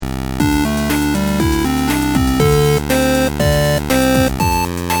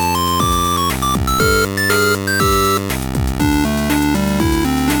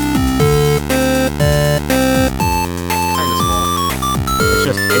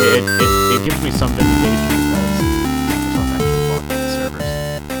it gives me some vindication because Microsoft actually bought the servers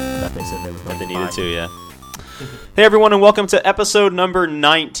that they said they were going They to needed buy. to, yeah. Hey everyone, and welcome to episode number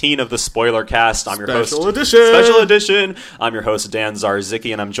 19 of the Spoiler Cast. I'm your host. Special edition. I'm your host, Dan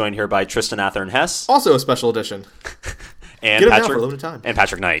Zarzicki, and I'm joined here by Tristan Athern Hess. Also a special edition. And Get 'em now Patrick, for a limited time. And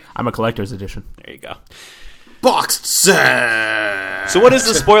Patrick Knight. I'm a collector's edition. There you go. Boxed set. So what is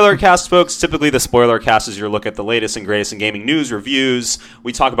the Spoiler Cast, folks? Typically, the Spoiler Cast is your look at the latest and greatest in gaming news, reviews.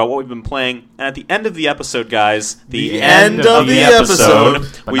 We talk about what we've been playing, and at the end of the episode, guys, The end of the episode.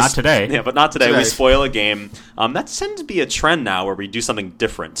 But not today. Yeah, but not today. We Today. spoil a game. That tends to be a trend now, where we do something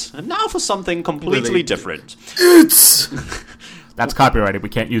different, and now for something completely different. It's That's copyrighted. We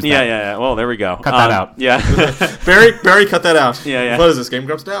can't use that. Yeah. Well, there we go. Cut that out. Yeah. Barry, cut that out. Yeah. What is this, Game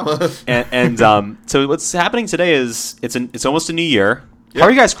Grumps now? So what's happening today is it's almost a new year. How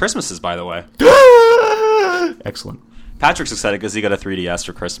are you guys' Christmases, by the way? Excellent. Patrick's excited because he got a 3DS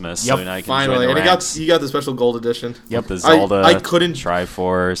for Christmas. Yep. So now he can Finally, join and the ranks. he got the special gold edition. Yep. The Zelda, I couldn't-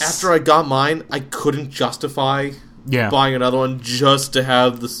 Triforce. After I got mine, I couldn't justify buying another one just to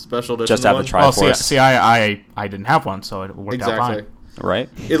have the special edition. Just to have the one. Triforce. Well, see, I didn't have one, so it worked out Exactly. fine. Right?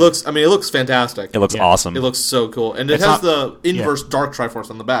 It looks fantastic. It looks Yeah. awesome. It looks so cool, and it It's has not- the inverse Dark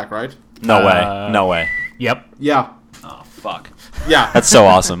Triforce on the back, right? No way. No way. Yep. Yeah, Oh, fuck. yeah. That's so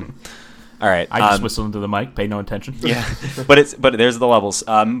awesome. All right. I just whistled into the mic. Pay no attention. Yeah, but there's the levels.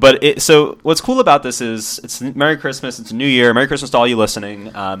 So what's cool about this is it's Merry Christmas, it's a New Year. Merry Christmas to all you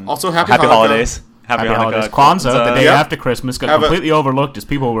listening. Also, Happy Happy Hanukkah. holidays. Happy holidays. Hanukkah. Kwanzaa, the day Yep. after Christmas, got Have a- completely overlooked as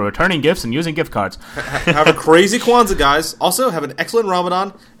people were returning gifts and using gift cards. Have a crazy Kwanzaa, guys. Also, have an excellent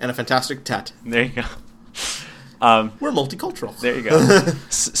Ramadan and a fantastic Tet. There you go. We're multicultural. There you go.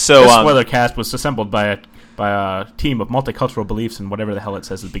 So This spoiler cast was assembled by a team of multicultural beliefs and whatever the hell it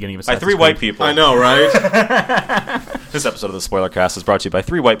says at the beginning of by Assassin's 3 white Creed. people. I know, right? This episode of the Spoiler Cast is brought to you by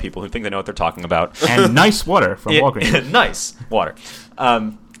 3 white people who think they know what they're talking about. And nice water from Walgreens. Nice water.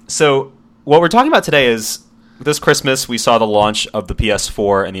 So what we're talking about today is this Christmas we saw the launch of the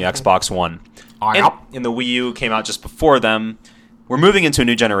PS4 and the Xbox One. And the Wii U came out just before them. We're moving into a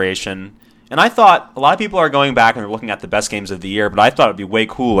new generation. And I thought a lot of people are going back and they're looking at the best games of the year, but I thought it would be way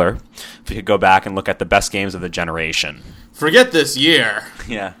cooler if we could go back and look at the best games of the generation. Forget this year.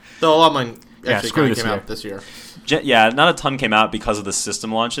 Yeah. Though a lot of mine actually screw kind of this came year. out this year. Yeah, not a ton came out because of the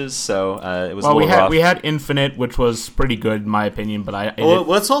system launches, so it was a Well, little rough. we had Infinite, which was pretty good in my opinion, but Well,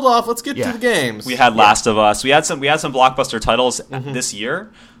 let's hold off. Let's get Yeah. to the games. We had Last of Us. We had some blockbuster titles this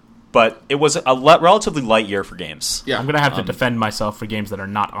year, but it was a relatively light year for games. Yeah. I'm gonna have to defend myself for games that are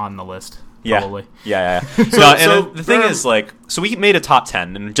not on the list. Probably. Yeah. So The thing there are- is, so we made a top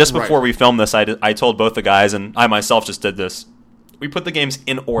 10, and just before Right. we filmed this, I told both the guys, and I myself just did this. We put the games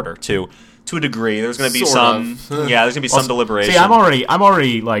in order to a degree. There's going to be Sort some, of. there's going to be some deliberation. See, I'm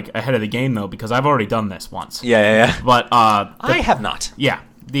already like ahead of the game though because I've already done this once. Yeah. But I have not. yeah,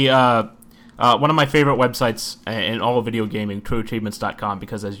 the one of my favorite websites in all of video gaming, TrueAchievements.com,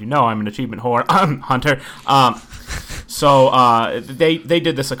 because as you know, I'm an achievement hunter. So they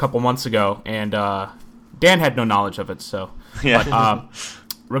did this a couple months ago, and Dan had no knowledge of it. So, Yeah. but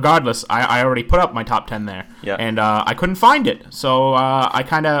regardless, I already put up my top 10 there, Yeah. and I couldn't find it. So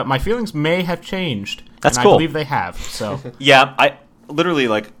my feelings may have changed. That's and cool. I believe they have. So Yeah, I literally,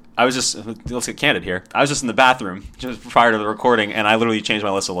 let's get candid here. I was just in the bathroom just prior to the recording, and I literally changed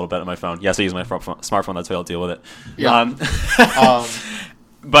my list a little bit on my phone. Yes, I use my smartphone. That's how I'll deal with it. Yeah.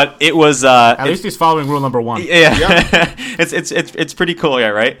 But it was at least he's following rule number 1. yeah. It's pretty cool, yeah,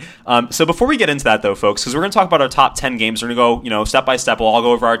 right? So before we get into that, though, folks, because we're going to talk about our top 10 games, we're going to go, step by step. We'll all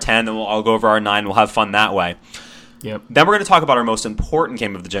go over our 10, then we'll all go over our 9. We'll have fun that way. Yep. Then we're going to talk about our most important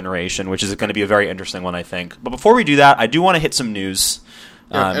game of the generation, which is going to be a very interesting one, I think. But before we do that, I do want to hit some news.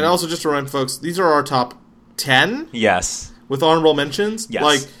 Yeah, and also just to remind folks, these are our top 10 Yes. with honorable mentions. Yes.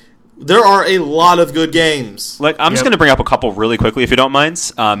 Like, there are a lot of good games. I'm just Yep. going to bring up a couple really quickly, if you don't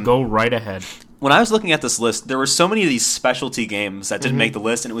mind. Go right ahead. When I was looking at this list, there were so many of these specialty games that didn't make the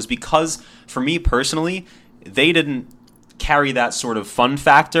list, and it was because, for me personally, they didn't carry that sort of fun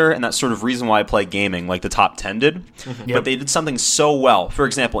factor and that sort of reason why I play gaming like the top 10 did. Yep. But they did something so well. For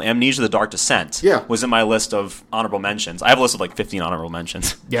example, Amnesia: The Dark Descent Yeah. was in my list of honorable mentions. I have a list of like 15 honorable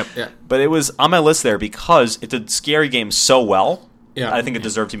mentions. Yep. Yeah. But it was on my list there because it did scary games so well. Yeah. I think it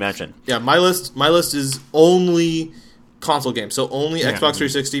deserved to be mentioned. Yeah, my list is only console games. So only Yeah. Xbox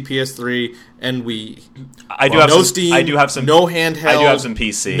 360, PS3, and Wii. I do have no some, Steam. I do have some. No handheld. I do have some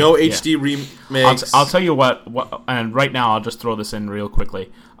PC. No HD remakes. I'll tell you what, and right now I'll just throw this in real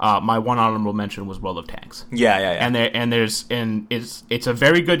quickly. My one honorable mention was World of Tanks. Yeah. And it's a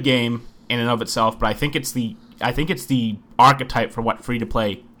very good game. in and of itself, but I think it's the archetype for what free to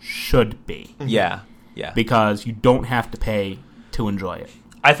play should be. Yeah. Because you don't have to pay to enjoy it.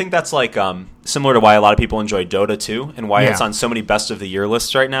 I think that's like similar to why a lot of people enjoy Dota 2 and why it's on so many best of the year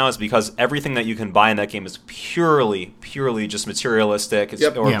lists right now is because everything that you can buy in that game is purely just materialistic. It's,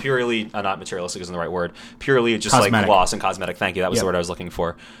 or purely, not materialistic isn't the right word, purely just cosmetic. Like gloss and cosmetic. Thank you. That was the word I was looking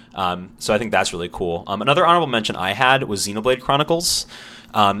for. So I think that's really cool. Another honorable mention I had was Xenoblade Chronicles.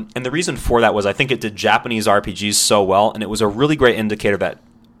 And the reason for that was I think it did Japanese RPGs so well, and it was a really great indicator that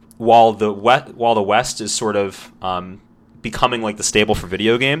while the West is sort of becoming like the staple for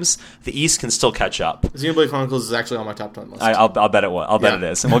video games, the East can still catch up. Xenoblade Chronicles is actually on my top 10 list. I'll bet it will. I'll bet it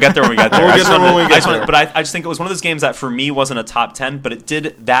is, and we'll get there when we get there. But I just think it was one of those games that for me wasn't a top 10, but it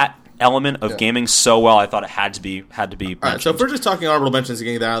did that element of gaming so well. I thought it had to be. All right, so if we're just talking honorable mentions and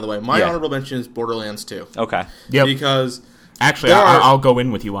getting that out of the way, my honorable mention is Borderlands 2. Okay. Yep. Because actually, I'll go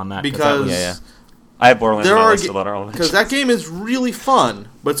in with you on that because. I have Borderlands on my list of honorable mentions. Because that game is really fun,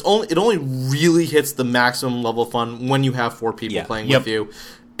 but it only really hits the maximum level of fun when you have 4 people playing with you.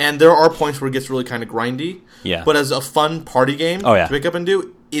 And there are points where it gets really kind of grindy. Yeah. But as a fun party game to pick up and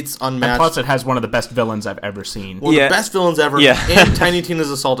do, it's unmatched. And plus, it has one of the best villains I've ever seen. One of the best villains ever. And Tiny Tina's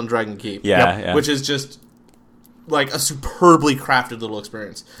Assault on Dragon Keep. Which is just like a superbly crafted little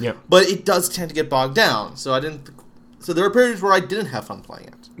experience. Yep. But it does tend to get bogged down. So there were periods where I didn't have fun playing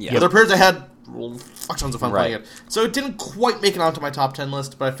it. Yeah. There were periods I had fuck tons of fun playing it. So it didn't quite make it onto my top 10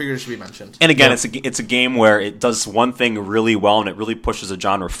 list, but I figured it should be mentioned. And again, it's a game where it does one thing really well and it really pushes a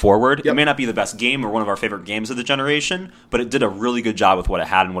genre forward. It may not be the best game or one of our favorite games of the generation, but it did a really good job with what it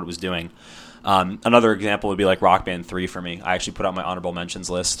had and what it was doing. Another example would be like Rock Band 3 for me. I actually put out my honorable mentions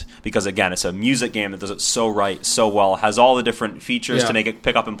list because, again, it's a music game that does it so right, so well, has all the different features to make it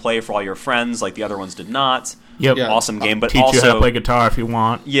pick up and play for all your friends like the other ones did not. Yep. Yeah. Awesome game, but teach also you how to play guitar if you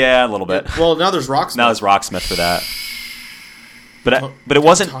want. Yeah, a little bit. Yeah. Well, now there's Rocksmith. Now there's Rocksmith for that. But it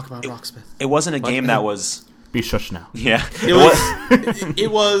wasn't. Talk about Rocksmith. It wasn't a game that was. Be shush now. Yeah.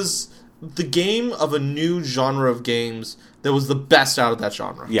 It was the game of a new genre of games that was the best out of that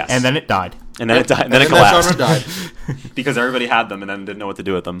genre. Yes. And then it died. And then it died. And then it collapsed. That genre died. Because everybody had them and then didn't know what to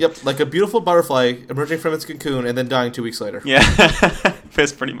do with them. Yep, like a beautiful butterfly emerging from its cocoon and then dying 2 weeks later. Yeah.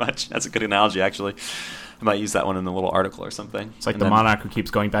 That's pretty much. That's a good analogy, actually. I might use that one in a little article or something. It's like the monarch who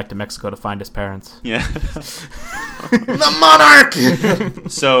keeps going back to Mexico to find his parents. Yeah. The monarch!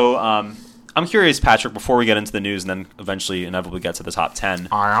 So, I'm curious, Patrick, before we get into the news and then eventually inevitably get to the top 10.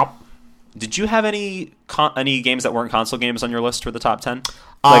 Did you have any games that weren't console games on your list for the top 10?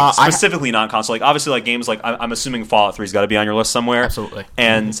 Like specifically non-console, like obviously like games like I'm assuming Fallout 3's got to be on your list somewhere. Absolutely.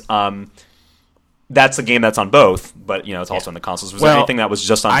 And that's a game that's on both, but it's also on the consoles. Was there anything that was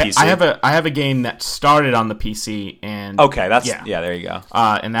just on PC? I have a game that started on the PC and okay, there you go.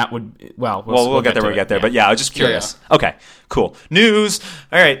 And that would we'll get there when we get there. But I was just curious. Yeah. Okay, cool. News.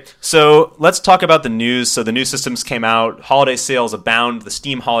 All right, so let's talk about the news. So the new systems came out. Holiday sales abound. The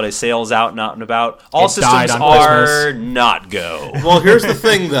Steam holiday sales out and about. All systems are not go. Well, here's the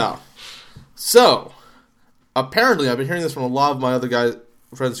thing, though. So apparently, I've been hearing this from a lot of my other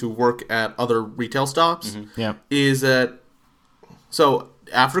friends who work at other retail stops. Yeah, is that so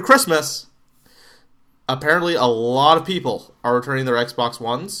after Christmas? Apparently, a lot of people are returning their Xbox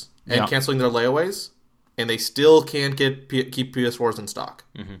Ones and canceling their layaways, and they still can't keep PS4s in stock.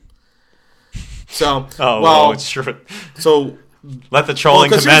 Mm-hmm. So, it's true. So, let the trolling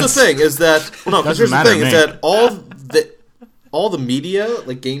commence. Here's the thing: is that all the media,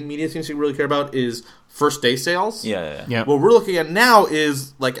 like game media, seems to really care about is first day sales. Yeah. What we're looking at now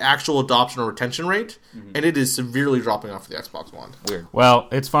is like actual adoption or retention rate, and it is severely dropping off for the Xbox One. Weird. Well,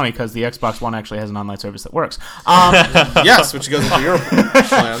 it's funny because the Xbox One actually has an online service that works. Yes, which goes into your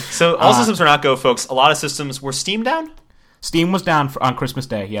plan. So all systems are not go, folks. A lot of systems were Steam down. Steam was down on Christmas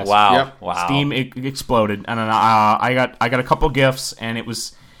Day. Yes. Wow. Yep. Wow. Steam exploded, and I got a couple gifts, and it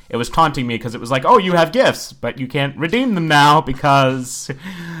was taunting me because it was like, oh, you have gifts, but you can't redeem them now because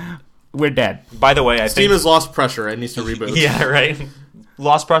we're dead. By the way, I think Steam has lost pressure and needs to reboot. Yeah, right.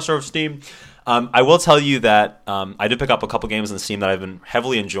 Lost pressure of Steam. I will tell you that I did pick up a couple games on Steam that I've been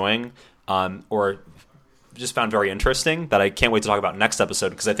heavily enjoying, or just found very interesting that I can't wait to talk about next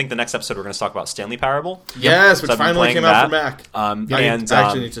episode, because I think the next episode we're going to talk about Stanley Parable. Yes, which finally came out for Mac. I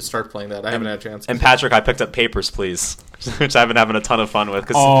actually need to start playing that. I haven't had a chance. And Patrick, I picked up Papers, Please, which I've been having a ton of fun with.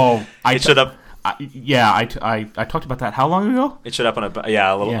 I talked about that how long ago? It showed up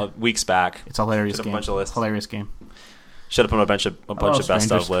on weeks back. It's a hilarious game. A bunch of lists. Hilarious game. Showed up on a bunch of best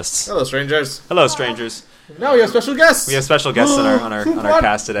of lists. Hello, strangers. Hello, strangers. No, we have special guests. We have special guests on our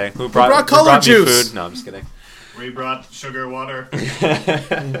cast today. Who brought color juice? Food? No, I'm just kidding. We brought sugar water.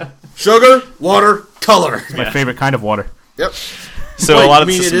 Sugar, water, color. My favorite kind of water. Yep. So Wait, a lot of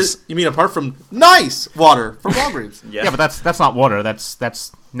you mean systems. you mean apart from nice water from Walgreens? Yeah, but that's not water. That's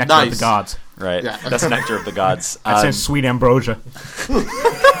nectar of Nice. the gods. Right. Yeah. That's nectar of the gods. That's sweet ambrosia.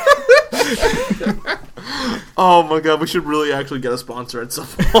 Oh my god, we should really actually get a sponsor at some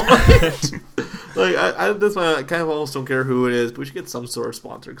point. Like, I this one, I kind of almost don't care who it is, but we should get some sort of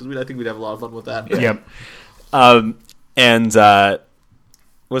sponsor because I think we'd have a lot of fun with that. Yep. And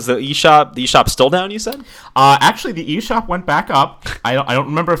was the eShop still down, you said? Actually, the eShop went back up. I don't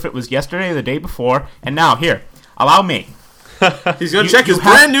remember if it was yesterday or the day before. And now, here, allow me. He's gonna check his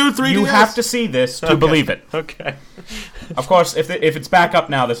brand new 3DS. You have to see this to believe it. Okay. Of course, if it's back up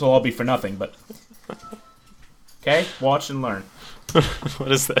now, this will all be for nothing. But okay, watch and learn,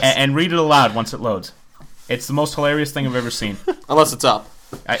 What is this? and read it aloud once it loads. It's the most hilarious thing I've ever seen. Unless it's up.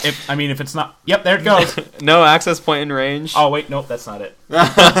 If it's not, yep, there it goes. No access point in range. Oh wait, nope, that's not it.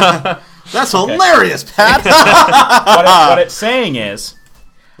 That's hilarious, Pat. What it's saying is,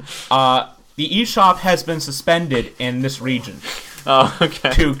 the eShop has been suspended in this region Oh,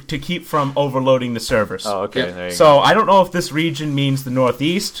 okay. to keep from overloading the servers. Oh, okay. Yep. There you So I don't know if this region means the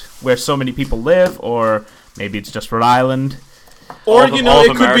Northeast, where so many people live, or maybe it's just Rhode Island. Or All of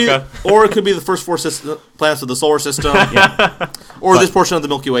America. it could be the first four planets of the solar system, or this portion of the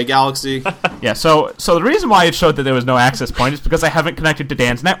Milky Way galaxy. Yeah, so the reason why it showed that there was no access point is because I haven't connected to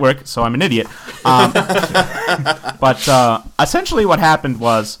Dan's network, so I'm an idiot. But essentially what happened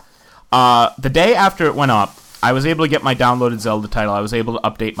was, the day after it went up, I was able to get my downloaded Zelda title. I was able to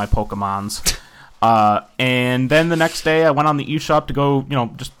update my Pokemons. And then the next day I went on the eShop to go,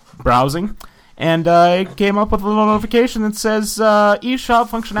 just browsing. And I came up with a little notification that says eShop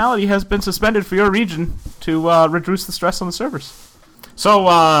functionality has been suspended for your region to reduce the stress on the servers.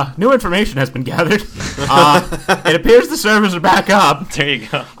 So new information has been gathered. It appears the servers are back up. There you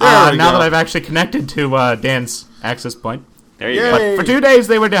go. There we Now go. that I've actually connected to Dan's access point. There you Yay. go. But for 2 days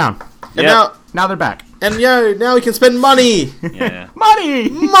they were down. And Yeah. Now they're back. now we can spend money. Yeah. Money!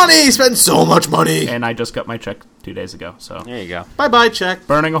 Money! Spend so much money. And I just got my check 2 days ago, so There you go. Bye-bye, check.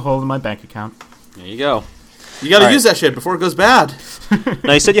 burning a hole in my bank account. There you go. You gotta All right. use that shit before it goes bad.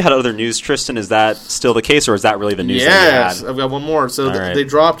 Now, you said you had other news, Tristan. Is that still the case, or is that really the news Yes, that you I've got one more. So All right. they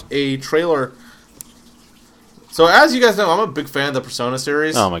dropped a trailer. So as you guys know, I'm a big fan of the Persona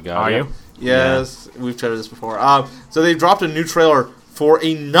series. had? Oh, my God. Are yeah. you? Yes, we've chatted this before. So they dropped a new trailer for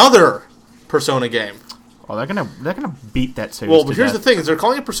another Persona game. Oh, they're gonna beat that series. Well, to but here's death. the thing: is they're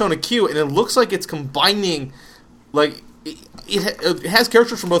calling it Persona Q, and it looks like it's combining, like it has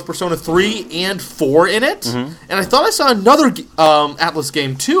characters from both Persona 3 and 4 in it. Mm-hmm. And I thought I saw another Atlas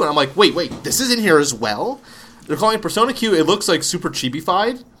game too, and I'm like, wait, this is in here as well. They're calling it Persona Q. It looks like super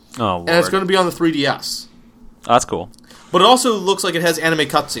chibi-fied, Oh, Lord. and it's going to be on the 3DS. Oh, that's cool. But it also looks like it has anime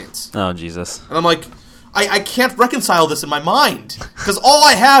cutscenes, Oh, Jesus. and I'm like, I can't reconcile this in my mind because all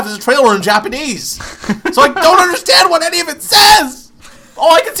I have is a trailer in Japanese, so I don't understand what any of it says.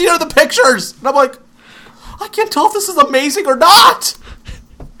 All I can see are the pictures, and I'm like, I can't tell if this is amazing or not.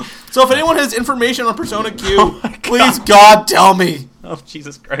 So if anyone has information on Persona Q, please God tell me. Oh,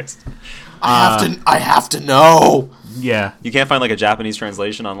 Jesus Christ. I have to know. Yeah, You can't find, like, a Japanese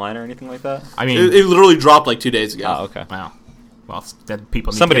translation online or anything like that? I mean, It literally dropped like 2 days ago. Oh, okay. wow. Well, then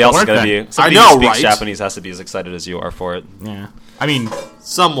people need Somebody to get else to is work going to then. be... Somebody I know, who speaks right? Japanese has to be as excited as you are for it. Yeah, I mean,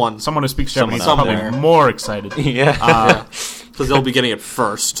 Someone someone who speaks Someone Japanese is probably somewhere. more excited. Yeah. because they'll be getting it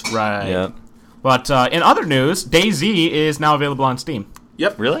first. Right. Yeah. But in other news, DayZ is now available on Steam.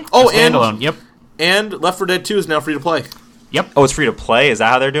 Yep. Really? Oh, Standalone. Yep. and Left 4 Dead 2 is now free to play. Yep. Oh, it's free to play? Is that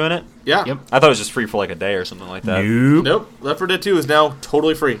how they're doing it? Yeah. Yep. I thought it was just free for, like, a day or something like that. Nope. Nope. Left 4 Dead 2 is now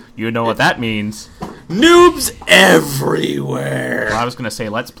totally free. You know what that means. Noobs everywhere. Well, I was going to say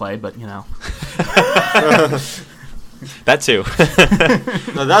Let's Play, but, That, too.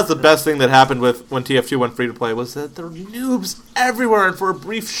 No, that's the best thing that happened with when TF2 went free to play was that there were noobs everywhere, and for a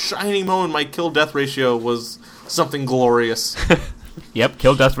brief shining moment, my kill-death ratio was something glorious. Yep,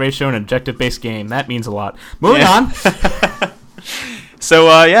 kill death ratio and objective-based game. That means a lot. Moving Yeah. on.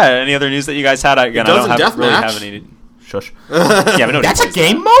 So, yeah, any other news that you guys had? Again, I does don't in really Deathmatch. have any... Shush. Yeah, but no, That's a details.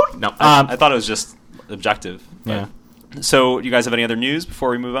 game mode? No. I thought it was just objective. but- Yeah. So, you guys have any other news before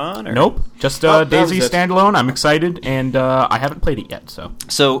we move on? Or? Nope. Just Oh, that was DayZ it. standalone. I'm excited, and I haven't played it yet, so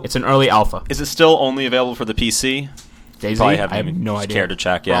So, it's an early alpha. is it still only available for the PC? DayZ? Probably haven't I have even no idea. cared to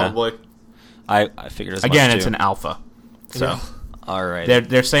check, yeah. Probably. I figured as Again, much, it's too. an alpha. So Yeah. All right.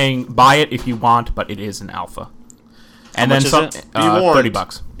 they're saying buy it if you want, but it is an alpha. And much then is some it? Be warned.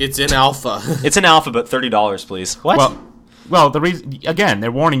 $30. It's in alpha. It's an alpha, but $30, please. What? Well, Well, the reason again,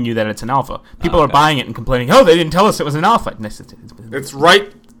 they're warning you that it's an alpha. People are buying it and complaining, "Oh, they didn't tell us it was an alpha." It's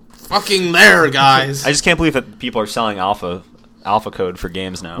right fucking there, guys. I just can't believe that people are selling alpha code for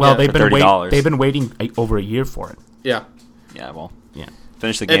games now. Well, for they've been waiting over a year for it. Yeah. Yeah, well, Yeah.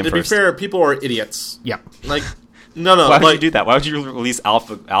 finish the game And to first. be fair, people are idiots. Yeah. Like, no. Why would like, you do that? Why would you release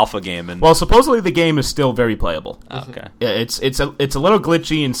alpha game? And Well, supposedly the game is still very playable. okay. It's a little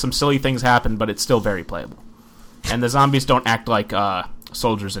glitchy and some silly things happen, but it's still very playable. And the zombies don't act like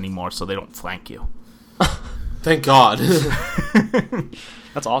soldiers anymore, so they don't flank you. Thank God.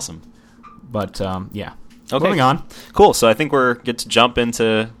 That's awesome. But yeah. Okay. Moving on. Cool. So I think we're get to jump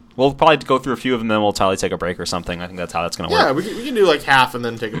into. We'll probably go through a few of them, then we'll probably take a break or something. I think that's how that's going to work. Yeah, we can do like half and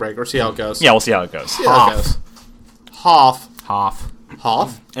then take a break or see how it goes. Yeah, we'll see how it goes. See how it goes. Hoth. Hoth.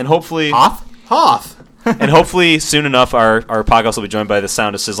 And hopefully, Hoth. and hopefully soon enough, our podcast will be joined by the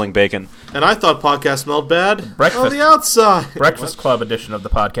sound of sizzling bacon. And I thought podcast smelled bad Breakfast. on the outside. Breakfast Club edition of the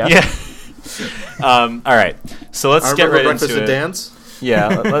podcast. Yeah. All right. So let's get right Breakfast into and it. Dance. Yeah.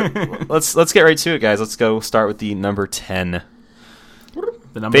 Let's get right to it, guys. Let's go start with the number 10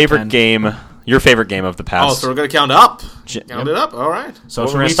 The number favorite 10. game. Your favorite game of the past. Oh, so we're going to count up. J- Count it up. All right. So Well,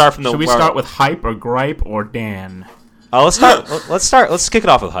 should we're gonna we start from the- Should we start with hype or gripe or Dan? Let's start. Let's kick it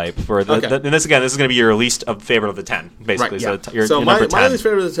off with hype. For the, Okay. and this is going to be your least of favorite of the 10, basically. Right, So, yeah. your So my number 10. least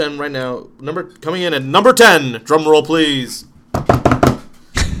favorite of the 10 right now, coming in at number 10, drum roll please,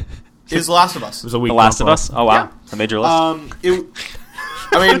 is Last of Us. It was a week. The Last of before. Us. Oh wow, Yeah. I made your list.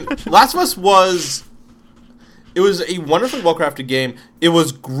 Last of Us was a wonderfully well-crafted game. It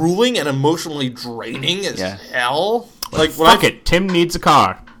was grueling and emotionally draining as hell. Like when Fuck it. Tim needs a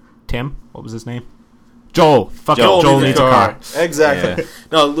car. Tim? What was his name? Joel. Fuck it. Joel needs a car. Exactly. Yeah.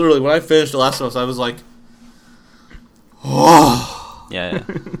 No, literally, when I finished The Last of Us, I was like, Yeah.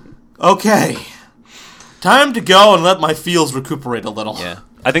 okay, time to go and let my feels recuperate a little. Yeah.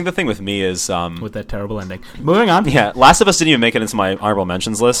 I think the thing with me is, With that terrible ending. Moving on. yeah, Last of Us didn't even make it into my honorable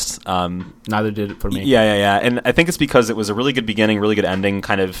mentions list. Neither did it for me. Yeah. And I think it's because it was a really good beginning, really good ending,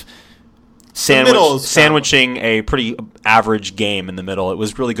 kind of middle is sandwiching a pretty average game in the middle. It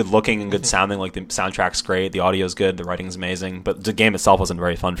was really good looking and good sounding. Like the soundtrack's great, the audio's good, the writing's amazing, but the game itself wasn't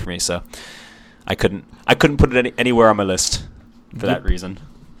very fun for me. So I couldn't put it anywhere on my list for that reason.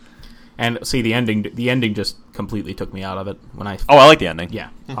 And see, the ending just completely took me out of it when I. Oh, I like the ending. Yeah.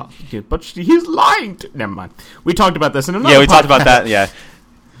 But he's lying. Never mind. We talked about this in another. Yeah, we talked about podcast. that.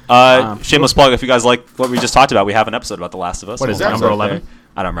 Yeah. Shameless plug. If you guys like what we just taled about, we have an episode about The Last of Us. What is We'll it, talk number about 11? there.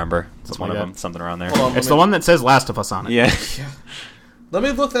 I don't remember. It's one like of that. them. Something around there. Hold on, It's the one that says Last of Us on it. Yeah. Let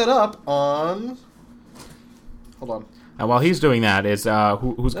me look that up on. Hold on. And while he's doing that, is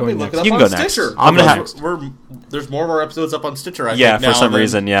who's Let me going look next? it up You can on go next. Stitcher. I'm gonna have- There's more of our episodes up on Stitcher. I Yeah, think, now for some than-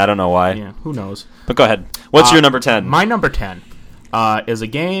 reason. Yeah, I don't know why. Yeah, who knows? But go ahead. What's your number 10? My number 10 is a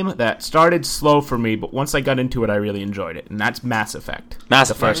game that started slow for me, but once I got into it, I really enjoyed it, and that's Mass Effect. Mass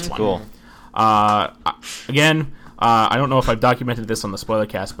The Effect. first one. Cool. Again, I don't know if I've documented this on the spoiler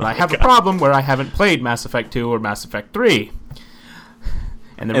cast, but I have a problem where I haven't played Mass Effect 2 or Mass Effect 3.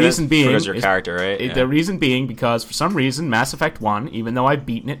 And the reason being because your is- character, right? Yeah. The reason being because for some reason Mass Effect 1, even though I've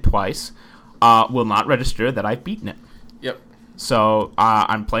beaten it twice, will not register that I've beaten it. Yep. So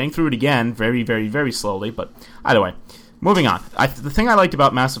I'm playing through it again very, very, very slowly. But either way, moving on. The thing I liked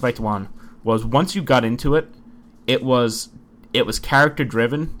about Mass Effect 1 was once you got into it, it was character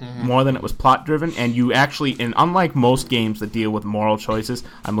driven more than it was plot driven, and you actually, and unlike most games that deal with moral choices,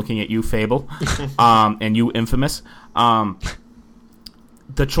 I'm looking at you, Fable, and you, Infamous.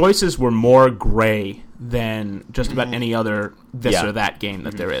 The choices were more gray than just about any other this or that game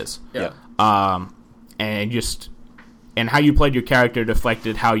that there is. Yeah. And how you played your character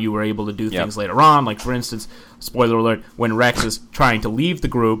deflected how you were able to do things later on. Like, for instance, spoiler alert, when Rex is trying to leave the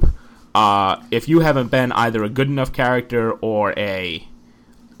group, if you haven't been either a good enough character or a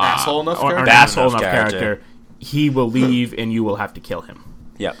Asshole enough or an character? asshole enough enough character. character, he will leave and you will have to kill him.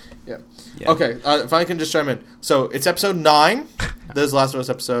 Yep. Yeah. Yeah. Okay, if I can just chime in. So it's episode 9. This is the Last of Us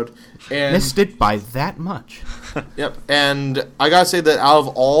episode. And Missed it by that much. Yep. And I gotta say that out of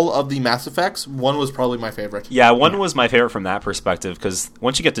all of the Mass Effects, 1 was probably my favorite. Yeah, 1 was my favorite from that perspective because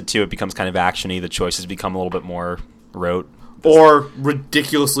once you get to 2, it becomes kind of actiony. The choices become a little bit more rote. Or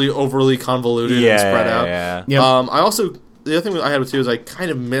ridiculously overly convoluted and spread out. Yeah. Yep. I also, the other thing I had with 2 is I kind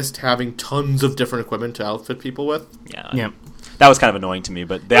of missed having tons of different equipment to outfit people with. Yeah. Yeah. That was kind of annoying to me,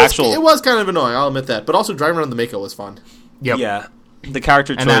 but the It was kind of annoying, I'll admit that. But also driving around the Mako was fun. Yep. yeah, the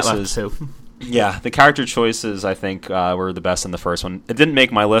character And that left choices. too. Yeah, the character choices I think were the best in the first one. It didn't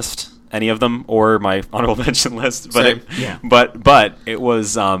make my list, any of them, or my honorable mention list, but Same. Yeah. but it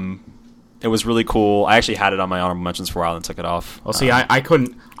was It was really cool. I actually had it on my honorable mentions for a while and took it off. Well, see, I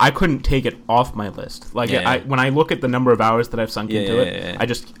couldn't take it off my list. Like, when I look at the number of hours that I've sunk into it, I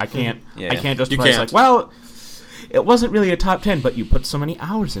can't justify. It's like, well, it wasn't really a top 10, but you put so many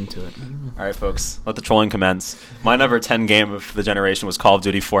hours into it. All right, folks, let the trolling commence. My number 10 game of the generation was Call of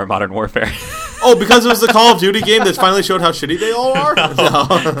Duty 4 Modern Warfare. Oh, because it was the Call of Duty game that finally showed how shitty they all are? No,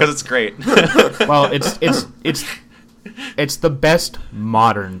 because it's great. Well, it's the best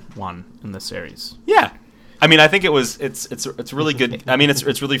modern one in the series. Yeah. I mean, I think it's really good. I mean,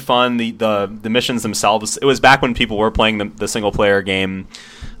 it's really fun. The missions themselves. It was back when people were playing the single player game.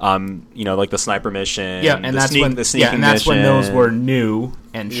 Like the sniper mission. Yeah, and that's when those were new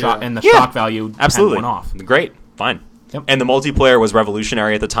and the shock value absolutely went off. Great, fine. Yep. And the multiplayer was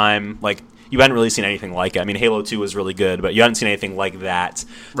revolutionary at the time. Like, you hadn't really seen anything like it. I mean, Halo 2 was really good, but you hadn't seen anything like that.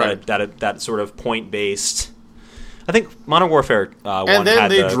 Right. That sort of point based. I think Modern Warfare and then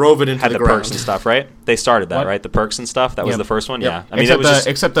they drove it into the ground. Perks and stuff, right? They started that, right? The perks and stuff. That was the first one. Yep. Yeah. I mean,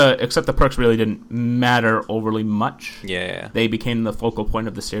 except the perks really didn't matter overly much. Yeah. They became the focal point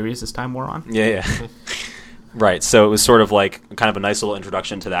of the series as time wore on. Yeah. Right. So it was sort of like kind of a nice little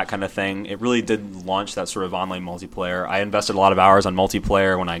introduction to that kind of thing. It really did launch that sort of online multiplayer. I invested a lot of hours on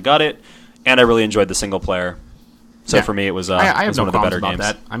multiplayer when I got it, and I really enjoyed the single player. So for me, it was I have one of the better games.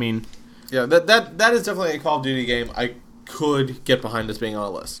 That. I mean. Yeah, that is definitely a Call of Duty game I could get behind as being on a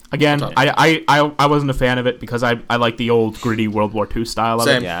list. Again, I wasn't a fan of it because I like the old gritty World War II style of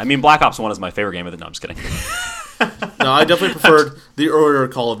it. Yeah, I mean, Black Ops 1 is my favorite game of it. No, I'm just kidding. No, I definitely preferred the earlier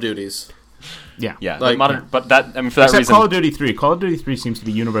Call of Duties. Yeah. Yeah, like modern, but that, I mean, for that Except reason... Call of Duty 3. Call of Duty 3 seems to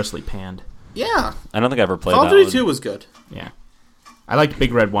be universally panned. Yeah. I don't think I ever played Call that of Duty one. 2 was good. Yeah. I liked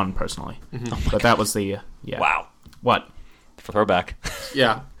Big Red 1 personally. But that was the... yeah. Wow. What? Throwback.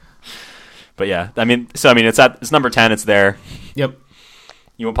 Yeah. But yeah, I mean, it's number 10. It's there. Yep.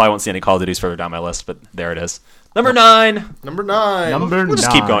 You probably won't see any Call of Duties further down my list, but there it is. Number 9. Number 9. We'll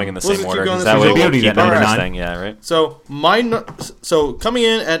just keep going in the same order. That way we'll keep number 9. Thing. Yeah, right. So coming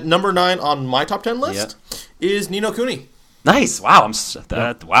in at number 9 on my top 10 list is Ni no Kuni. Nice. Wow.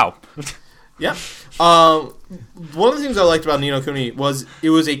 Wow. Yeah. One of the things I liked about Ni no Kuni was it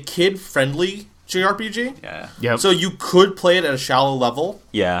was a kid-friendly JRPG. Yeah. Yep. So you could play it at a shallow level.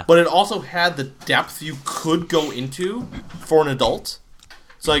 Yeah. But it also had the depth you could go into for an adult.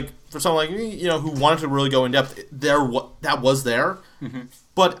 So like for someone like me, who wanted to really go in depth, that was there. Mm-hmm.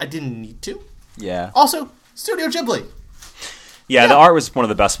 But I didn't need to. Yeah. Also, Studio Ghibli. Yeah, the art was one of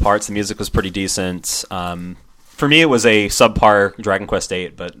the best parts. The music was pretty decent. For me, it was a subpar Dragon Quest VIII,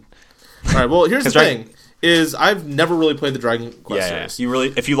 but... All right, well, here's the thing. Is I've never really played the Dragon Quest series. You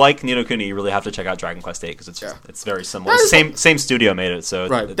really, if you like Ni no Kuni, you really have to check out Dragon Quest VIII because it's very similar. Same studio made it, so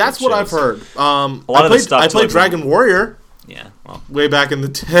that's what I've heard. I played Dragon Warrior. Yeah, well, way back in the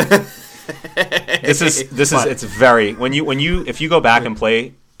this is it's very if you go back and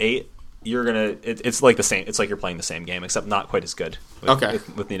play 8, you're gonna it's like the same. It's like you're playing the same game except not quite as good.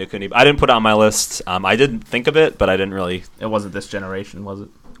 With Ni no Kuni, I didn't put it on my list. I did think of it, but I didn't really. It wasn't this generation, was it?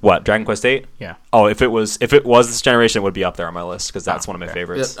 What, Dragon Quest VIII? Yeah. Oh, if it was this generation, it would be up there on my list because that's one of my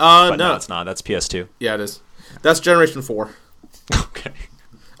favorites. Yeah. But no, it's not. That's PS2. Yeah, it is. That's Generation 4. Okay.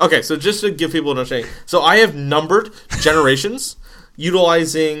 Okay, so just to give people an understanding, so I have numbered generations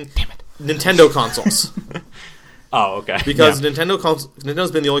utilizing Nintendo consoles. Oh, okay. Because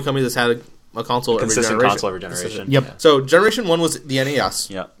Nintendo's been the only company that's had a console consistent every generation. console every generation. Yep. Yeah. So Generation 1 was the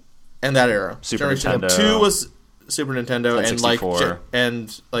NES. Yep. And that era. Super Generation Nintendo. 2 was Super Nintendo N64.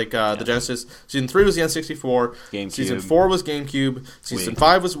 the Genesis. Season 3 was the N64. GameCube. Season 4 was GameCube. Season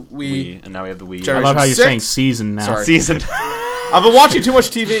 5 was Wii. And now we have the Wii. I love how you're saying season now. Sorry. Season. I've been watching too much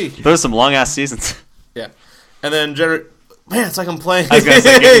TV. Those are some long ass seasons. Yeah. And then man, it's like I'm playing. I was gonna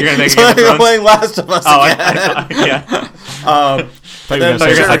say, you're gonna make it's like I'm playing Last of Us again. Yeah. I thought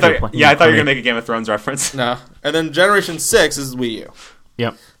you were gonna make a Game of Thrones reference. No. And then Generation 6 is Wii U.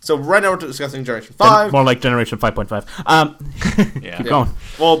 Yep. So right now we're discussing Generation 5. More like Generation 5.5. Yeah. Keep going.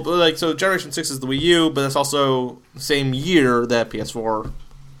 Well, so Generation 6 is the Wii U, but it's also the same year that PS4.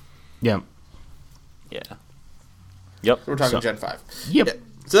 Yeah. Yeah. Yep. We're talking Gen 5. Yep. Yeah.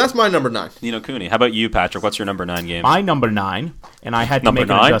 So that's my number 9. Ni no Kuni. How about you, Patrick? What's your number 9 game? My number 9, and I had to make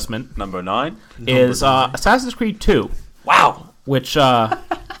an adjustment. Number 9 is Assassin's Creed 2. Wow. Which I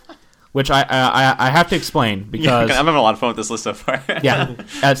have to explain because I'm having a lot of fun with this list so far. yeah,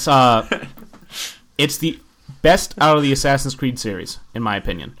 it's the best out of the Assassin's Creed series, in my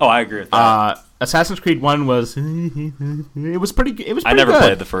opinion. Oh, I agree with that. Assassin's Creed 1 was it was pretty good. I never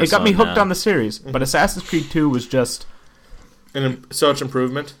played the first one. It got me hooked on the series, but Assassin's Creed 2 was just such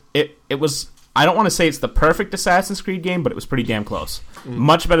improvement. It was I don't want to say it's the perfect Assassin's Creed game, but it was pretty damn close.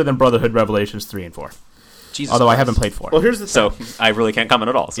 Much better than Brotherhood Revelations 3 and 4. Jesus Although Christ. I haven't played 4. Well, here's the thing. So I really can't comment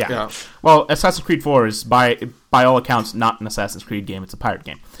at all. So. Yeah. Well, Assassin's Creed 4 is by all accounts not an Assassin's Creed game. It's a pirate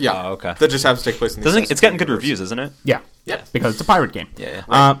game. Yeah. Oh, okay. That just happens to take place in the Doesn't Assassin's it's getting Creed good universe. reviews, isn't it? Yeah. Yeah. Because it's a pirate game. Yeah.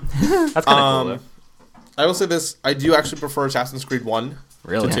 Right. That's kind of cool. Though. I will say this: I do actually prefer Assassin's Creed 1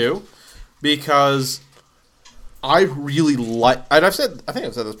 Really? to 2 because I really like. And I think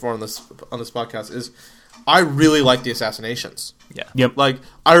I've said this before on this podcast. Is I really like the assassinations. Yeah. Yep. Like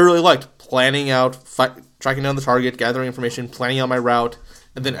I really liked planning out, tracking down the target, gathering information, planning out my route,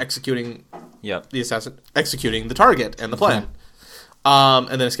 and then executing Yep. executing the target and the plan, and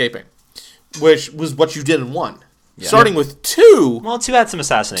then escaping, which was what you did in 1. Yeah. Starting with 2. Well, 2 had some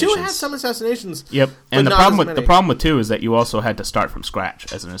assassinations. 2 had some assassinations. Yep. but And the not problem as with many. 2 is that you also had to start from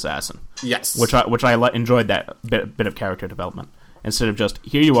scratch as an assassin, Yes. which I enjoyed that bit of character development. Instead of just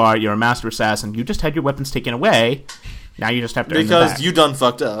here you are, you're a master assassin, you just had your weapons taken away. Now you just have to earn them because back. you done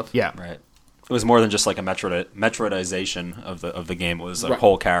fucked up. Yeah. Right. It was more than just like a Metroidization of the game. It was a Right.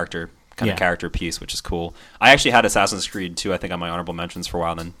 whole character Yeah. character piece, which is cool. I actually had Assassin's Creed 2, I think, on my honorable mentions for a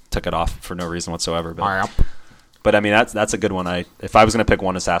while, and then took it off for no reason whatsoever. But I mean, that's a good one. If I was going to pick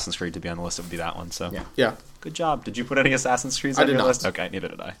one Assassin's Creed to be on the list, it would be that one. So Yeah. good job. Did you put any Assassin's Creeds I on did your not. list? Okay, neither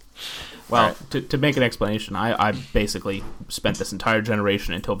did I. Well, Alright. to make an explanation, I basically spent this entire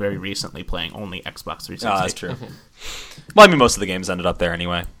generation until very recently playing only Xbox 360. Oh, that's true. Well, I mean, most of the games ended up there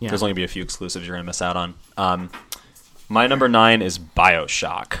anyway. Yeah. There's only going to be a few exclusives you're going to miss out on. My number 9 is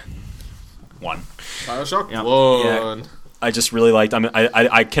BioShock 1. BioShock Yeah. 1. I just really liked. I mean,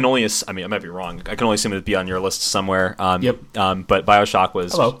 I can only. I mean, I might be wrong. I can only assume it'd be on your list somewhere. Yep. But BioShock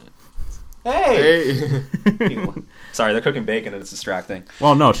was. Hello. Hey. Sorry, they're cooking bacon and it's distracting.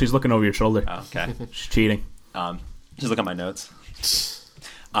 Well, no, she's looking over your shoulder. Oh, okay. She's cheating. Just look at my notes.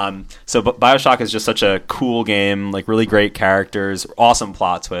 So BioShock is just such a cool game. Like really great characters, awesome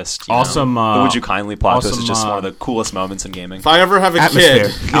plot twist. you know. Awesome, The Would You Kindly plot twist is awesome, just one of the coolest moments in gaming. If I ever have a Atmosphere.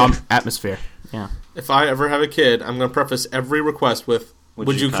 kid, Atmosphere. Yeah. if I ever have a kid, I'm going to preface every request with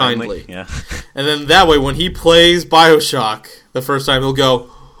 "Would you kindly?" Yeah. And then that way, when he plays BioShock the first time, he'll go,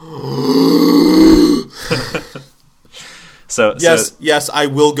 So "Yes, I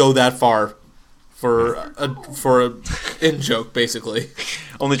will go that far." For a in joke, basically.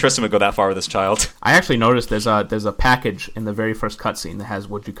 only Tristan would go that far with his child. I actually noticed there's a package in the very first cutscene that has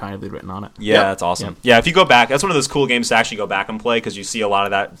 "Would you kindly" written on it. Yeah, Yep. that's awesome. Yeah, if you go back, that's one of those cool games to actually go back and play because you see a lot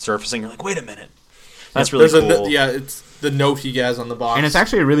of that surfacing. You're like, wait a minute, that's really There's cool. it's the note he has on the box, And it's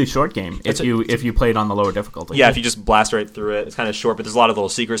actually a really short game It's if you play it on the lower difficulty. Yeah, if you just blast right through it, it's kind of short, but there's a lot of little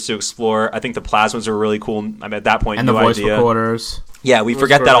secrets to explore. I think the plasmas are really cool. I mean, at that point, and the new voice idea. recorders. Yeah, we Voice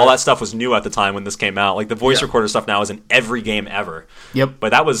forget that all recorder. that stuff was new at the time when this came out. Like the voice Yeah. recorder stuff now is in every game ever. Yep.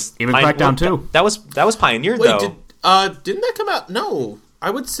 But that was Even Crackdown 2. That was pioneered Wait, though. didn't that come out? No, I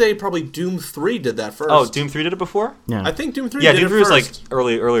would say probably Doom 3 did that first. Oh, Doom 3 did it before? Yeah. I think Doom 3 Yeah, did Doom it 3 was like first.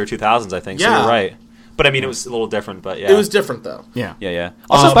 earlier 2000s, I think. So Yeah. you're right. But I mean, it was a little different. But yeah, It was different though. Yeah. Yeah.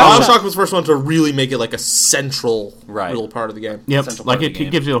 Also, BioShock was the first one to really make it like a central Right. little part of the game. Yep. Central Like part of it the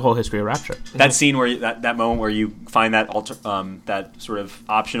game. gives you the whole history of Rapture. that scene where that moment where you find that that sort of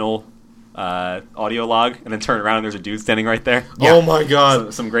optional audio log and then turn around and there's a dude standing right there. Yeah. Oh my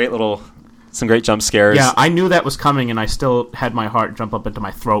god. Some great jump scares. Yeah, I knew that was coming, and I still had my heart jump up into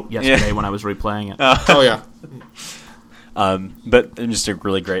my throat yesterday when I was replaying it. Oh yeah. But just a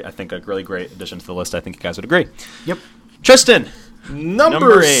really great addition to the list. I think you guys would agree. Yep. Tristan,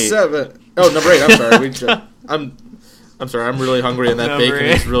 Number 8. 7. Oh, number 8. I'm sorry. I'm sorry. I'm really hungry, and that Number bacon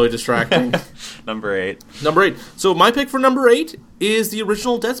 8. is really distracting. number 8. Number 8. So my pick for number 8 is the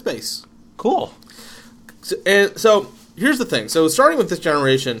original Dead Space. Cool. So here's the thing. So starting with this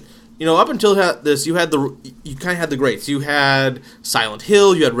generation, up until this, you kind of had the greats. You had Silent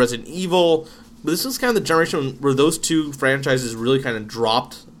Hill, you had Resident Evil, but this is kind of the generation where those two franchises really kind of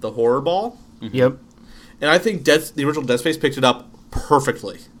dropped the horror ball. Yep. And I think the original Dead Space picked it up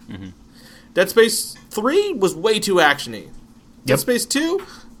perfectly. Mm-hmm. Dead Space 3 was way too actiony. Dead Yep. Space 2,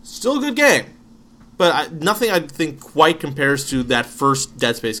 still a good game. But nothing I think quite compares to that first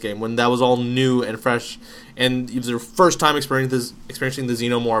Dead Space game when that was all new and fresh. And it was their first time experiencing the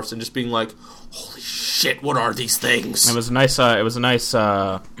xenomorphs and just being like, holy shit, what are these things? It was a nice.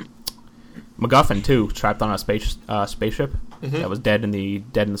 MacGuffin too, trapped on a spaceship that was dead in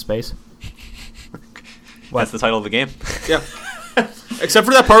the space. That's the title of the game. Yeah. Except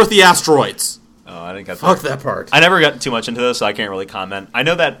for that part with the asteroids. Oh, I didn't get Fuck that part. I never got too much into this, so I can't really comment. I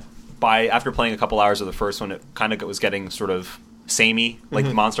know that after playing a couple hours of the first one, it kind of was getting sort of samey, like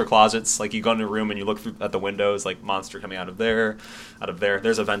monster closets. Like you go into a room and you look at the windows, like monster coming out of there.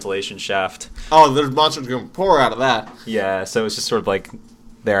 There's a ventilation shaft. Oh, there's monsters going to pour out of that. Yeah, so it's just sort of like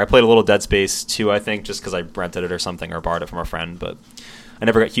there. I played a little Dead Space 2, I think, just because I rented it or something or borrowed it from a friend, but I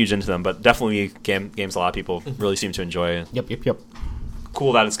never got huge into them. But definitely games a lot of people really seem to enjoy. Yep.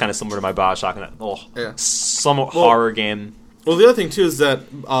 Cool that it's kind of similar to my Bioshock and that somewhat horror game. Well, the other thing, too, is that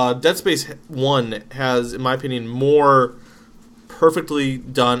Dead Space 1 has, in my opinion, more perfectly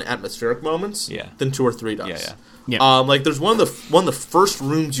done atmospheric moments than 2 or 3 does. Yeah. Like, there's one of the first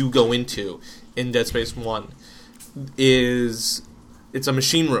rooms you go into in Dead Space 1 is it's a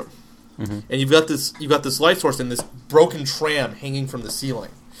machine room. Mm-hmm. And you've got this light source and this broken tram hanging from the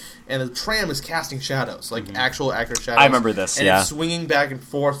ceiling. And the tram is casting shadows, like actual accurate shadows. I remember this, and it's swinging back and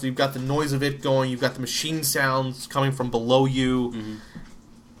forth. So you've got the noise of it going. You've got the machine sounds coming from below you. Mm-hmm.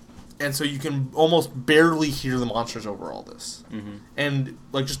 And so you can almost barely hear the monsters over all this. Mm-hmm. And,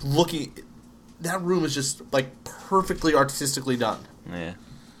 like, just looking... That room is just, like, perfectly artistically done. Yeah.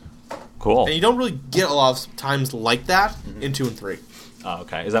 Cool. And you don't really get a lot of times like that in 2 and 3. Oh,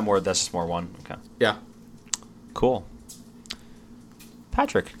 okay. Is that more... That's just more 1? Okay. Yeah. Cool.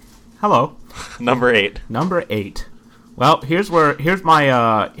 Patrick. Hello. Number 8. Well, here's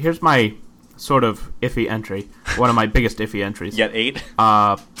my sort of iffy entry. One of my biggest iffy entries. Yet 8?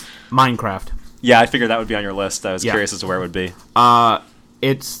 Minecraft. Yeah, I figured that would be on your list. I was curious as to where it would be.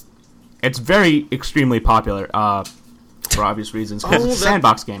 It's very extremely popular. For obvious reasons, because it's a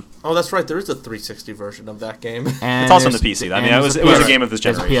sandbox game. Oh, that's right. There is a 360 version of that game. And it's also on the PC. I mean, it was a game of this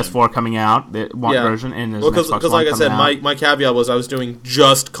generation. There's a PS4 coming out, the version, and there's an Xbox One because like I said, out. my caveat was I was doing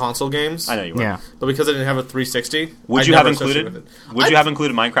just console games. I know you were. Yeah. But because I didn't have a 360, would you have included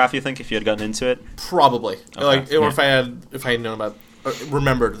Minecraft? You think if you had gotten into it? Probably. Okay. Like, or if I had known about,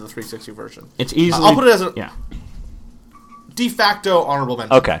 remembered the 360 version. It's easily. I'll put it as a de facto honorable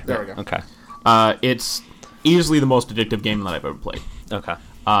mention. Okay. There we go. Okay. It's easily the most addictive game that I've ever played. Okay.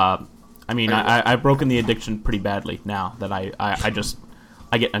 I mean, I've broken the addiction pretty badly now that I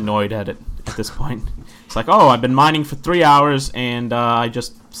get annoyed at it at this point. It's like, oh, I've been mining for 3 hours and I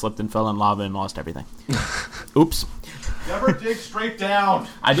just slipped and fell in lava and lost everything. Oops. Never dig straight down.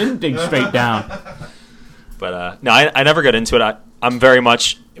 I didn't dig straight down. But no, I never got into it. I'm very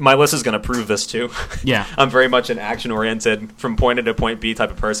much... My list is going to prove this, too. Yeah. I'm very much an action-oriented, from point A to point B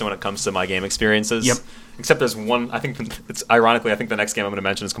type of person when it comes to my game experiences. Yep. Except there's one... I think it's... Ironically, I think the next game I'm going to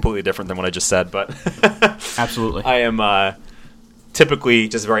mention is completely different than what I just said, but... Absolutely. I am typically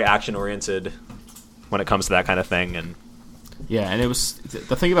just very action-oriented when it comes to that kind of thing, and... Yeah, and it was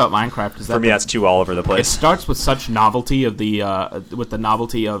the thing about Minecraft is that for me that's too all over the place. It starts with such novelty of the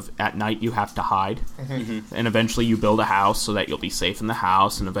novelty of at night you have to hide, and eventually you build a house so that you'll be safe in the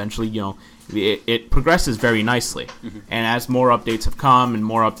house, and eventually it progresses very nicely. And as more updates have come,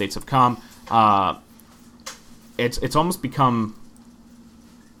 it's almost become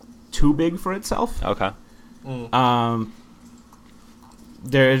too big for itself. Okay.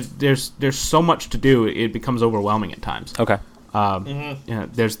 There's so much to do, it becomes overwhelming at times. Okay.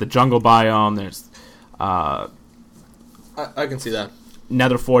 There's the jungle biome. There's I can see that.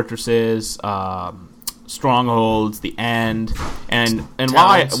 nether fortresses, strongholds, the end, and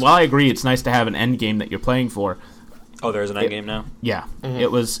while I agree, it's nice to have an end game that you're playing for. Oh, there's an end game now. Yeah, it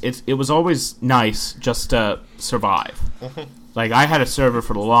was always nice just to survive. Like I had a server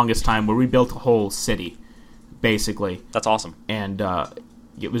for the longest time where we built a whole city, basically. That's awesome. And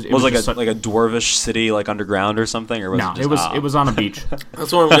it was like a dwarvish city, like underground or something, or was it was on a beach.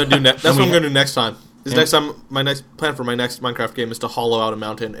 That's what I'm going to do next. That's what I'm going to do next time. Next time, my next plan for my next Minecraft game is to hollow out a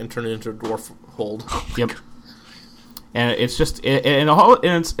mountain and turn it into a dwarf hold. Yep. And it's just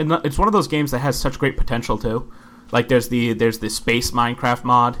it's one of those games that has such great potential too. Like there's the space Minecraft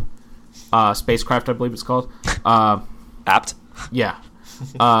mod, Spacecraft I believe it's called. Apt. Yeah.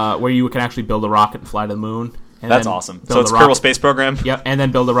 Where you can actually build a rocket and fly to the moon. That's awesome. So it's Kerbal Space Program? Yep, and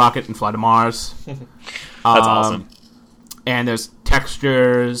then build a rocket and fly to Mars. That's awesome. And there's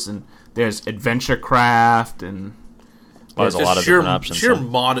textures, and there's adventure craft, and... Well, there's a lot of different options. Sheer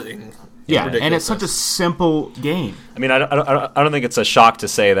modding. Yeah, and it's such a simple game. I mean, I don't think it's a shock to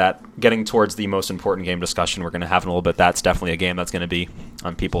say that getting towards the most important game discussion we're going to have in a little bit, that's definitely a game that's going to be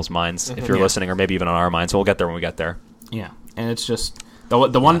on people's minds, if you're listening, or maybe even on our minds. So we'll get there when we get there. Yeah, and it's just...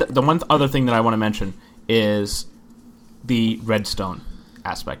 The one other thing that I want to mention is the redstone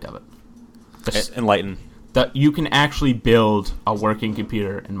aspect of it. Enlighten. That you can actually build a working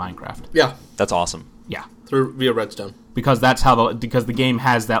computer in Minecraft. Yeah. That's awesome. Yeah. Via redstone. Because that's because the game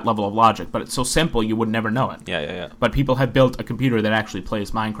has that level of logic, but it's so simple you would never know it. Yeah. But people have built a computer that actually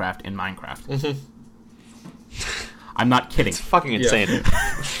plays Minecraft in Minecraft. I'm not kidding. It's fucking insane.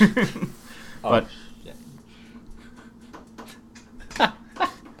 But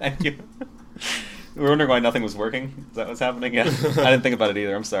Thank you. We were wondering why nothing was working. Is that what's happening? Yeah. I didn't think about it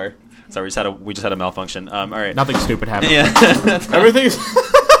either. I'm sorry. Sorry, we just had a malfunction. All right. Nothing stupid happened. Yeah. Everything's...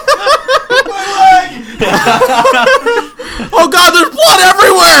 Oh god, there's blood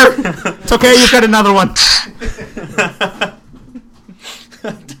everywhere! It's okay, you've got another one.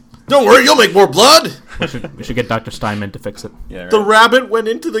 Don't worry, you'll make more blood! We should get Dr. Steinman to fix it. Yeah, right. The rabbit went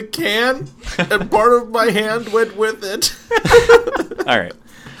into the can, and part of my hand went with it. All right.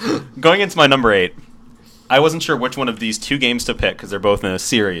 Going into my number 8, I wasn't sure which one of these two games to pick because they're both in a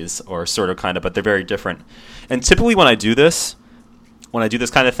series, or sort of, kind of, but they're very different. And typically when I do this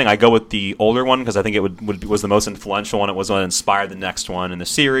kind of thing, I go with the older one because I think it was the most influential one. It was one that inspired the next one in the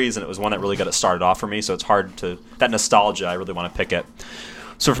series, and it was one that really got it started off for me. So it's hard to that nostalgia. I really want to pick it.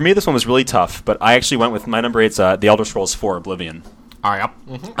 So for me, this one was really tough. But I actually went with my number 8's The Elder Scrolls 4: Oblivion. All right.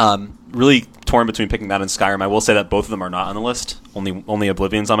 Really torn between picking that and Skyrim. I will say that both of them are not on the list. Only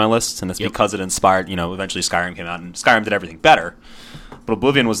Oblivion's on my list, and it's because it inspired. Eventually Skyrim came out, and Skyrim did everything better. But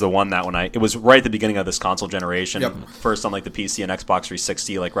Oblivion was the one that it was right at the beginning of this console generation. Yep. First on like the PC and Xbox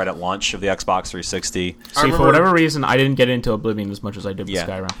 360, like right at launch of the Xbox 360. See, for whatever reason, I didn't get into Oblivion as much as I did with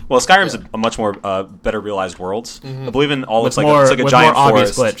Skyrim. Well, Skyrim's a much more better realized world. Oblivion, It's like more, it's like a with giant more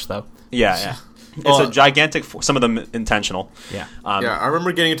obvious forest. glitch, though. Yeah. It's a gigantic. Some of them intentional. Yeah. I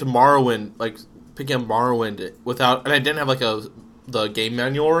remember getting into Morrowind, like picking up Morrowind without, and I didn't have like the game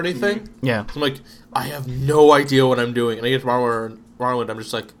manual or anything. Yeah. So I'm like, I have no idea what I'm doing, and I get to Morrowind, I'm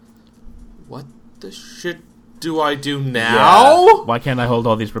just like, what the shit do I do now? Yeah. Why can't I hold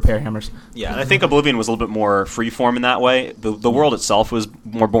all these repair hammers? Yeah, and I think Oblivion was a little bit more freeform in that way. The world itself was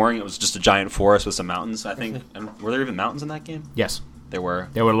more boring. It was just a giant forest with some mountains, I think. And were there even mountains in that game? Yes. There were.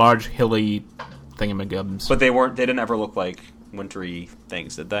 They were large, hilly thingamagums. But they didn't ever look like wintry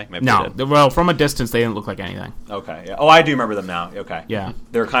things, did they? Maybe no. they did. Well, from a distance, they didn't look like anything. Okay. Yeah. Oh, I do remember them now. Okay. Yeah.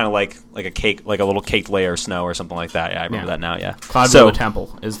 They were kind of like a cake, like a little caked layer of snow or something like that. Yeah, I remember that now. Yeah. Cloudvilla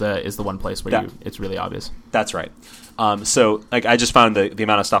Temple is the one place where it's really obvious. That's right. So like I just found the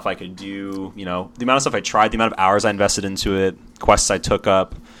amount of stuff I could do, the amount of stuff I tried, the amount of hours I invested into it, quests I took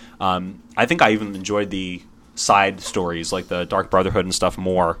up. I think I even enjoyed the side stories like the Dark Brotherhood and stuff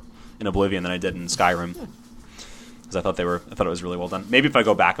more in Oblivion than I did in Skyrim. Because I thought it was really well done. Maybe if I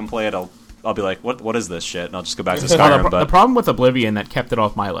go back and play it, I'll be like, what is this shit? And I'll just go back to Skyrim. The problem with Oblivion that kept it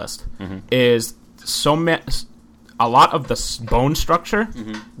off my list is a lot of the bone structure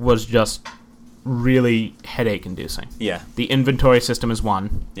was just really headache-inducing. Yeah. The inventory system is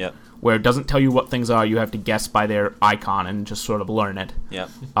one. Yep. Where it doesn't tell you what things are. You have to guess by their icon and just sort of learn it. Yep.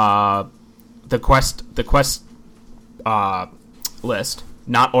 The quest list,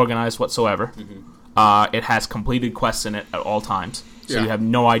 not organized whatsoever. It has completed quests in it at all times. So you have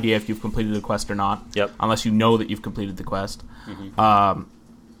no idea if you've completed the quest or not. Yep. Unless you know that you've completed the quest.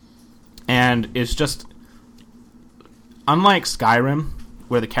 And it's just... Unlike Skyrim,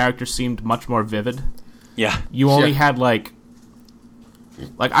 where the characters seemed much more vivid. Yeah. You only had, like,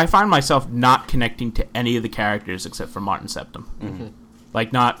 I find myself not connecting to any of the characters except for Martin Septim.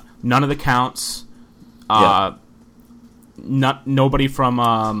 Like, none of the counts. Nobody from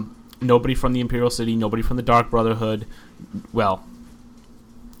the Imperial City. Nobody from the Dark Brotherhood. Well,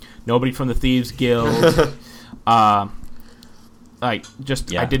 nobody from the Thieves Guild. I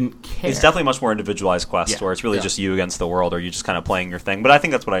didn't care. It's definitely a much more individualized quest where it's really just you against the world, or you just kind of playing your thing. But I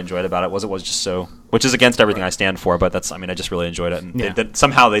think that's what I enjoyed about it. Was just so, which is against everything I stand for. But I just really enjoyed it, and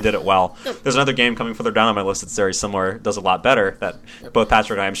somehow they did it well. There's another game coming further down on my list that's very similar, does a lot better. That both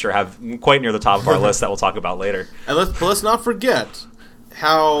Patrick and I, I'm sure, have quite near the top of our list that we'll talk about later. And let's not forget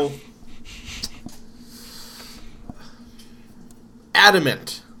how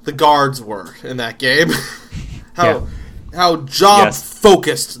adamant the guards were in that game. How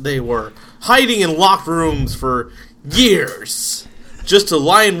job-focused they were. Hiding in locked rooms for years. Just to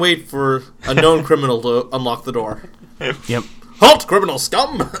lie in wait for a known criminal to unlock the door. Yep. Halt, criminal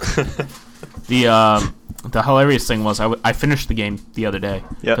scum! The hilarious thing was I finished the game the other day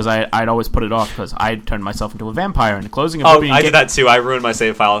because I'd always put it off because I turned myself into a vampire in the closing of Oblivion. I did that too. I ruined my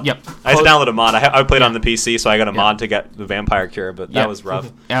save file. Yep. I had to download a mod. I played on the PC, so I got a mod to get the vampire cure, but that was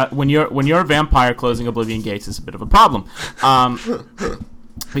rough. When you're a vampire, closing Oblivion gates is a bit of a problem.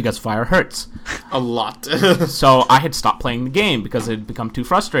 Because fire hurts. A lot. So I had stopped playing the game because it had become too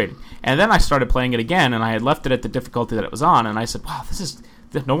frustrating. And then I started playing it again, and I had left it at the difficulty that it was on, and I said, wow,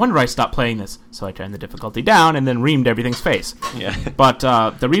 no wonder I stopped playing this. So I turned the difficulty down and then reamed everything's face. Yeah. But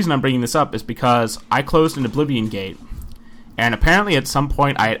the reason I'm bringing this up is because I closed an Oblivion gate, And apparently at some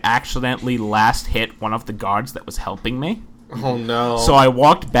point I had accidentally last hit one of the guards that was helping me. Oh no. So I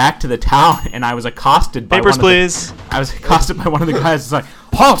walked back to the town and I was accosted by Papers, please. I was accosted by one of the guys. It's like,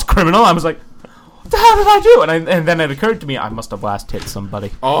 halt, criminal! I was like, what the hell did I do? And then it occurred to me I must have last hit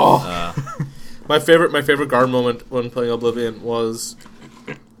somebody. Oh. My favorite guard moment when playing Oblivion was,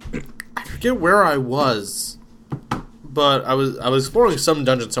 I forget where I was, but I was exploring some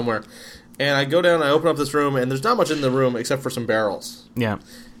dungeon somewhere, and I go down, I open up this room, and there's not much in the room except for some barrels. Yeah.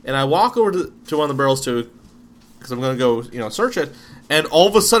 And I walk over to one of the barrels because I'm going to go, search it, and all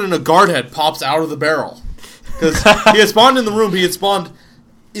of a sudden a guard head pops out of the barrel. Because he had spawned in the room, he had spawned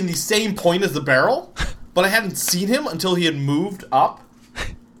in the same point as the barrel, but I hadn't seen him until he had moved up.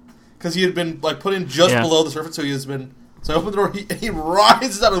 Because he had been put in just below the surface, so So I open the door, he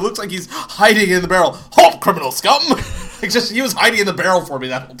rises up, it looks like he's hiding in the barrel. Halt, criminal scum! He was hiding in the barrel for me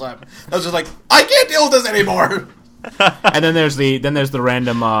that whole time. I was just like, I can't deal with this anymore! And then there's the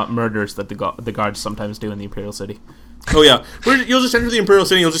random murders that the guards sometimes do in the Imperial City. Oh yeah, you'll just enter the Imperial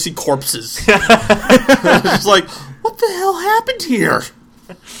City and you'll just see corpses. It's just like, what the hell happened here?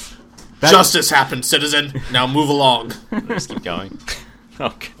 Justice happened, citizen. Now move along. Just keep going.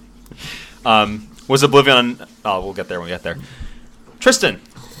 Okay. Was Oblivion on... Oh, we'll get there when we get there. Tristan.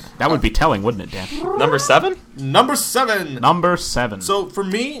 That would be telling, wouldn't it, Dan? Number 7? Number 7. Number 7. So, for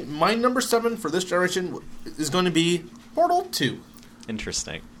me, my number 7 for this generation is going to be Portal 2.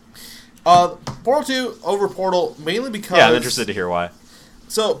 Interesting. Portal 2 over Portal, mainly because... Yeah, I'm interested to hear why.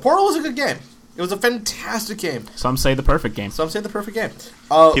 So, Portal was a good game. It was a fantastic game. Some say the perfect game. People say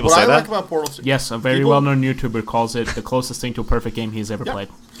that? What I like about Portal 2... Yes, a very well-known YouTuber calls it the closest thing to a perfect game he's ever played.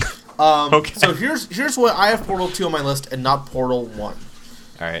 Okay. So here's what I have Portal 2 on my list and not Portal 1. All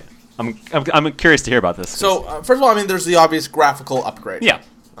right. I'm curious to hear about this. So, first of all, there's the obvious graphical upgrade. Yeah.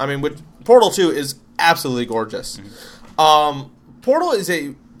 Portal 2 is absolutely gorgeous. Mm-hmm. Portal 1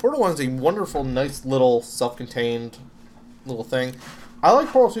 is a wonderful, nice little self-contained little thing. I like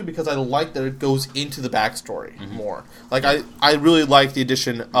Portal 2 because I like that it goes into the backstory more. I really like the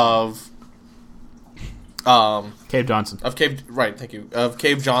addition of... Cave Johnson. Thank you. Of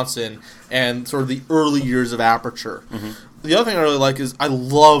Cave Johnson and sort of the early years of Aperture. Mm-hmm. The other thing I really like is I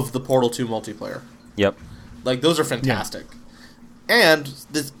love the Portal 2 multiplayer. Yep. Those are fantastic. Yeah. And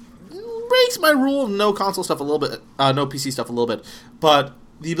this breaks my rule of no console stuff a little bit, no PC stuff a little bit, but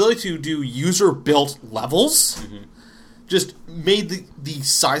the ability to do user-built levels just made the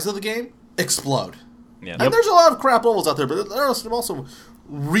size of the game explode. Yeah. And there's a lot of crap levels out there, but there are some also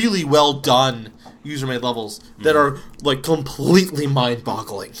really well done user-made levels that are completely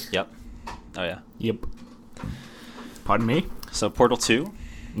mind-boggling. Yep. Oh yeah. Yep. Pardon me? So Portal 2?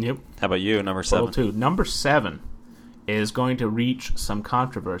 Yep. How about you, number 7? Portal 2. Number 7 is going to reach some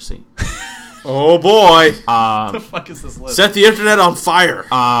controversy. Oh boy. What the fuck is this list? Set the internet on fire.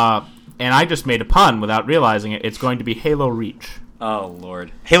 And I just made a pun without realizing it. It's going to be Halo Reach. Oh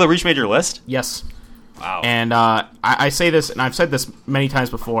lord. Halo Reach made your list? Yes. Wow. And I say this, and I've said this many times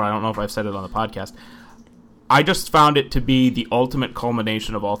before. I don't know if I've said it on the podcast. I just found it to be the ultimate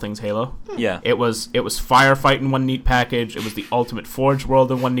culmination of all things Halo. Yeah. It was Firefight in one neat package. It was the ultimate Forge world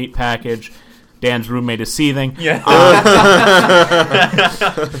in one neat package. Dan's roommate is seething. Yeah.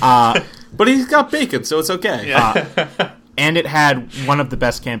 But he's got bacon, so it's okay. Yeah. And it had one of the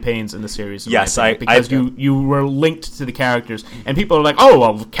best campaigns in the series. Yes, because you were linked to the characters, and people are like, "Oh,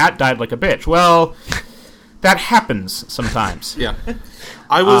 well, Cat died like a bitch." Well, that happens sometimes. Yeah,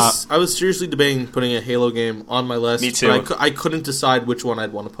 I was seriously debating putting a Halo game on my list. Me too. But I couldn't decide which one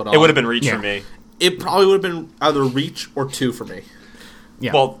I'd want to put on. It would have been Reach for me. It probably would have been either Reach or 2 for me.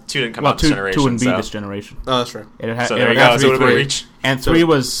 Yeah. Well, 2 didn't come out this generation. 2 wouldn't be this generation. Oh, that's right. So there you go. So it would have been Reach. And 3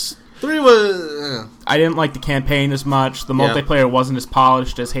 was... 3 was... I didn't like the campaign as much. The multiplayer wasn't as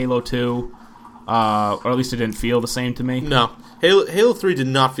polished as Halo 2. Or at least it didn't feel the same to me. No. Halo 3 did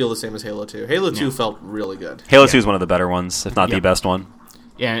not feel the same as Halo 2. Halo 2 felt really good. Halo 2 is one of the better ones, if not the best one.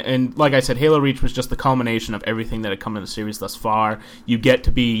 Yeah, and like I said, Halo Reach was just the culmination of everything that had come in the series thus far. You get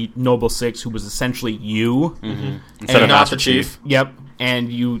to be Noble Six, who was essentially you. Instead of Master Chief. Yep,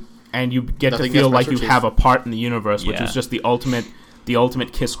 and you get to feel like you have a part in the universe, which is just the ultimate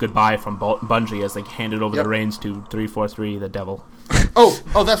kiss goodbye from Bungie as they handed over the reins to 343, the devil.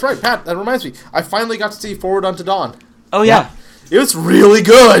 Oh, that's right, Pat. That reminds me. I finally got to see Forward Unto Dawn. Oh yeah, it was really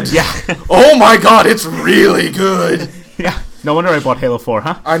good. Yeah. Oh my god, it's really good. Yeah. No wonder I bought Halo 4,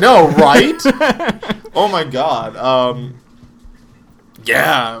 huh? I know, right? Oh my god.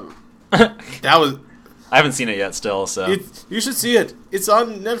 Yeah. That was... I haven't seen it yet still, so... You should see it. It's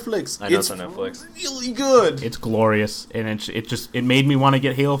on Netflix. I know it's on Netflix. Really good. It's glorious, and it made me want to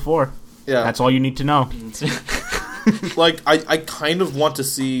get Halo 4. Yeah. That's all you need to know. like I kind of want to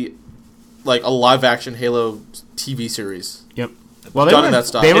see like a live action Halo TV series. Yep. Well, done in that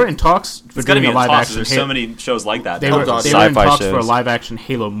style. They were in talks for It's got to doing be a in live talks. action. There's so many shows like that. They were in Sci-fi talks shows. for a live action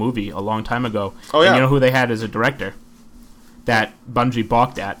Halo movie a long time ago. Oh, yeah. And you know who they had as a director? That Bungie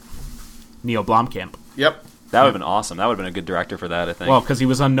balked at, Neil Blomkamp. Yep. That would have been awesome. That would have been a good director for that, I think. Well, because he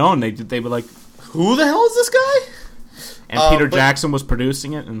was unknown, they were like, Who the hell is this guy? and Peter Jackson was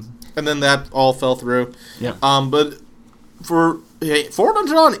producing it, and then that all fell through. yeah, But Forward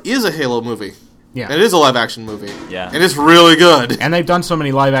Unto Dawn is a Halo movie. yeah. And it is a live action movie. Yeah. And it's really good. And they've done so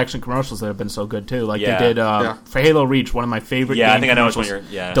many live action commercials that have been so good too. Like Yeah. they did Yeah. for Halo Reach, one of my favorite. Yeah, I game think I know which one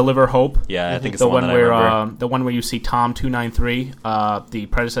commercials, you're- yeah. Deliver Hope. yeah, I think it's The the one one that where I remember. the one where you see Tom 293, the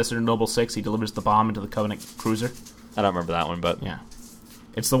predecessor to Noble 6, he delivers the bomb into the Covenant cruiser. I don't remember that one, but... Yeah,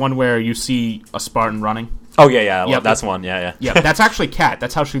 it's the one where you see a Spartan running. Oh, yeah. Yep. That's one. Yeah. Yeah, that's actually Kat.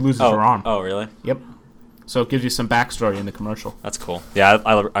 That's how she loses her arm. Oh, really? Yep. So it gives you some backstory in the commercial. That's cool. Yeah,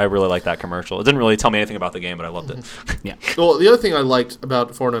 I really like that commercial. It didn't really tell me anything about the game, but I loved it. Yeah. Well, the other thing I liked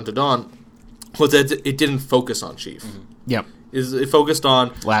about Forward Unto Dawn was that it didn't focus on Chief. Yep. It focused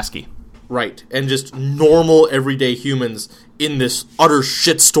on Lasky. right and just normal everyday humans in this utter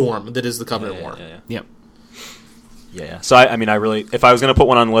shitstorm that is the Covenant War. Yep. Yeah. So, I mean, I really... If I was going to put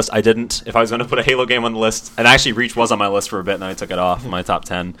one on the list, I didn't. If I was going to put a Halo game on the list... And actually, Reach was on my list for a bit, and then I took it off my top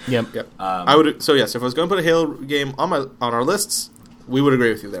 10. Yep. Yep. I would. So yes, if I was going to put a Halo game on our lists, we would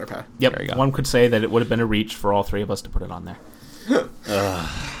agree with you there, Pat. Yep. There you go. One could say that it would have been a reach for all three of us to put it on there.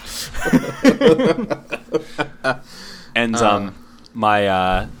 And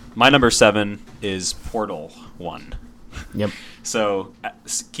my number 7 is Portal 1. Yep. So,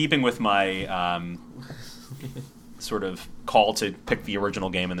 keeping with my sort of call to pick the original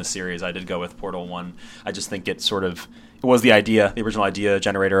game in the series, I did go with Portal 1. I just think it was the original idea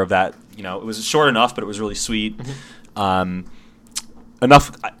generator of that. You know, it was short enough, but it was really sweet. Enough.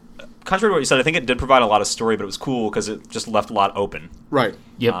 Contrary to what you said, I think it did provide a lot of story, but it was cool because it just left a lot open. Right.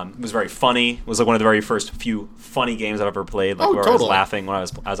 Yep. It was very funny. It was like one of the very first few funny games I've ever played. Like where I was totally. laughing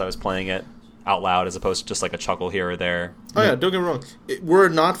as I was playing it out loud, as opposed to just like a chuckle here or there. Oh yeah, don't get me wrong. We're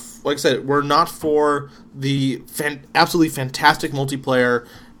not, like I said, we're not for the absolutely fantastic multiplayer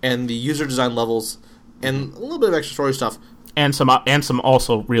and the user design levels and a little bit of extra story stuff. And some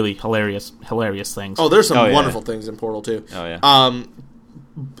also really hilarious things. Oh, there's some Oh, yeah. wonderful things in Portal 2. Oh yeah.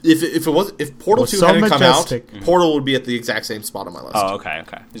 If Portal 2 so hadn't majestic. come out, Portal would be at the exact same spot on my list. Oh, okay.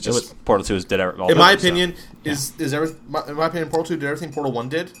 It's just Portal 2 did all in my that, so. opinion, in my opinion, Portal 2 did everything Portal 1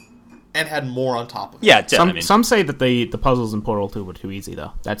 did, and had more on top of it. Yeah, it did. Some say that the puzzles in Portal 2 were too easy,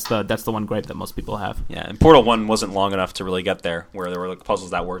 though. That's the one gripe that most people have. Yeah, and Portal 1 wasn't long enough to really get there, where there were like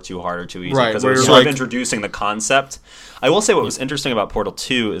puzzles that were too hard or too easy. Right, Because it where was you're sort of like- introducing the concept. I will say what was interesting about Portal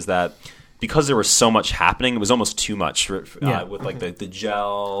 2 is that because there was so much happening, it was almost too much Yeah. with like the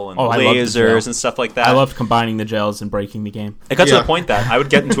gel and Oh, the I loved the gel. lasers and stuff like that. I loved combining the gels and breaking the game. It got to Yeah. the point that I would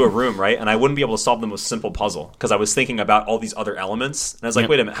get into a room, right, and I wouldn't be able to solve the most simple puzzle because I was thinking about all these other elements, and I was like, Yep.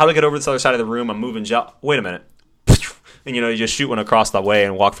 wait a minute, how do I get over this other side of the room? I'm moving gel. Wait a minute. And, you just shoot one across the way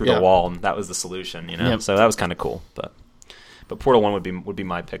and walk through Yeah. the wall, and that was the solution, Yep. So that was kind of cool, but Portal 1 would be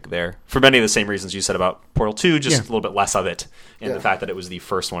my pick there. For many of the same reasons you said about Portal 2, just Yeah. a little bit less of it, and Yeah. the fact that it was the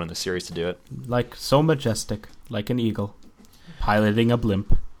first one in the series to do it. Like so majestic, like an eagle, piloting a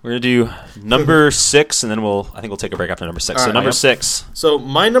blimp. We're going to do number 6, and then I think we'll take a break after number 6. All So right. number Yep. 6. So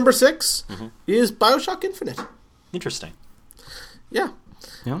my number 6 Mm-hmm. is BioShock Infinite. Interesting. Yeah.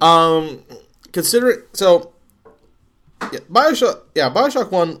 Yeah. Considering so,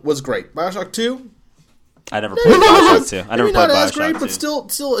 BioShock 1 was great. BioShock 2, I never played BioShock 2. I never maybe played not as BioShock great, 2. but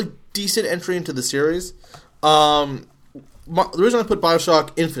still a decent entry into the series. The reason I put BioShock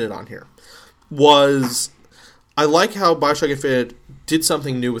Infinite on here was I like how BioShock Infinite did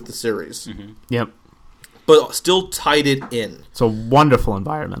something new with the series, Yep. but still tied it in. It's a wonderful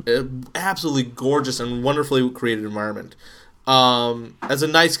environment. Absolutely gorgeous and wonderfully created environment. As a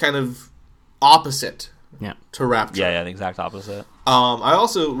nice kind of opposite Yeah. to Rapture. Yeah, the exact opposite. I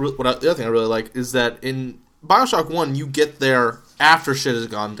also the other thing I really like is that in BioShock 1 you get there after shit has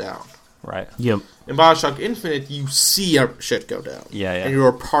gone down. Right. Yep. In BioShock Infinite you see shit go down. Yeah. And you're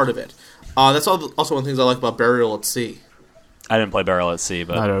a part of it. That's also one of the things I like about Burial at Sea. I didn't play Burial at Sea,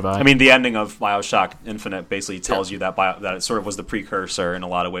 but Neither have I. I mean, the ending of BioShock Infinite basically tells you that that it sort of was the precursor in a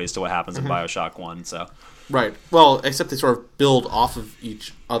lot of ways to what happens in BioShock 1. So Right. Well, except they sort of build off of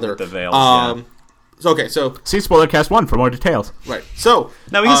each other. the veils. So See Spoilercast 1 for more details. right. So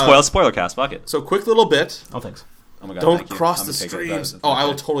No, we can spoiler cast. Fuck it. So quick little bit. Oh, thanks. Oh my god! Don't thank you. cross I'm the gonna take streams. those. Oh, I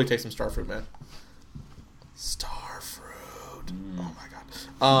will totally take some Starfruit, man. Starfruit. Oh my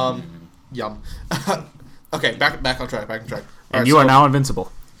god. Yum. Okay, back on track. And you are now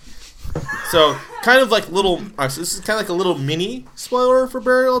invincible. So, kind of like little... Alright, so this is kind of like a little mini spoiler for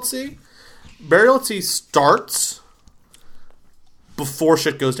Burial at Sea. Burial at Sea starts before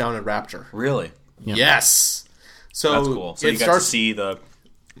shit goes down in Rapture. Really? Yeah. Yes! So, That's cool. So you got to see the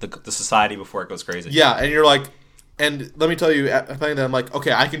society before it goes crazy. Yeah, and you're like... And let me tell you, playing that, I'm like,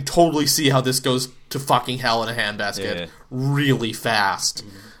 okay, I can totally see how this goes to fucking hell in a handbasket really fast.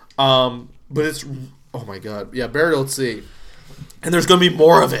 Mm-hmm. But it's... Oh my god. Yeah, Burial at Sea. And there's going to be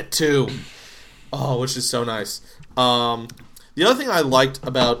more of it, too. Oh, which is so nice. The other thing I liked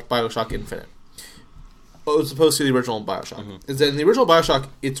about Bioshock Infinite, as opposed to the original Bioshock, is that in the original Bioshock,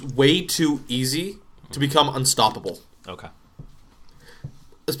 it's way too easy to become unstoppable. Okay.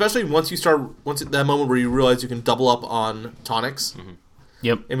 Especially once at that moment where you realize you can double up on tonics. Mm-hmm.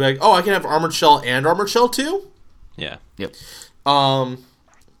 Yep. And be like, oh, I can have Armored Shell and Armored Shell too? Yeah. Yep.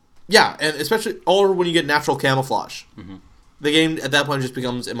 Yeah, and especially, or when you get natural camouflage. Mm-hmm. The game, at that point, just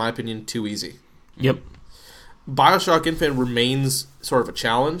becomes, in my opinion, too easy. Yep. Bioshock Infinite remains sort of a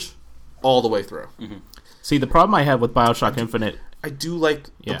challenge all the way through. Mm-hmm. See, the problem I have with Bioshock Infinite... I do like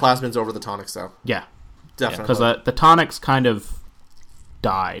the plasmids over the tonics, though. Yeah. Definitely. Because the tonics kind of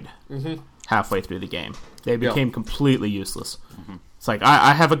died halfway through the game. They became completely useless. Mm-hmm. It's like,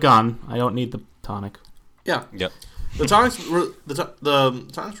 I have a gun. I don't need the tonic. Yeah. Yep. The tonics were the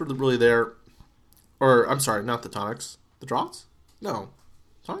tonics were really there, or I'm sorry, not the tonics. The draughts? No.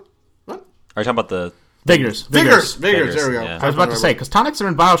 Sorry. What? Are you talking about the Vigors? Vigors. There we go. Yeah. I was about to say because tonics are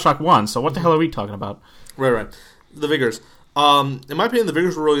in Bioshock 1. So what the hell are we talking about? Right. The Vigors. In my opinion, the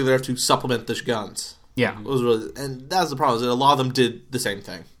Vigors were really there to supplement the guns. Yeah. It was really, and that's the problem. Is that a lot of them did the same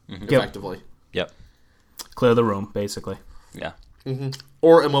thing effectively. Yep. Clear the room, basically. Yeah. Mm-hmm.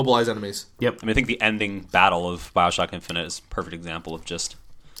 Or immobilize enemies. Yep. I mean, I think the ending battle of Bioshock Infinite is a perfect example of just.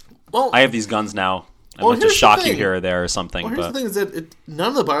 Well, I have these guns now. I'm going to shock you here or there or something. Well, here's the thing: is that none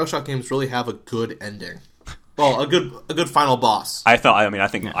of the Bioshock games really have a good ending. Well, a good final boss. I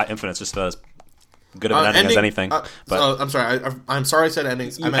think Infinite's just as good of an ending as anything. But I'm sorry. I'm sorry I said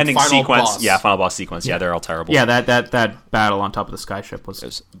endings. I meant ending final sequence. boss. Yeah, final boss sequence. Yeah, they're all terrible. Yeah, that battle on top of the skyship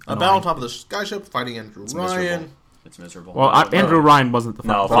was a battle on top of the skyship fighting Andrew Ryan. It's miserable. Well, Andrew Ryan wasn't the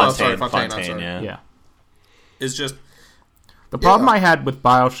final boss. Fontaine. Yeah. It's just the problem I had with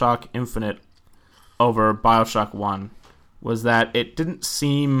Bioshock Infinite over Bioshock 1 was that it didn't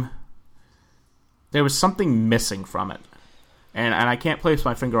seem there was something missing from it, and I can't place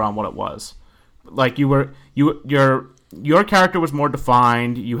my finger on what it was. Like your character was more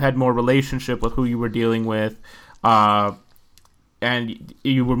defined. You had more relationship with who you were dealing with, and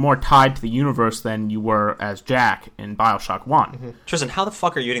you were more tied to the universe than you were as Jack in Bioshock 1. Mm-hmm. Tristan, how the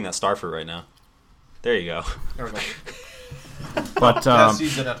fuck are you eating that starfruit right now? There you go. There we go. But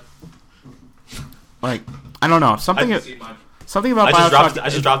like, I don't know, something about Bioshock. I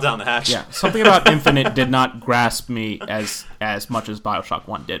just dropped it on the hatch. Yeah, something about Infinite did not grasp me as much as Bioshock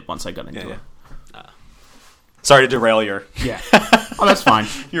 1 did once I got into it. Sorry to derail your. Yeah. Oh, that's fine.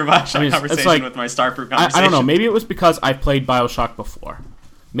 Your Bioshock conversation with my starfruit conversation. I don't know. Maybe it was because I played Bioshock before.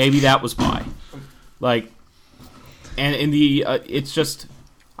 Maybe that was why. Like, and in the it's just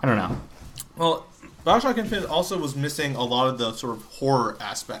I don't know. Well, Bioshock Infinite also was missing a lot of the sort of horror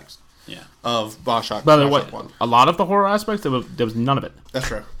aspects. Yeah. Of Bioshock. But Bioshock 1. A lot of the horror aspects, there was none of it. That's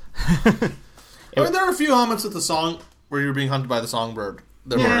true. I mean, there are a few elements with the song where you're being hunted by the songbird.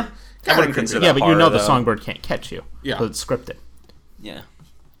 There were. I wouldn't consider yeah, that but you know horror, the though. songbird can't catch you. Yeah. Because it's scripted. Yeah.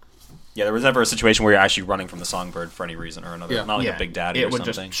 Yeah, there was never a situation where you're actually running from the songbird for any reason or another. Yeah. Not like a Big Daddy or something. It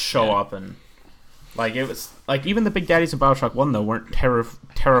would just show up and... Like, it was... Like, even the Big Daddies in Bioshock 1, though, weren't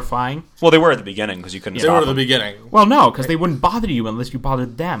terrifying. Well, they were at the beginning, because you couldn't stop They were at them. the beginning. Well, no, because they wouldn't bother you unless you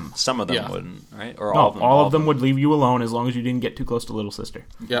bothered them. Some of them wouldn't, right? Or No, all of them? all of them would leave you alone as long as you didn't get too close to Little Sister.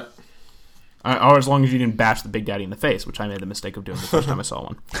 Yep. Or as long as you didn't bash the Big Daddy in the face, which I made the mistake of doing the first time I saw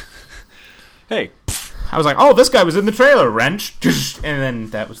one. Hey. I was like, oh, this guy was in the trailer, wrench. And then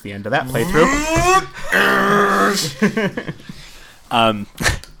that was the end of that playthrough.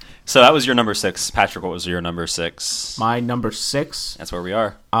 So that was your number 6. Patrick, what was your number 6? My number 6. That's where we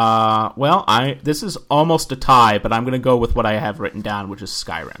are. Well, this is almost a tie, but I'm going to go with what I have written down, which is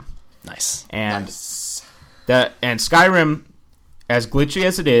Skyrim. Nice. And Skyrim, as glitchy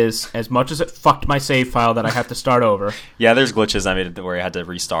as it is, as much as it fucked my save file that I have to start over. Yeah, there's glitches I made where I had to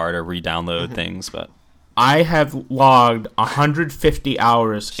restart or re-download things, but I have logged 150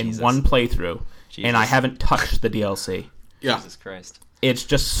 hours in one playthrough, and I haven't touched the DLC. Yeah. Jesus Christ. It's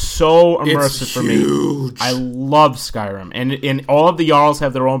just so immersive for me. I love Skyrim. And all of the Jarls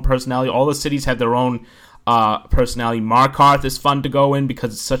have their own personality. All the cities have their own personality. Markarth is fun to go in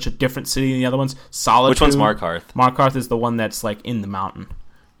because it's such a different city than the other ones. Solitude. Which one's Markarth? Markarth is the one that's like in the mountain.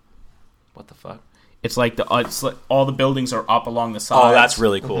 What the fuck? It's like all the buildings are up along the sides. Oh, that's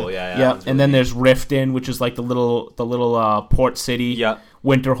really cool. Yeah. Yeah, Really and then there's Riften, which is like the little port city. Yeah.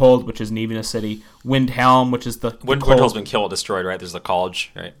 Winterhold, which is Nevena city. Windhelm, which is the Winterhold's been killed, destroyed, right? There's the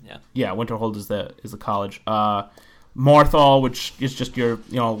college, right? Yeah. Yeah, Winterhold is the college. Morthal, which is just your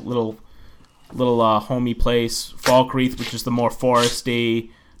little homey place. Falkreath, which is the more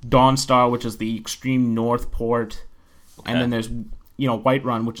foresty. Dawnstar, which is the extreme north port. Okay. And then there's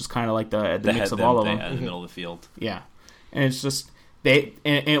Whiterun, which is kind of like the mix of all of them. In the middle of the field. Yeah, and it's just and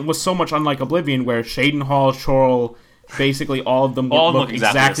it was so much unlike Oblivion, where Shadenhall, Chorrol, basically all of them look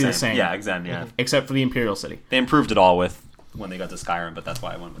exactly the same. Yeah, exactly. Yeah, except for the Imperial City. They improved it all when they got to Skyrim, but that's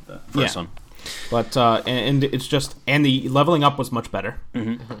why I went with the first one. But and it's just the leveling up was much better.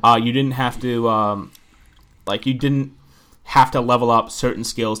 Mm-hmm. You didn't have to you didn't have to level up certain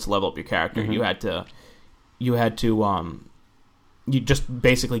skills to level up your character. Mm-hmm. You had to you just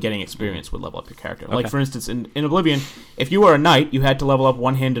basically getting experience would level up your character. Okay. Like, for instance, in Oblivion, if you were a knight, you had to level up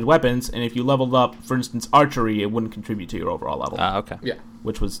one-handed weapons, and if you leveled up, for instance, archery, it wouldn't contribute to your overall level. Okay. Yeah.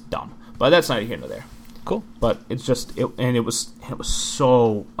 Which was dumb. But that's not here nor there. Cool. But it's just, it was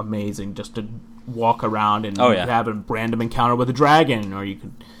so amazing just to walk around and have a random encounter with a dragon, or you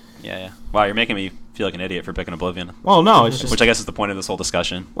could... Yeah. Wow, you're making me feel like an idiot for picking Oblivion. Well, no, it's just... Which I guess is the point of this whole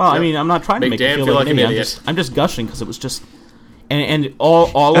discussion. Well, I mean, I'm not trying to make you feel like an idiot. I'm just gushing because it was just... And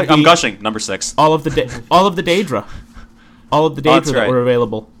all of the... I'm gushing, number 6. All of the Daedra. That were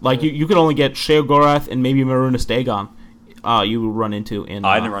available. Like, you could only get Sheogorath and maybe Marunas Dagon. You would run into in...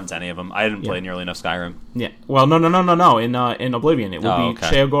 I didn't run into any of them. I didn't play nearly enough Skyrim. Yeah. Well, no. In Oblivion, it would be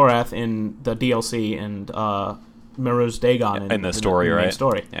Sheogorath in the DLC and Marunas Dagon in the story, in the right? Main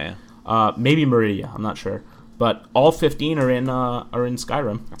story. Yeah. Maybe Meridia. I'm not sure. But all 15 are in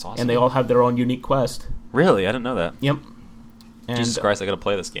Skyrim. That's awesome. And they all have their own unique quest. Really? I didn't know that. Yep. And, Jesus Christ, I gotta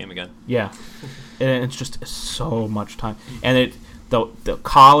play this game again. Yeah. And it's just so much time. And the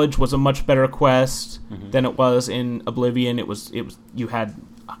college was a much better quest than it was in Oblivion. It was you had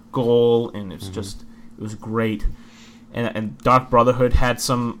a goal, and it's just it was great. And Dark Brotherhood had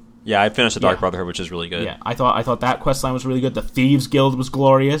some. Yeah, I finished the Dark Brotherhood, which is really good. Yeah, I thought that quest line was really good. The Thieves Guild was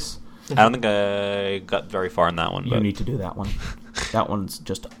glorious. I don't think I got very far in that one. You need to do that one. That one's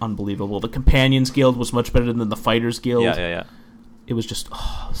just unbelievable. The Companions Guild was much better than the Fighters Guild. Yeah. It was just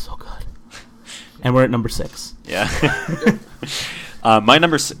so good. And we're at number 6. Yeah. My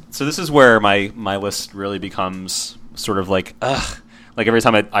number 6. So this is where my list really becomes sort of like, ugh. Like every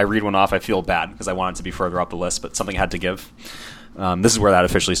time I read one off, I feel bad because I want it to be further up the list, but something had to give. This is where that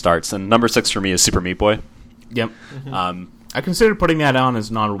officially starts. And number 6 for me is Super Meat Boy. Yep. I considered putting that on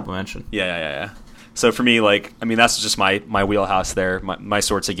as an honorable mention. Yeah. So for me, that's just my wheelhouse there. My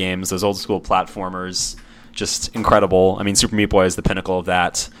sorts of games, those old school platformers. Just incredible. I mean, Super Meat Boy is the pinnacle of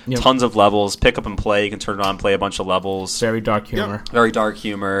that. Yep. Tons of levels. Pick up and play. You can turn it on, play a bunch of levels. Very dark humor. Yep. Very dark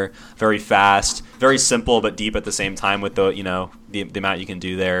humor. Very fast. Very simple but deep at the same time with the amount you can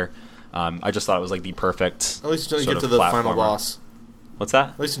do there. I just thought it was like the perfect. At least until you get to the final boss. What's that?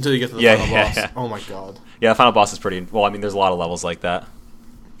 At least until you get to the final boss. Yeah. Oh my god. Yeah, the final boss is pretty. Well, I mean, there's a lot of levels like that.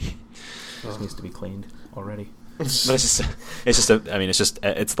 This needs to be cleaned already. But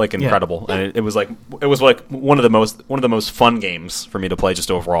it's like incredible, and it was like one of the most fun games for me to play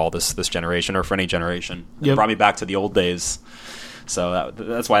just overall this generation or for any generation. It brought me back to the old days, so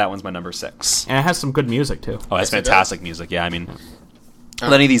that's why that one's my number 6. And it has some good music too. Oh, it's fantastic music. Yeah, I mean,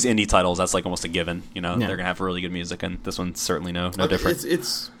 with any of these indie titles, that's like almost a given. They're gonna have really good music, and this one's certainly no different.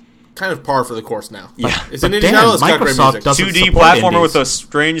 It's kind of par for the course now. Yeah, it's an indie title. It's got great music. 2D platformer with a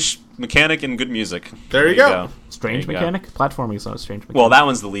strange mechanic and good music. There you go. Strange mechanic? Platforming is not a strange mechanic. Well, that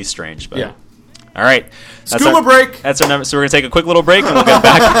one's the least strange, but yeah. All right. Scuba break. That's our number. So we're gonna take a quick little break, and we'll get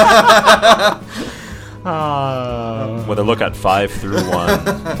back with a look at 5 through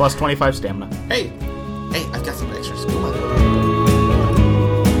 1 plus 25 stamina. Hey, I've got some extra scuba.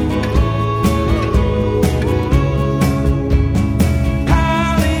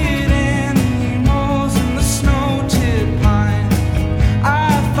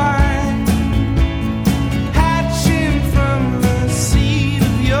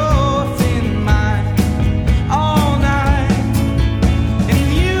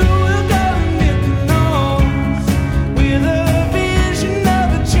 Vision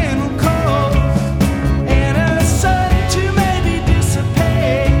of a channel coast and a sun to maybe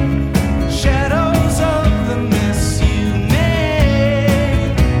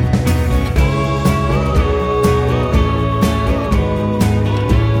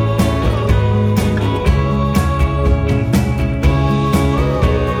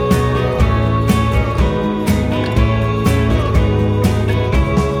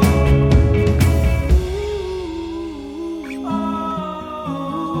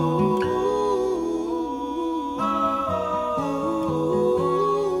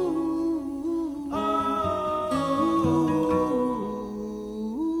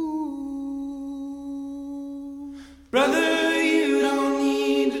Brother, you don't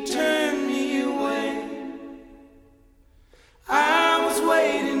need to turn me away. I was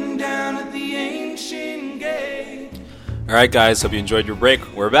waiting down at the ancient gate. All right, guys, hope you enjoyed your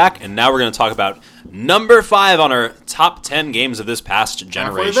break. We're back, and now we're going to talk about number 5 on our top 10 games of this past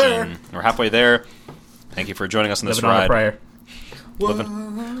generation. We're halfway there. Thank you for joining us on this ride.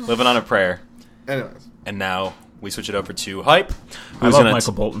 Living on a prayer. Anyways. And now we switch it over to Hype. I love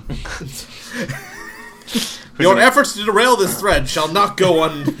Michael Bolton. Your efforts to derail this thread shall not go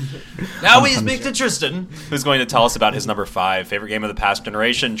on. Now we speak to Tristan, who's going to tell us about his number 5 favorite game of the past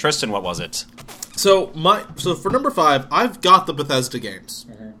generation. Tristan, what was it? So for number 5, I've got the Bethesda games.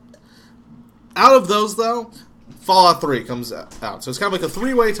 Out of those, though, Fallout 3 comes out. So it's kind of like a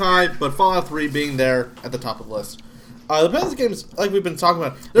 3-way tie, but Fallout 3 being there at the top of the list. The Bethesda games, like we've been talking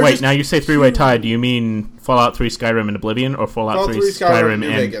about... Wait, now you say 3-way tie. Do you mean Fallout 3, Skyrim, and Oblivion, or Fallout 3, Skyrim, New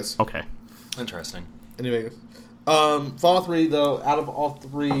and... Vegas. Okay. Interesting. In New Vegas. Fallout 3, though, out of all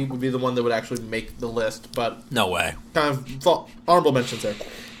 3, would be the one that would actually make the list, but... No way. Kind of honorable mentions there.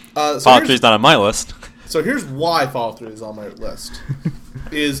 Fallout 3 is not on my list. So here's why Fallout 3 is on my list.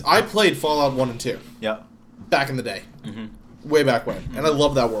 Is I played Fallout 1 and 2. Yep. Back in the day. Mm-hmm. Way back when. And I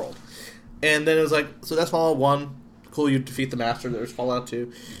love that world. And then it was like, so that's Fallout 1. Cool, you defeat the Master. There's Fallout 2.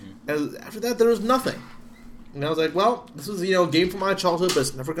 Mm-hmm. And after that, there was nothing. And I was like, well, this was, a game from my childhood, but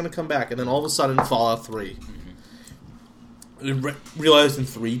it's never going to come back. And then all of a sudden, Fallout 3. Realized in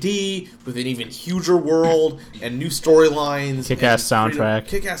 3D, with an even huger world, and new storylines. Kick-ass soundtrack.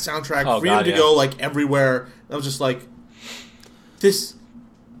 Kick-ass soundtrack. Oh, freedom God, to go, everywhere. I was just like, this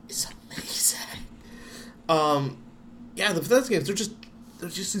is amazing. The Bethesda games, they're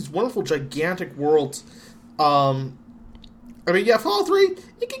just these wonderful, gigantic worlds. Fallout 3,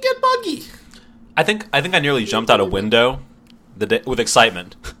 it can get buggy. I think I nearly jumped out a window with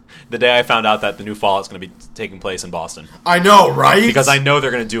excitement the day I found out that the new Fallout's going to be taking place in Boston. I know, right? Because I know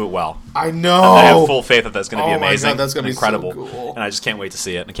they're going to do it well. I know. And I have full faith that that's going to be amazing. My God, that's going to be incredible. So cool. And I just can't wait to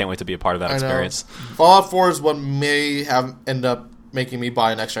see it. And I can't wait to be a part of that experience. Fallout 4 is what may have end up making me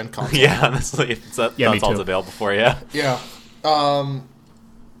buy a next-gen console. Yeah, honestly, that's all it's available for, yeah. Yeah. And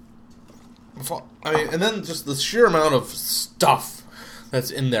then just the sheer amount of stuff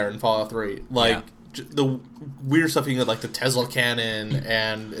that's in there in Fallout 3. The weird stuff you can get, the Tesla cannon,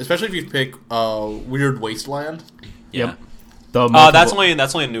 and especially if you pick Weird Wasteland. Yeah. Yep. That's only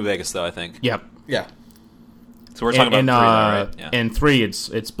in New Vegas, though, I think. Yep. Yeah. So we're talking about 3 now, right? Yeah. In 3,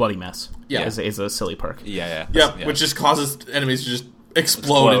 it's Bloody Mess. Yeah. Is a silly perk. Yeah. Which just causes enemies to just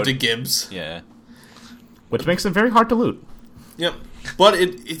explode into gibs. Yeah. Which makes them very hard to loot. Yep. But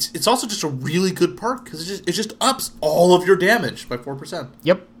it's also just a really good perk, because it just ups all of your damage by 4%.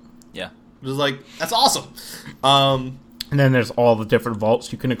 Yep. Yeah. It's that's awesome. And then there's all the different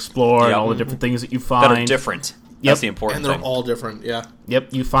vaults you can explore, and all the different things that you find. That are different. That's the important thing. thing. And they're all different, yeah.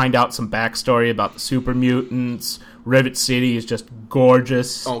 Yep, you find out some backstory about the super mutants. Rivet City is just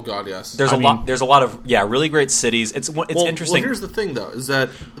gorgeous. Oh god, yes. There's a lot of really great cities. It's interesting. Well, here's the thing though, is that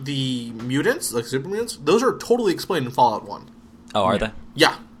the mutants, super mutants, those are totally explained in Fallout 1. Oh, are they?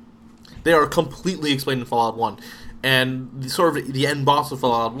 Yeah. They are completely explained in Fallout 1. And the end boss of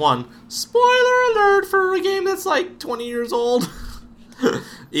Fallout 1, spoiler alert for a game that's 20 years old,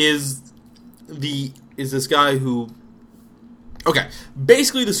 is this guy who... Okay,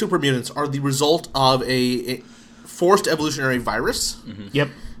 basically the super mutants are the result of a forced evolutionary virus. Mm-hmm. Yep.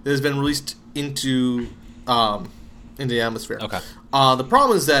 That has been released into the atmosphere. Okay. The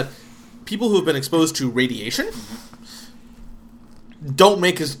problem is that people who have been exposed to radiation don't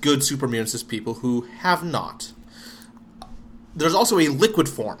make as good super mutants as people who have not. There's also a liquid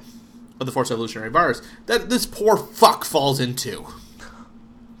form of the forced evolutionary virus that this poor fuck falls into.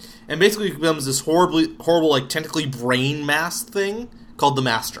 And basically becomes this horrible, tentacly brain mass thing called the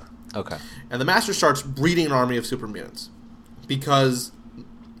Master. Okay. And the Master starts breeding an army of super mutants because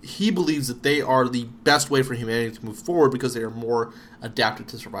he believes that they are the best way for humanity to move forward because they are more adapted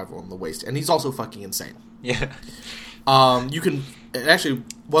to survival in the waste. And he's also fucking insane. Yeah. You can... Actually,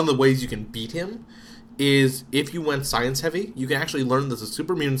 one of the ways you can beat him is if you went science heavy, you can actually learn that the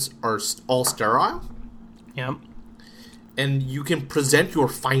super mutants are all sterile. Yep. And you can present your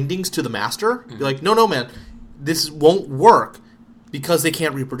findings to the Master. Mm-hmm. Be like, no, man, this won't work because they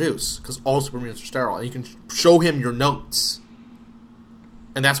can't reproduce because all super mutants are sterile. And you can show him your notes.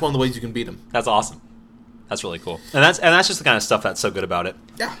 And that's one of the ways you can beat him. That's awesome. That's really cool. And that's just the kind of stuff that's so good about it.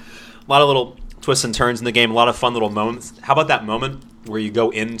 Yeah. A lot of little twists and turns in the game, a lot of fun little moments. How about that moment where you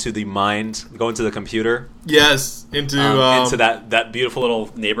go into the mind, go into the computer? Yes, into that beautiful little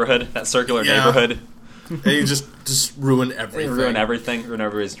neighborhood, that circular neighborhood. And you just ruin everything. Ruin everything, ruin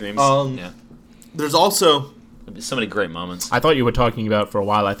everybody's dreams. There's also So many great moments. I thought you were talking about, for a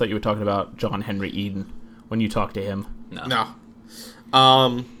while, I thought you were talking about John Henry Eden when you talked to him. No.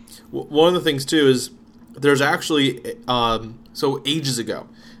 One of the things, too, is there's actually, so ages ago,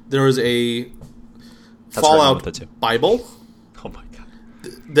 there was a Fallout Bible. Oh my god.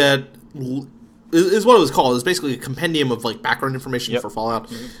 That is what it was called. It's basically a compendium of like background information for Fallout.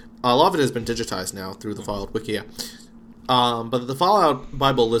 Mm-hmm. A lot of it has been digitized now through the Fallout Wiki. But the Fallout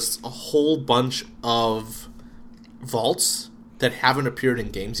Bible lists a whole bunch of vaults that haven't appeared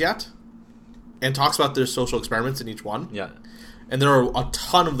in games yet, and talks about their social experiments in each one. Yeah. And there are a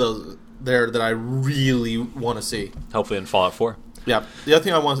ton of those there that I really want to see. Hopefully in Fallout 4. Yeah. The other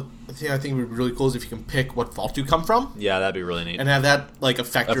thing I think would be really cool is if you can pick what vault you come from. Yeah, that'd be really neat. And have that like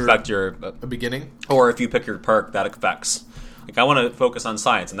affect your beginning. Or if you pick your perk, that affects. Like, I want to focus on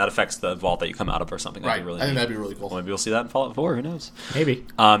science, and that affects the vault that you come out of or something. That'd be really neat. Think that'd be really cool. Well, maybe we'll see that in Fallout 4. Who knows? Maybe.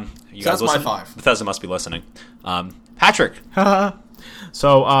 You guys that's my 5. Bethesda must be listening. Patrick.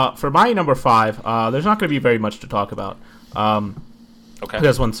 So, for my number 5, there's not going to be very much to talk about. Okay.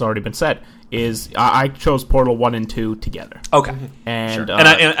 Because one's already been said. I chose Portal 1 and 2 together. Okay. And, sure. And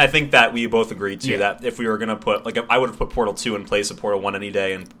I think that we both agreed, too, that if we were going to put... Like, I would have put Portal 2 in place of Portal 1 any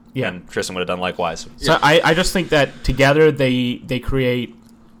day, and Tristan would have done likewise. So I just think that together they create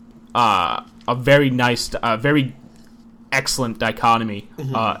a very nice, very excellent dichotomy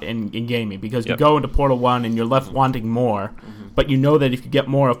in gaming. Because you go into Portal 1 and you're left wanting more, but you know that if you get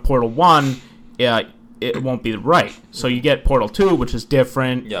more of Portal 1... it won't be right. So you get Portal 2, which is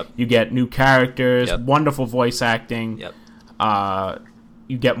different. Yep. You get new characters, wonderful voice acting. Yep.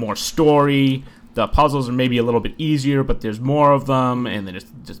 You get more story. The puzzles are maybe a little bit easier, but there's more of them, and then there's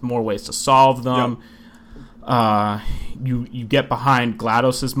just more ways to solve them. Yep. You get behind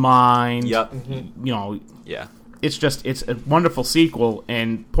GLaDOS's mind. Yep. You know. Yeah. It's a wonderful sequel,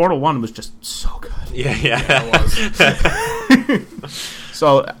 and Portal 1 was just so good. Yeah, it was.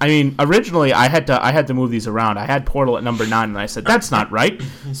 So, I mean, originally I had to move these around. I had Portal at number 9, and I said that's not right,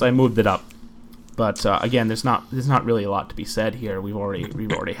 so I moved it up. But again, there's not really a lot to be said here. We've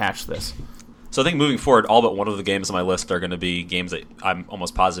already hashed this. So I think moving forward, all but one of the games on my list are going to be games that I'm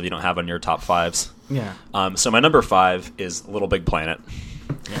almost positive you don't have on your top 5s. Yeah. So my number 5 is Little Big Planet.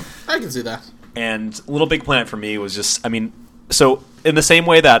 Yeah. I can see that. And Little Big Planet for me was just, I mean, so in the same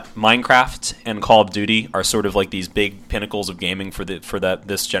way that Minecraft and Call of Duty are sort of like these big pinnacles of gaming for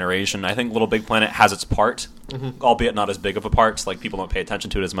this generation, I think Little Big Planet has its part, albeit not as big of a part. So, like, people don't pay attention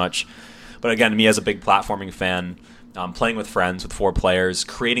to it as much. But again, me as a big platforming fan, playing with friends with 4 players,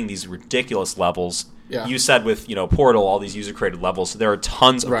 creating these ridiculous levels. Yeah. You said with Portal, all these user-created levels. There are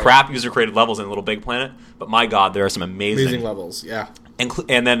tons of crap user-created levels in Little Big Planet, but my God, there are some amazing levels. Yeah.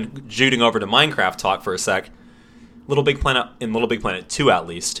 And then shooting over to Minecraft talk for a sec. Little Big Planet 2 at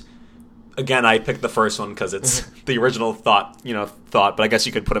least. Again, I picked the first one because it's the original thought, but I guess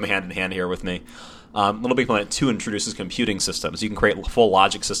you could put them hand in hand here with me. Little Big Planet 2 introduces computing systems. You can create full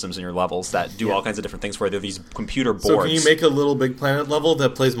logic systems in your levels that do all kinds of different things where they're these computer boards. So can you make a Little Big Planet level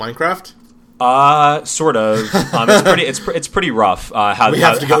that plays Minecraft? Sort of. It's pretty rough. We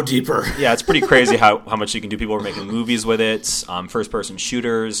have to go deeper. Yeah, it's pretty crazy how much you can do. People are making movies with it, first-person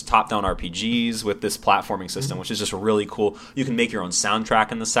shooters, top-down RPGs with this platforming system, which is just really cool. You can make your own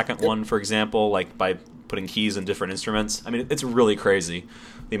soundtrack in the second one, for example, like by putting keys in different instruments. I mean, it's really crazy,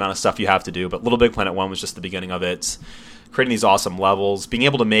 the amount of stuff you have to do. But Little Big Planet 1 was just the beginning of it. Creating these awesome levels, being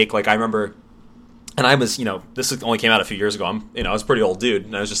able to make, like, I remember... And I was, this only came out a few years ago. I was a pretty old dude,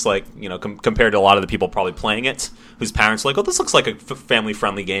 and I was just like, compared to a lot of the people probably playing it, whose parents were like, oh, this looks like a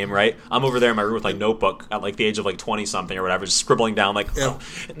family-friendly game, right? I'm over there in my room with my notebook at like the age of like 20-something or whatever, just scribbling down like,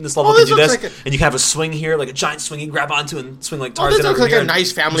 in this level can do this, and you can have a swing here, like a giant swing you can grab onto and swing like Tarzan. This looks like a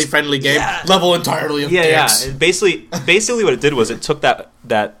nice family-friendly game, level entirely of dicks. Yeah. And basically what it did was it took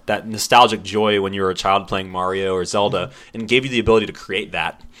that nostalgic joy when you were a child playing Mario or Zelda and gave you the ability to create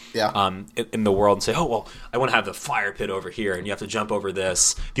that. Yeah. In the world and say, oh, well, I want to have the fire pit over here, and you have to jump over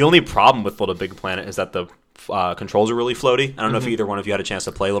this. The only problem with Little Big Planet is that the controls are really floaty. I don't know if either one of you had a chance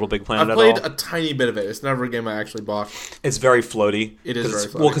to play Little Big Planet at all. I've played a tiny bit of it. It's never a game I actually bought. It's very floaty. It is very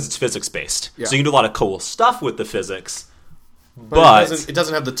floaty. Well, because it's physics-based. Yeah. So you can do a lot of cool stuff with the physics. But it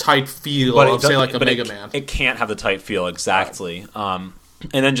doesn't have the tight feel of, say, like a Mega Man. It can't have the tight feel, exactly. Right.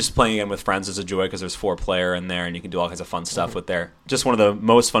 And then just playing again with friends is a joy because there's 4-player in there and you can do all kinds of fun stuff with there. Just one of the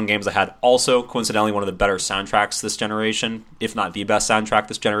most fun games I had. Also, coincidentally, one of the better soundtracks this generation, if not the best soundtrack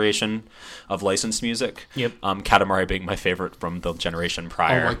this generation of licensed music. Yep. Katamari being my favorite from the generation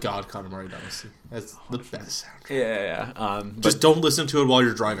prior. Oh my God, Katamari Dynasty. That's the best soundtrack. Yeah. Just don't listen to it while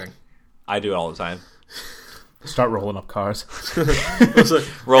you're driving. I do it all the time. Start rolling up cars.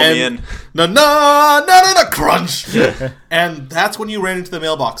 Roll me in. No, crunch. And that's when you ran into the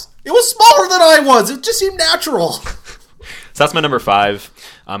mailbox. It was smaller than I was. It just seemed natural. So that's my number 5.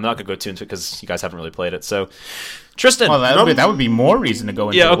 I'm not going to go too into it because you guys haven't really played it. So, Tristan. Well, that would be more reason to go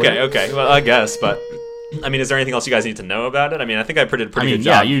into yeah, it. okay. Well, I guess, but... I mean, is there anything else you guys need to know about it? I mean, I think I did a pretty good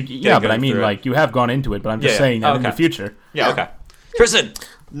job. But I mean, like, you have gone into it, but I'm just saying that in the future. Yeah, okay. Tristan!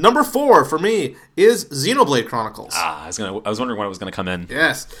 Number 4 for me is Xenoblade Chronicles. I was wondering when it was going to come in.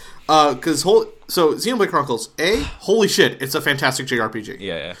 Yes. Because Xenoblade Chronicles, A, holy shit, it's a fantastic JRPG.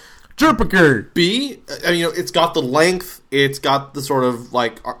 Yeah. Jupiter! B, I mean, it's got the length, it's got the sort of,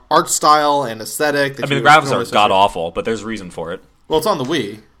 like, art style and aesthetic. I mean, the graphics are god-awful, but there's reason for it. Well, it's on the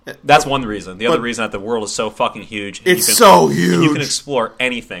Wii. That's one reason. The other reason that the world is so fucking huge. It's so huge. You can explore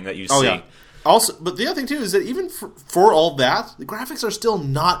anything that you see. Yeah. Also, but the other thing, too, is that even for all that, the graphics are still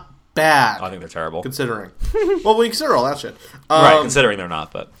not bad. I think they're terrible. Considering. Well, when you consider all that shit. Right, considering they're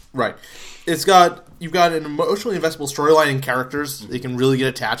not, but... Right. You've got an emotionally investable storyline and characters that you can really get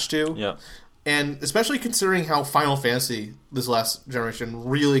attached to. Yeah. And especially considering how Final Fantasy this last generation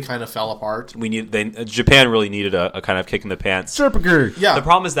really kind of fell apart. Japan really needed a kind of kick in the pants. Jupiter! Yeah. The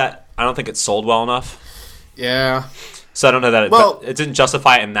problem is that I don't think it sold well enough. Yeah. So I don't know that it didn't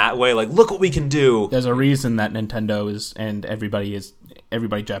justify it in that way. Like, look what we can do. There's a reason that Nintendo is, and everybody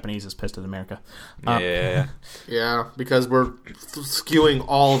Japanese is pissed at America. Yeah, because we're skewing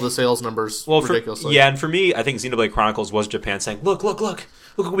all of the sales numbers ridiculously. And for me, I think Xenoblade Chronicles was Japan saying, look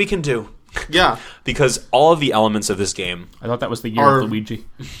what we can do. Yeah. Because all of the elements of this game... I thought that was the year of Luigi.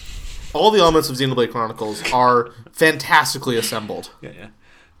 All the elements of Xenoblade Chronicles are fantastically assembled. Yeah.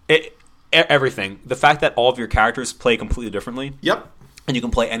 Everything. The fact that all of your characters play completely differently. Yep. And you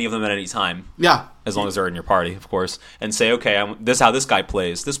can play any of them at any time. Yeah. As long as they're in your party, of course. And say, okay, this is how this guy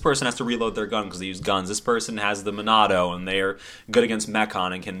plays. This person has to reload their gun because they use guns. This person has the Monado, and they are good against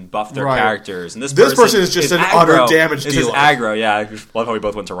Mechon and can buff their characters. And this person is just an utter damage dealer. This is aggro, yeah. I love how we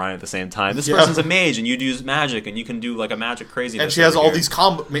both went to Ryan at the same time. This person's a mage, and you use magic, and you can do like a magic craziness. And she has all these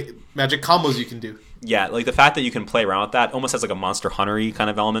magic combos you can do. Yeah, like the fact that you can play around with that almost has like a Monster Hunter-y kind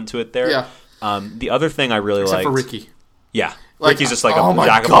of element to it there. Yeah. The other thing I really liked... Except for Ricky. Yeah. Like, Ricky's just like oh a my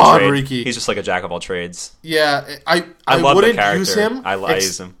jack of God, all trades. Ricky. He's just like a jack of all trades. Yeah, I love wouldn't the character. use him. I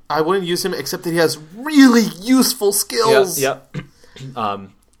use him. I wouldn't use him except that he has really useful skills. Yep.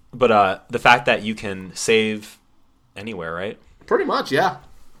 But the fact that you can save anywhere, right? Pretty much, yeah.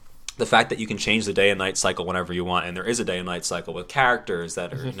 The fact that you can change the day and night cycle whenever you want, and there is a day and night cycle with characters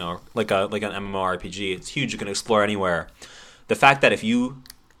that are, like an MMORPG. It's huge. You can explore anywhere. The fact that if you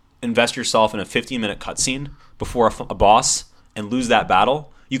invest yourself in a 15-minute cutscene before a boss and lose that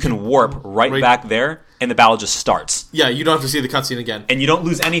battle, you can warp right back there, and the battle just starts. Yeah, you don't have to see the cutscene again. And you don't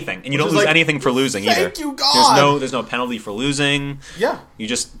lose anything. And you don't lose anything for losing either. Thank you, God! There's no penalty for losing. Yeah. You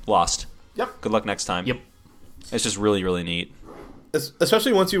just lost. Yep. Good luck next time. Yep. It's just really, really neat.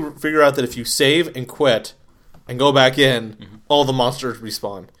 Especially once you figure out that if you save and quit and go back in, all the monsters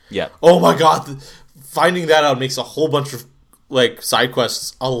respawn. Yeah. Oh my God. Finding that out makes a whole bunch of side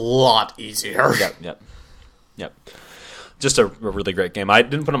quests a lot easier. Yep. Just a really great game. I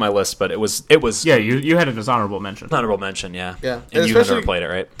didn't put it on my list, but it was. Yeah, you had it as honorable mention. Honorable mention, yeah. Yeah. And you have never played it,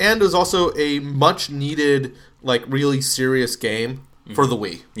 right? And it was also a much needed, really serious game for the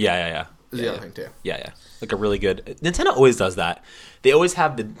Wii. Yeah. Is the other thing too. Yeah. Like a really good. Nintendo always does that. They always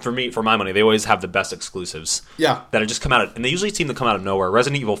have for my money, they always have the best exclusives. Yeah. That are just come out and they usually seem to come out of nowhere.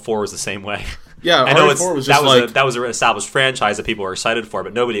 Resident Evil 4 was the same way. Yeah, I know RE4 was just that was an established franchise that people were excited for,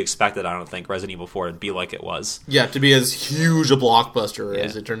 but nobody expected, I don't think, Resident Evil 4 to be like it was. Yeah, to be as huge a blockbuster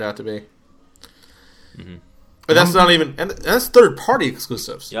as it turned out to be. But that's not even, and that's third-party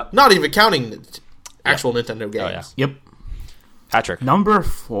exclusives. Yep. Not even counting actual Nintendo games. Oh, yeah. Yep. Patrick. Number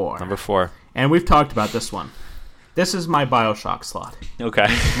 4. Number 4. And we've talked about this one. This is my BioShock slot. Okay.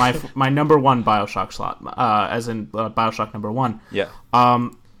 my number 1 BioShock slot, as in BioShock number 1. Yeah.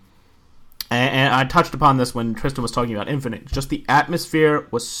 And I touched upon this when Tristan was talking about Infinite. Just the atmosphere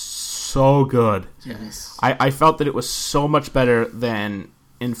was so good. Yes. I felt that it was so much better than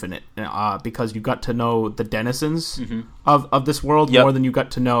Infinite because you got to know the denizens of this world more than you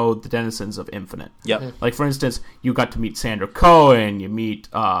got to know the denizens of Infinite. Yep. Like, for instance, you got to meet Sandra Cohen, you meet...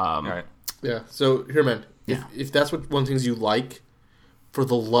 All right. Yeah, so here, man, if that's one of the things you like, for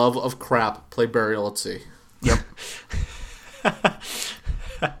the love of crap, play Burial at Sea. Yep.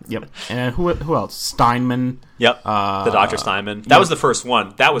 Yep. And who else? Steinman. Yep. The Dr. Steinman. That was the first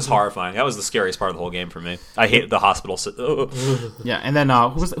one. That was horrifying. That was the scariest part of the whole game for me. I hate the hospital. Yeah, and then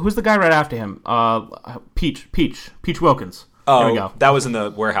who's the guy right after him? Peach Wilkins. There we go. That was in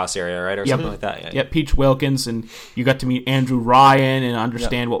the warehouse area, right, or something like that. Yeah. Yep, Peach Wilkins, and you got to meet Andrew Ryan and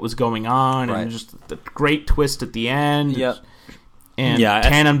understand what was going on, Right. and just the great twist at the end. Yep. And Yeah,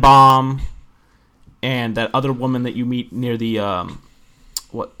 Tannenbaum, and that other woman that you meet near the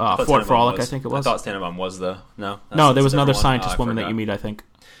Fort Frolic, I think it was. I thought Tannenbaum was the No, there that's was a another different one. scientist I woman that forgot. you meet, I think.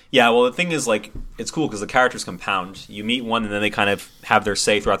 Yeah, well, the thing is, like, it's cool because the characters compound. You meet one, and then they kind of have their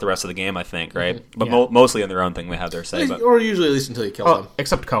say throughout the rest of the game, I think, right? But Yeah. mostly in their own thing, they have their say. But Or usually at least until you kill them.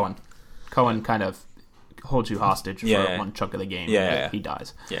 Except Cohen. Cohen kind of holds you hostage for Yeah. one chunk of the game. Yeah, and yeah. He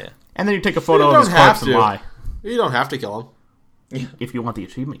dies. yeah, And then you take a photo You of his don't have corpse and to. lie. You don't have to kill them. If you want the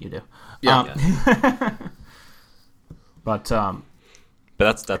achievement, you do. Yeah. But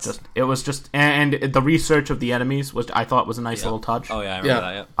but that's it was just, and the research of the enemies was, I thought, was a nice little touch. Oh yeah, I remember Yeah.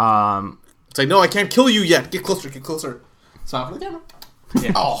 that. Yeah. It's like, no, I can't kill you yet. Get closer, get closer. Stop for the camera.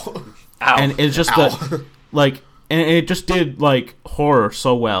 Yeah. Oh. Ow. And it's just Ow. the like, and it just did like horror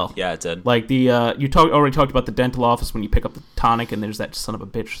so well. Yeah, it did. Like the already talked about the dental office when you pick up the tonic and there's that son of a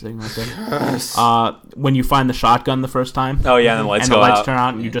bitch thing right there. Yes. When you find the shotgun the first time. Oh yeah, and the lights and go the lights out. turn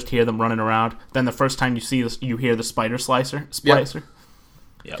out and you just hear them running around. Then the first time you see this, you hear the splicer.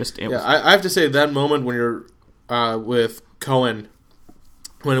 Yep. Just it Yeah, was, I have to say that moment when you're with Cohen,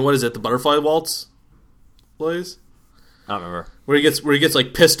 what is it, the butterfly waltz plays, I don't remember. where he gets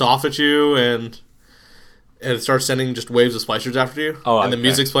like pissed off at you and it starts sending just waves of splicers after you, Oh, and the okay.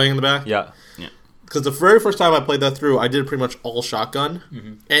 music's playing in the back. Yeah. Because the very first time I played that through, I did pretty much all shotgun,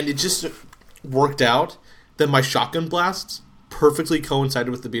 Mm-hmm. and it just worked out that my shotgun blasts perfectly coincided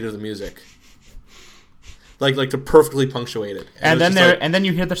with the beat of the music. Like to perfectly punctuate it. and it was then just like, and then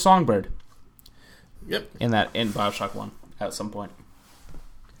you hear the songbird yep. in BioShock 1 at some point.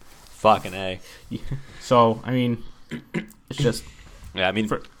 Fucking A. So I mean, it's just Yeah, I mean,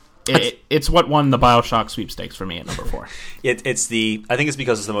 it's what won the BioShock sweepstakes for me at number 4. it's the. I think it's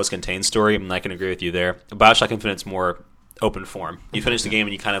because it's the most contained story, and I can agree with you there. BioShock Infinite's more open form. You finish the game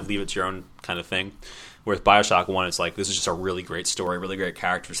and you kind of leave it to your own kind of thing. Whereas BioShock 1, it's like, this is just a really great story, really great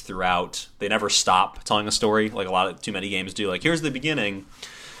characters throughout. They never stop telling a story, like too many games do. Like, here's the beginning,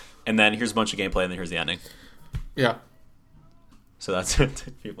 and then here's a bunch of gameplay, and then here's the ending. Yeah. So that's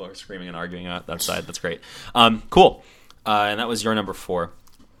people are screaming and arguing on that side. That's great. Cool. And that was your number 4.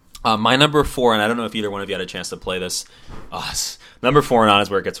 My number 4, and I don't know if either one of you had a chance to play this. Number 4 and on is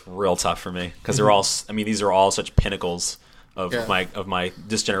where it gets real tough for me because they're all. I mean, these are all such pinnacles of my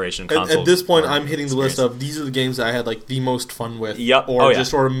this generation console. At this point, I'm hitting the list experience. of these are the games that I had like the most fun with, Yep. or Oh, yeah.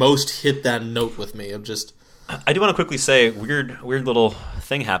 just or most hit that note with me of just. I do want to quickly say weird little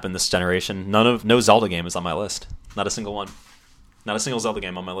thing happened this generation. No Zelda game is on my list. Not a single one. Not a single Zelda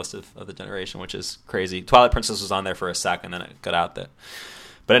game on my list of the generation, which is crazy. Twilight Princess was on there for a sec, and then it got out there.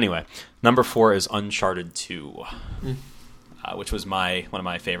 But anyway, number 4 is Uncharted 2, which was one of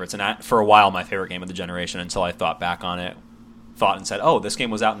my favorites, and for a while my favorite game of the generation until I thought back on it, thought and said, "Oh, this game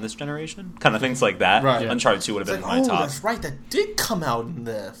was out in this generation," kind of things like that. Right. Yeah. Uncharted 2 would have It's been like, my top. that's right, that did come out in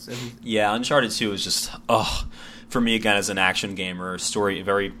this. And Yeah, Uncharted 2 is just for me again as an action gamer, story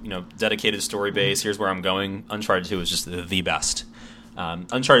very dedicated story base. Here's where I'm going. Uncharted 2 is just the best.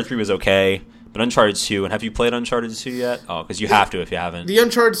 Uncharted 3 was okay, but Uncharted 2. And have you played Uncharted 2 yet? Oh, because you have to if you haven't. the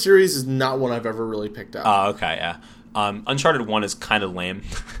Uncharted series is not one I've ever really picked up. Oh, okay, yeah. Uncharted 1 is kind of lame,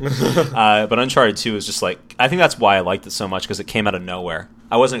 but Uncharted 2 is just like, I think that's why I liked it so much, because it came out of nowhere.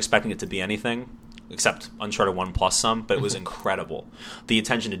 I wasn't expecting it to be anything, except Uncharted 1 plus some, but it was incredible. The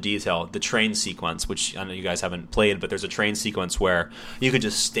attention to detail, the train sequence, which I know you guys haven't played, but there's a train sequence where you could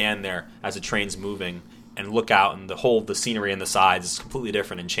just stand there as the train's moving and look out, and the scenery and the sides is completely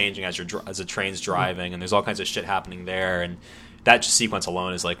different and changing as the train's driving, and there's all kinds of shit happening there, and that sequence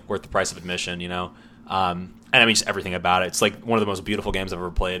alone is like worth the price of admission, and I mean, just everything about it. It's like one of the most beautiful games I've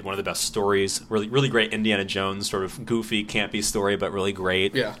ever played. One of the best stories. Really, really great Indiana Jones sort of goofy, campy story, but really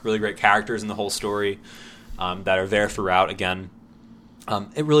great. Yeah. Really great characters in the whole story that are there throughout. Again,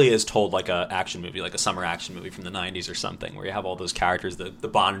 it really is told like a action movie, like a summer action movie from the '90s or something, where you have all those characters, the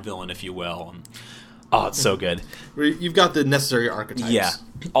Bond villain, if you will. And, it's so good. Where you've got the necessary archetypes. Yeah.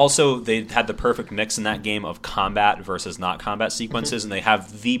 Also, they had the perfect mix in that game of combat versus not combat sequences, and they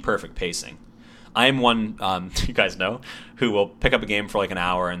have the perfect pacing. I am one, you guys know, who will pick up a game for like an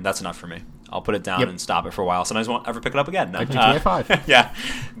hour, and that's enough for me. I'll put it down and stop it for a while. Sometimes I won't ever pick it up again. No. Like GTA 5. Yeah.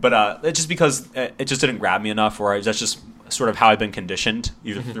 But it's just because it just didn't grab me enough, or that's just sort of how I've been conditioned,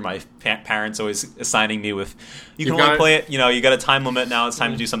 even through my parents always assigning me with, you can only play it, you got a time limit now, it's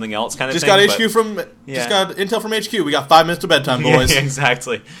time to do something else kind of Just thing. got intel from HQ. We got 5 minutes to bedtime, boys. Yeah,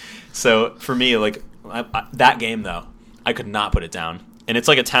 exactly. So for me, like that game though, I could not put it down. And it's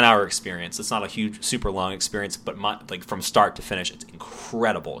like a 10-hour experience. It's not a huge, super long experience, but like from start to finish, it's an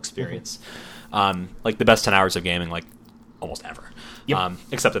incredible experience. Like the best 10 hours of gaming, like almost ever. Yep.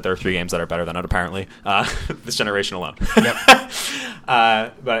 Except that there are 3 games that are better than it, apparently. This generation alone. Yep.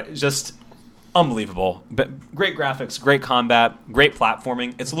 But just unbelievable. But great graphics, great combat, great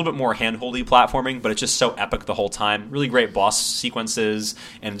platforming. It's a little bit more hand-holdy platforming, but it's just so epic the whole time. Really great boss sequences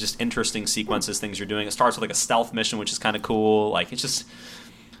and just interesting sequences, things you're doing. It starts with like a stealth mission, which is kind of cool. Like, it's just...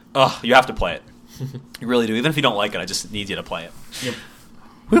 you have to play it. You really do. Even if you don't like it, I just need you to play it. Yep.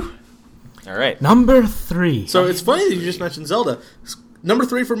 Whew. All right. Number 3. So it's funny that you just mentioned Zelda. Number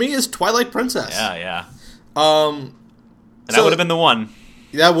 3 for me is Twilight Princess. Yeah. And that would have been the one.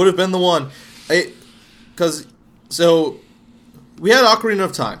 That would have been the one. So we had Ocarina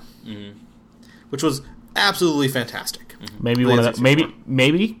of Time, which was absolutely fantastic. Maybe one of the,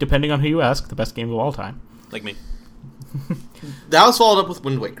 maybe depending on who you ask, the best game of all time. Like me. That was followed up with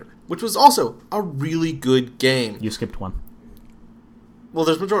Wind Waker, which was also a really good game. You skipped one. Well,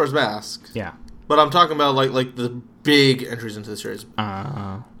 there's Majora's Mask. Yeah. But I'm talking about like the big entries into the series.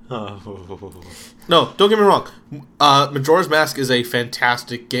 No, don't get me wrong. Majora's Mask is a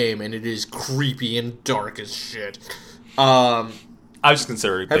fantastic game, and it is creepy and dark as shit. I would just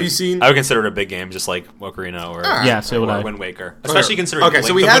consider it. Have you seen? I would consider it a big game, just like Ocarina or Wind Waker, especially considering. Okay,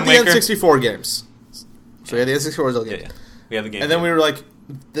 so we had the N64 games. So we had the N64 Zelda games. Yeah. We have the game, and then we were like,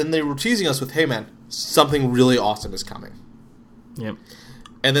 then they were teasing us with, "Hey man, something really awesome is coming." Yep.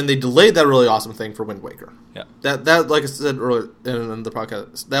 And then they delayed that really awesome thing for Wind Waker. Yeah. That like I said earlier in the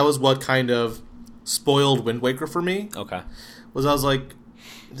podcast, that was what kind of spoiled Wind Waker for me. Okay. I was like,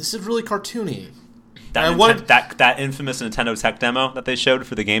 this is really cartoony. That infamous Nintendo Tech demo that they showed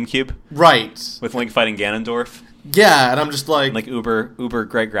for the GameCube, right? With Link fighting Ganondorf. Yeah, and I'm just like uber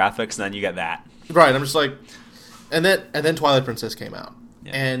great graphics, and then you get that. Right. I'm just like, and then Twilight Princess came out,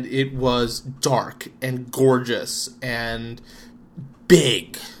 and it was dark and gorgeous and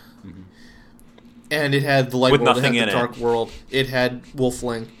big. And it had the light with world, nothing it had the dark world, it had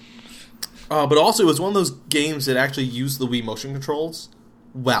Wolfling. But also, it was one of those games that actually used the Wii motion controls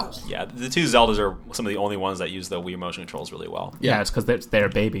well. Yeah, the 2 Zeldas are some of the only ones that use the Wii motion controls really well. Yeah, it's because they're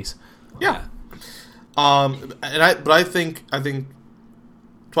babies. Yeah. I think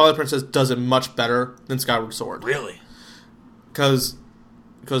Twilight Princess does it much better than Skyward Sword. Really? Because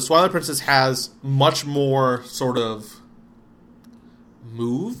Twilight Princess has much more sort of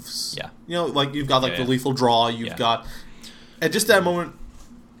moves. Yeah. You know, like you've got the lethal draw, you've got... At just that moment,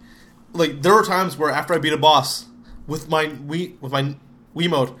 like there were times where after I beat a boss with my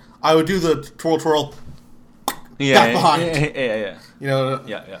Wiimote, I would do the twirl back behind. Yeah. You know?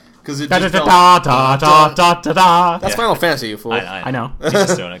 Yeah. Because it That's Final Fantasy, you fool. I know. He's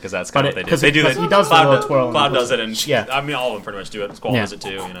just doing it because that's kind of what they do. They do that. He does the little twirl. Cloud does it, and I mean, all of them pretty much do it. Squall does it too.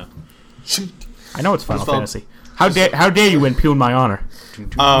 You know. I know it's Final Fantasy. How dare you impugn my honor?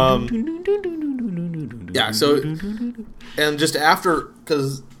 Yeah. So, and just after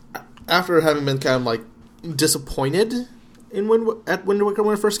having been kind of like disappointed in Wind Waker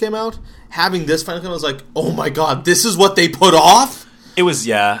when it first came out, having this finally come, I was like, oh my god, this is what they put off. It was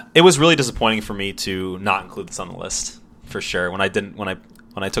really disappointing for me to not include this on the list for sure. When I took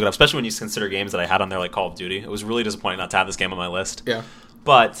it up, especially when you consider games that I had on there like Call of Duty, it was really disappointing not to have this game on my list. Yeah,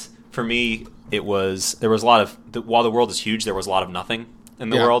 but for me, there was a lot of while the world is huge, there was a lot of nothing in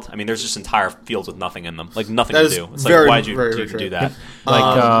the world. I mean, there's just entire fields with nothing in them, like nothing to do. It's like, why'd you do that?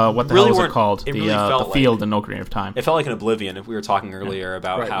 Like what the really hell was it called? It the really felt the field in Ocarina of Time. It felt like an Oblivion. If we were talking earlier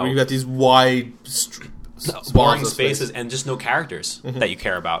about how where you got these wide, boring spaces and just no characters that you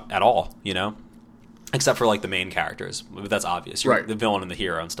care about at all. You know. Except for, like, the main characters. That's obvious. You're the villain and the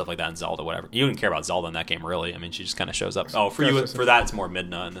hero and stuff like that in Zelda, whatever. You don't care about Zelda in that game, really. I mean, she just kind of shows up. Oh, for that, it's more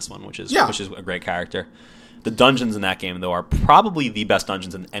Midna in this one, which is a great character. The dungeons in that game, though, are probably the best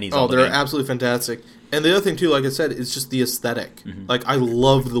dungeons in any Zelda game. Oh, they're absolutely fantastic. And the other thing, too, like I said, is just the aesthetic. Like, I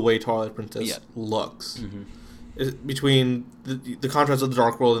love the way Twilight Princess looks. Between the contrast of the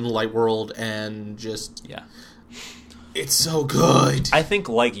Dark World and the Light World and just... Yeah. It's so good. I think,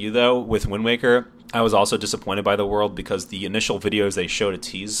 like you, though, with Wind Waker... I was also disappointed by the world because the initial videos they showed to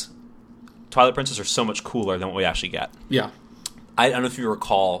tease Twilight Princess are so much cooler than what we actually get. Yeah. I don't know if you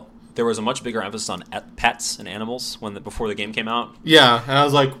recall, there was a much bigger emphasis on pets and animals before the game came out. Yeah, and I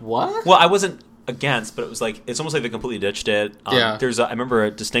was like, what? Well, I wasn't against, but it was like, it's almost like they completely ditched it. I remember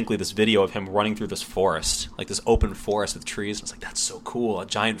distinctly this video of him running through this forest, like this open forest with trees. I was like, that's so cool, a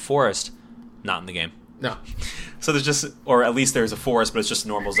giant forest. Not in the game. No. So there's just, or at least there's a forest, but it's just a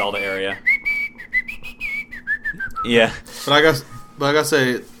normal Zelda area. Yeah. But I gotta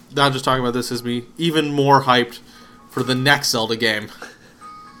say, not just talking about this has me even more hyped for the next Zelda game.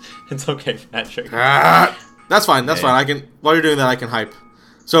 It's okay, Patrick. That's fine. That's fine. I can. While you're doing that, I can hype.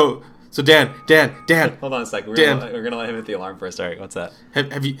 So Dan. Hold on a second. Dan. We're gonna let him hit the alarm first. All right, what's that?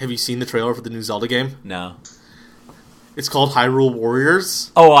 Have you seen the trailer for the new Zelda game? No. It's called Hyrule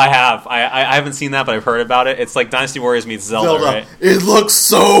Warriors. Oh, I have. I haven't seen that, but I've heard about it. It's like Dynasty Warriors meets Zelda, right? It looks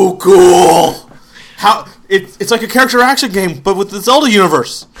so cool. How it's like a character action game, but with the Zelda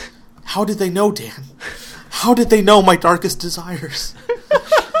universe. How did they know, Dan? How did they know my darkest desires?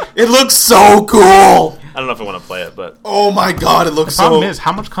 It looks so cool. I don't know if I want to play it, but Oh my god, it looks The problem is,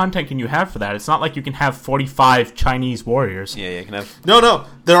 how much content can you have for that? It's not like you can have 45 Chinese warriors. yeah, you can have. No.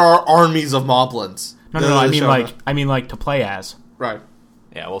 There are armies of moblins. No. I mean like to play as. Right.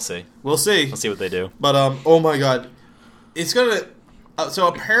 Yeah, we'll see. We'll see. We'll see what they do. But oh my god, it's gonna. So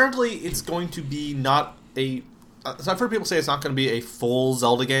apparently, it's going to be not a. So I've heard people say it's not going to be a full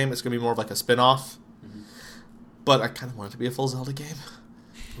Zelda game. It's going to be more of like a spin-off. Mm-hmm. But I kind of want it to be a full Zelda game,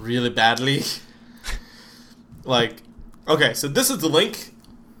 really badly. Like, okay, so this is the Link.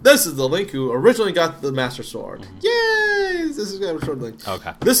 This is the Link who originally got the Master Sword. Mm-hmm. Yay! This is the Sword Link.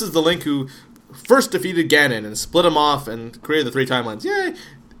 Okay. This is the Link who first defeated Ganon and split him off and created the 3 timelines. Yay!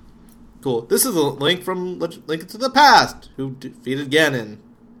 Cool. This is a Link from Link to the Past, who defeated Ganon.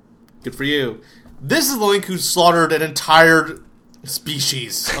 Good for you. This is the Link who slaughtered an entire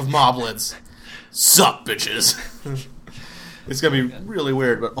species of moblins. Sup, bitches. It's gonna be really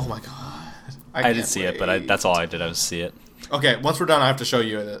weird, but oh my god. I did see it, but that's all I did. I was see it. Okay, once we're done, I have to show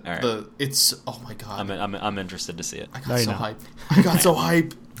you it. All right. It's oh my god. I'm interested to see it. I got so hype. I got so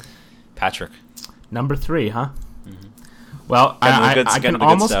hype. Patrick. Number 3, huh? Mm-hmm. Well, Getting I the can good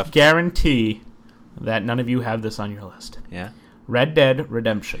almost stuff. guarantee that none of you have this on your list. Yeah. Red Dead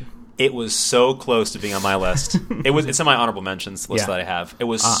Redemption. It was so close to being on my list. It's in my honorable mentions list that I have. It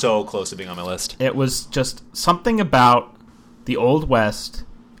was so close to being on my list. It was just something about the Old West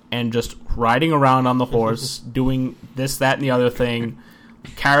and just riding around on the horse, doing this, that, and the other thing.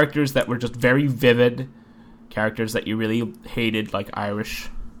 Characters that were just very vivid. Characters that you really hated, like Irish.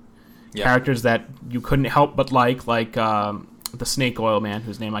 Yep. Characters that you couldn't help but like the Snake Oil Man,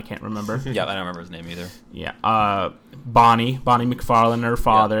 whose name I can't remember. Yeah, I don't remember his name either. Yeah, Bonnie McFarlane, her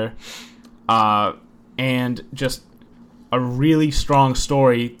father, and just a really strong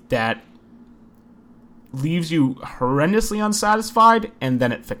story that leaves you horrendously unsatisfied, and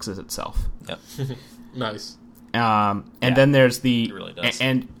then it fixes itself. Yep. Nice. And then there's it really does.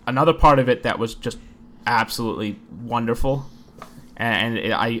 and another part of it that was just absolutely wonderful,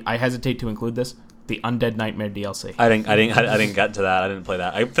 and I hesitate to include this. The Undead Nightmare DLC. I didn't get to that. I didn't play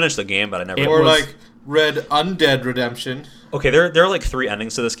that. I finished the game, but I never. Or like Red Undead Redemption. Okay, there are like 3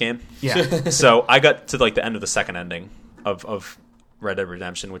 endings to this game. Yeah. So I got to like the end of the second ending of Red Dead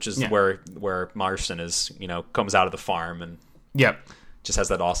Redemption, which is where Marston is, comes out of the farm and Yep. just has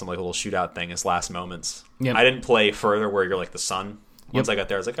that awesome like little shootout thing. His last moments. Yep. I didn't play further where you're like the son. Once Yep. I got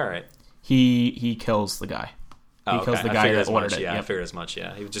there, I was like, all right. He kills the guy. He kills the guy that ordered it. Yeah, Yep. I figured as much.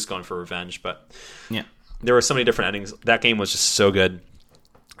 Yeah, he was just going for revenge, but Yeah. there were so many different endings. That game was just so good.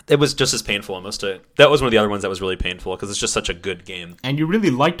 It was just as painful almost. That was one of the other ones that was really painful because it's just such a good game. And you really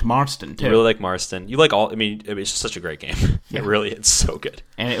liked Marston too. You really like Marston. You like all. I mean, it's just such a great game. Yeah. It's so good.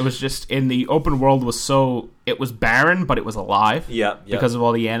 And it was just in the open world it was barren, but it was alive. Yeah. Because of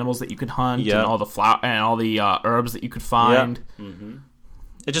all the animals that you could hunt Yeah. and all the and all the herbs that you could find. Yeah. Mm-hmm.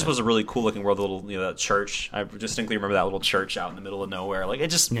 It just was a really cool looking world. The little, that church. I distinctly remember that little church out in the middle of nowhere. Like,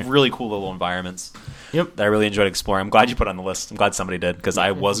 it's just really cool little environments. Yep. That I really enjoyed exploring. I'm glad you put it on the list. I'm glad somebody did because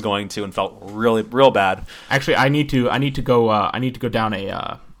I was going to and felt real bad. Actually, I need to go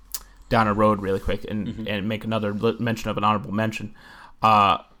down a road really quick and make another mention of an honorable mention.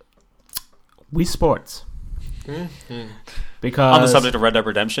 Wii Sports. Because on the subject of Red Dead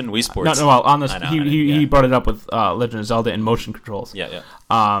Redemption, Wii Sports. No, well, on this, he brought it up with Legend of Zelda and motion controls. Yeah.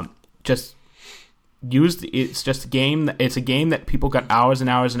 It's just a game. It's a game that people got hours and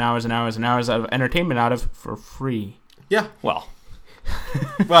hours and hours and hours and hours of entertainment out of for free. Yeah. Well.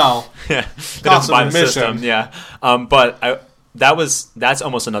 Yeah. They don't buy the system. Yeah. But that's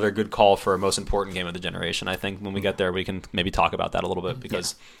almost another good call for a most important game of the generation. I think when we get there, we can maybe talk about that a little bit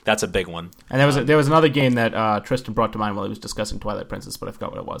because that's a big one. And there was another game that Tristan brought to mind while he was discussing Twilight Princess, but I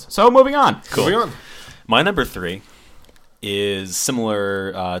forgot what it was. So moving on. Cool. Moving on. My number 3 is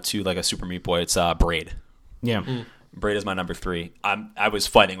similar to like a Super Meat Boy. It's Braid. Yeah. Braid is my number 3. I was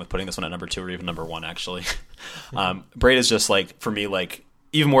fighting with putting this one at number 2 or even number 1 actually. Braid is just like for me like.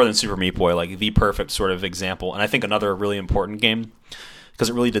 Even more than Super Meat Boy, like the perfect sort of example. And I think another really important game, because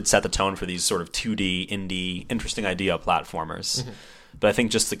it really did set the tone for these sort of 2D, indie, interesting idea platformers. Mm-hmm. But I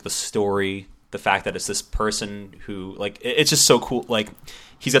think just like the story, the fact that it's this person who, like, it's just so cool. Like,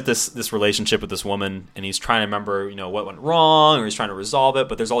 he's got this relationship with this woman, and he's trying to remember, what went wrong, or he's trying to resolve it.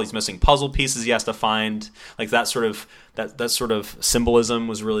 But there's all these missing puzzle pieces he has to find. Like that sort of symbolism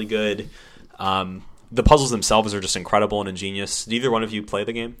was really good. The puzzles themselves are just incredible and ingenious. Did either one of you play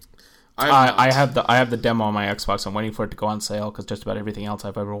the game? I have the demo on my Xbox. I'm waiting for it to go on sale because just about everything else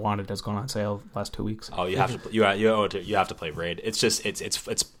I've ever wanted has gone on sale the last 2 weeks. Oh, you have to you have to play Braid. It's just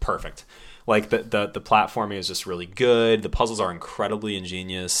it's perfect. Like the platforming is just really good. The puzzles are incredibly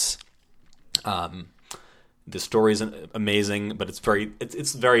ingenious. The story is amazing, but it's very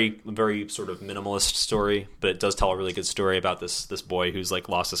sort of minimalist story. But it does tell a really good story about this boy who's like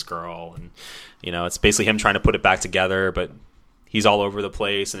lost this girl, and it's basically him trying to put it back together, but he's all over the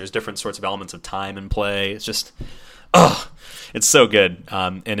place, and there's different sorts of elements of time and play. It's just, it's so good.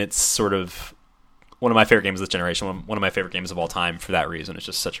 And it's sort of one of my favorite games of this generation, one of my favorite games of all time for that reason. It's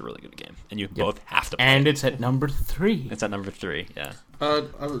just such a really good game. And you both have to play and it's at number 3. It's at number 3, yeah. I'm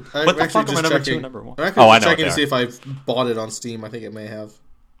what the fuck am I number checking. 2 and number 1? I'm actually I know checking to see if I've bought it on Steam. I think it may have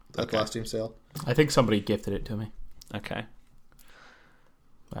at the last Steam sale. I think somebody gifted it to me. Okay.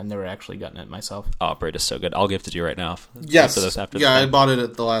 I've never actually gotten it myself. Oh, Braid is so good. I'll gift it to you right now. Yes. After yeah, I bought it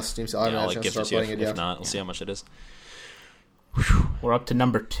at the last Steam sale. I Yeah, haven't I'll had a chance gift to it start to you. playing it yet. If not, we'll see how much it is. We're up to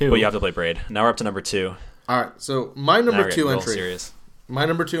number 2. But you have to play Braid. Now we're up to number 2. All right, so my Now number we're 2 getting real entry. serious. My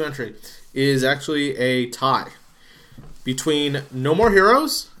number 2 entry is actually a tie between No More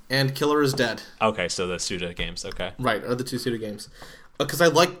Heroes and Killer is Dead. Okay, so the Suda games. Okay. Right, are the two Suda games. Because I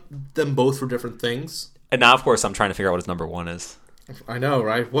like them both for different things. And now, of course, I'm trying to figure out what his number 1 is. I know,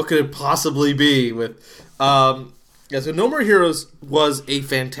 right? What could it possibly be with... so No More Heroes was a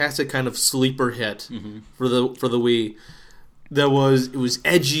fantastic kind of sleeper hit for the Wii. It was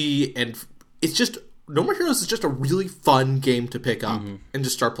edgy, and it's just... No More Heroes is just a really fun game to pick up and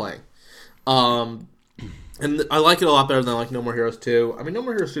just start playing. And I like it a lot better than No More Heroes 2. I mean, No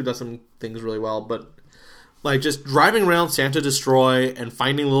More Heroes 2 does some things really well, but like just driving around Santa Destroy and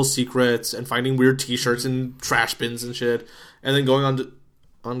finding little secrets and finding weird T-shirts and trash bins and shit, and then going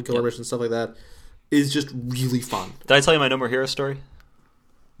on killer missions and stuff like that is just really fun. Did I tell you my No More Heroes story?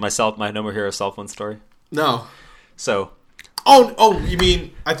 My No More Heroes cell phone story? No. So... Oh, you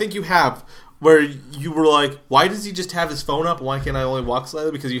mean, I think you have... Where you were like, why does he just have his phone up? Why can't I only walk slightly?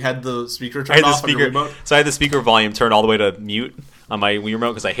 Because you had the speaker turned off on your remote? So I had the speaker volume turned all the way to mute on my Wii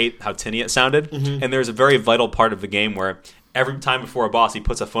remote because I hate how tinny it sounded. And there's a very vital part of the game where every time before a boss, he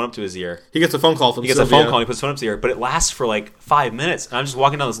puts a phone up to his ear. He gets a phone call from He gets Sylvia. a phone call and he puts his phone up to his ear, but it lasts for like 5 minutes. And I'm just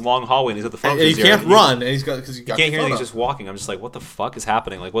walking down this long hallway and he's got the phone up to his ear. And he can't run, and he's got because he can't hear anything. He's just walking. I'm just like, what the fuck is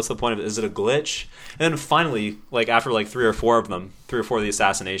happening? Like, what's the point of it? Is it a glitch? And then finally, like after like 3 or 4 of the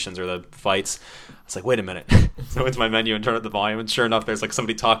assassinations or the fights, I was like, wait a minute. So I went to my menu and turned up the volume, and sure enough, there's like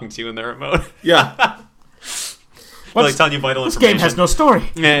somebody talking to you in the remote. Yeah. Like telling you vital this information. game has no story.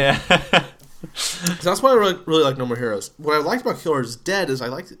 Yeah. So that's why I really like No More Heroes. What I liked about Killer is Dead is I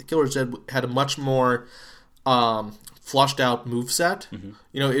liked Killer is Dead had a much more flushed out moveset.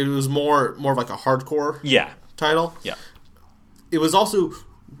 It was more of like a hardcore title. Yeah. It was also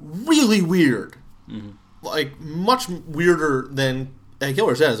really weird. Like much weirder than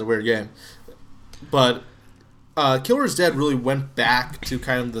Killer is Dead is a weird game. But Killer is Dead really went back to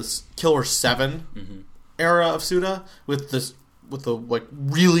kind of this Killer 7 era of Suda with the like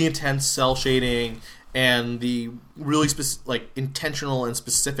really intense cell shading and the really intentional and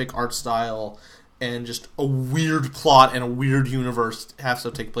specific art style and just a weird plot and a weird universe it has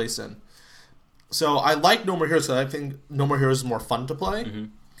to take place in. So I like No More Heroes because I think No More Heroes is more fun to play.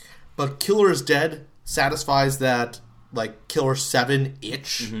 But Killer is Dead satisfies that like Killer 7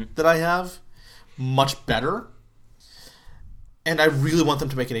 itch that I have much better. And I really want them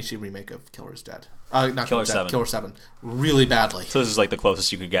to make an HD remake of Killer is Dead. Not Killer 7. Killer 7. Really badly. So this is like the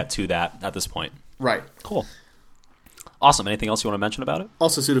closest you could get to that at this point. Right. Cool. Awesome. Anything else you want to mention about it?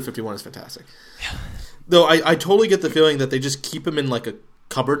 Also, Suda 51 is fantastic. Yeah. Though I totally get the feeling that they just keep him in like a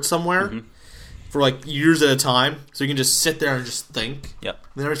cupboard somewhere for like years at a time, so you can just sit there and just think. Yep.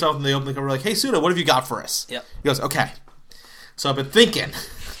 And then every so often they open the cupboard like, hey, Suda, what have you got for us? Yep. He goes, okay. So I've been thinking.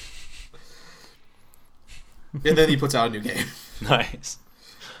 And then he puts out a new game. Nice.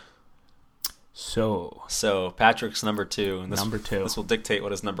 So Patrick's number 2. And number 2. This will dictate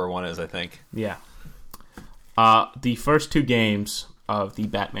what his number 1 is, I think. Yeah. The first 2 games of the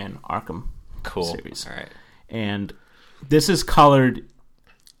Batman Arkham series. All right. And this is colored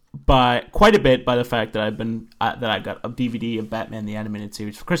by quite a bit by the fact that I got a DVD of Batman the Animated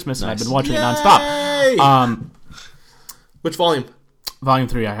Series for Christmas, and I've been watching it nonstop. Which volume? Volume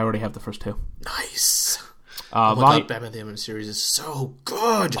 3. I already have the first 2. Nice. Oh my god, Batman the Animated Series is so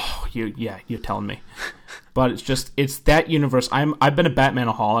good. Oh, you're telling me. But it's that universe. I've been a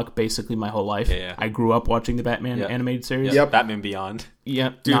Batmanaholic basically my whole life. Yeah. I grew up watching the Batman animated series. Yep. Batman Beyond.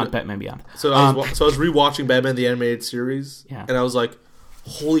 Yeah, Dude, not Batman Beyond. So I was rewatching Batman the Animated Series, Yeah. and I was like,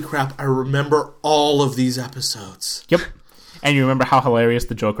 holy crap, I remember all of these episodes. Yep. And you remember how hilarious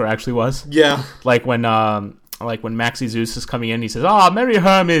the Joker actually was? Yeah. Like when Maxie Zeus is coming in, he says, Merry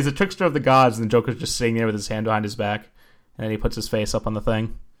Hermes, the trickster of the gods, and the Joker's just sitting there with his hand behind his back, and then he puts his face up on the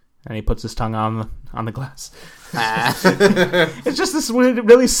thing, and he puts his tongue on the glass. It's just this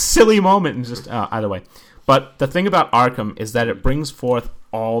really silly moment, and just either way. But the thing about Arkham is that it brings forth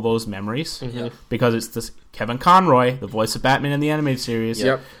all those memories because it's this Kevin Conroy, the voice of Batman in the animated series.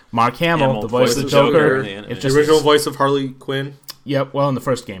 Yep. Mark Hamill, the voice of the Joker. It's just the original voice of Harley Quinn. Yep. Well, in the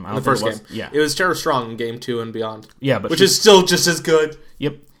first game, It was Tara Strong in Game 2 and beyond. Yeah, but which is still just as good.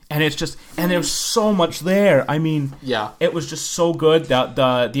 Yep. And it's just, and there's so much there. I mean, yeah, it was just so good.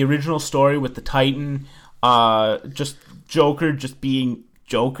 The original story with the Titan, just Joker just being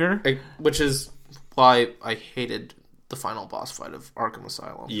Joker, which is why I hated the final boss fight of Arkham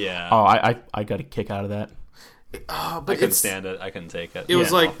Asylum. Yeah. Oh, I got a kick out of that. But I couldn't stand it. I couldn't take it. It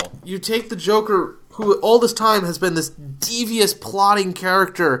was like awful. You take the Joker, who all this time has been this devious plotting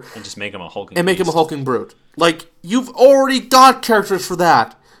character, and just make him a hulking brute. Like, you've already got characters for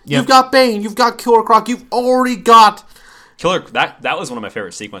that. Yep. You've got Bane, you've got Killer Croc, you've already got that was one of my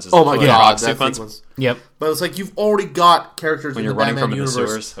favorite sequences. Oh my god, that sequence. Yep. But it's like you've already got characters when in you're the running Batman from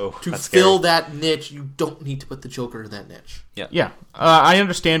universe to fill that niche. You don't need to put the Joker in that niche. Yeah. Yeah. I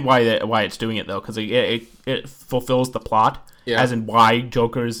understand why it's doing it though, because it fulfills the plot, as in why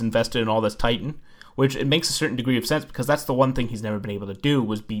Joker is invested in all this Titan, which it makes a certain degree of sense because that's the one thing he's never been able to do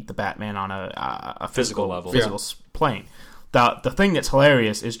was beat the Batman on a physical level, plane. The thing that's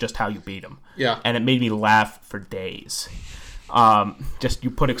hilarious is just how you beat him. Yeah. And it made me laugh for days. Just you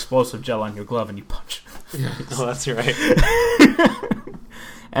put explosive gel on your glove and you punch. Oh, that's right.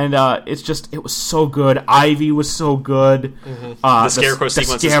 And it was so good. Ivy was so good. Mm-hmm. The Scarecrow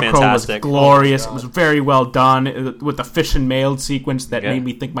sequence is fantastic. Was glorious. It was very well done with the fish and mailed sequence that made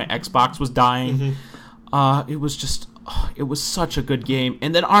me think my Xbox was dying. Mm-hmm. It was such a good game.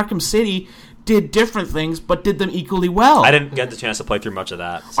 And then Arkham City did different things, but did them equally well. I didn't get the chance to play through much of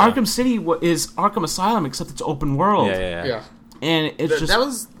that. So. Arkham City is Arkham Asylum, except it's open world. Yeah. And it's that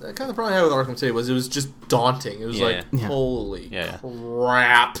was kind of the problem I had with Arkham City was it was just daunting. It was holy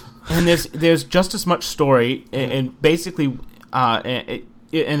crap. And there's just as much story, and basically,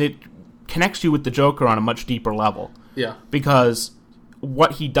 it connects you with the Joker on a much deeper level. Yeah, because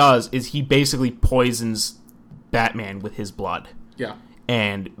what he does is he basically poisons Batman with his blood. Yeah.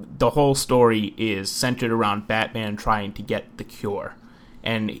 And the whole story is centered around Batman trying to get the cure.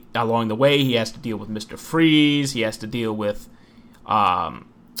 And along the way, he has to deal with Mr. Freeze. He has to deal with... I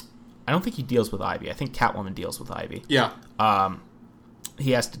don't think he deals with Ivy. I think Catwoman deals with Ivy. Yeah.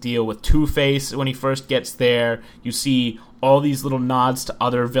 He has to deal with Two-Face when he first gets there. You see all these little nods to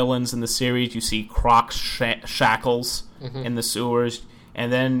other villains in the series. You see Croc's shackles in the sewers.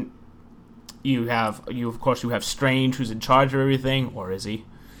 And then... You have Strange, who's in charge of everything, or is he?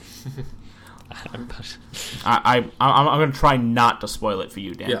 I'm going to try not to spoil it for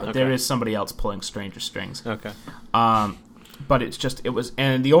you, Dan. But there is somebody else pulling Stranger's strings. Okay. But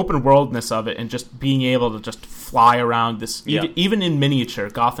and the open worldness of it, and just being able to just fly around this, even in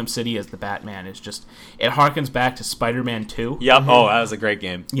miniature, Gotham City as the Batman is just. It harkens back to Spider-Man 2. Yep. Oh, that was a great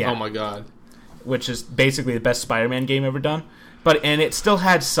game. Yeah. Oh my god. Which is basically the best Spider-Man game ever done. And it still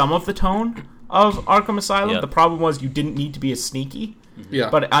had some of the tone of Arkham Asylum. Yep. The problem was you didn't need to be as sneaky.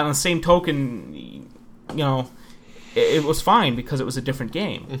 Yeah. But on the same token, it was fine because it was a different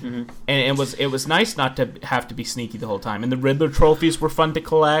game. Mm-hmm. And it was nice not to have to be sneaky the whole time. And the Riddler trophies were fun to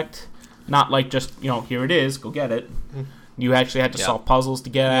collect. Not like just, here it is, go get it. Mm-hmm. You actually had to solve puzzles to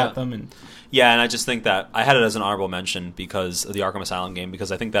get at them. And I just think that I had it as an honorable mention because of the Arkham Asylum game,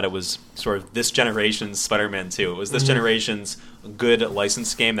 because I think that it was sort of this generation's Spider-Man 2. It was this generation's good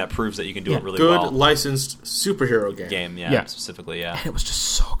licensed game that proves that you can do it really well. Good licensed superhero game. Specifically, And it was just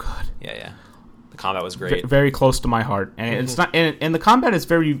so good. Yeah. The combat was great. Very close to my heart. And it's not and the combat is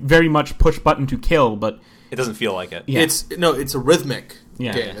very, very much push button to kill, but it doesn't feel like it. Yeah. It's a rhythmic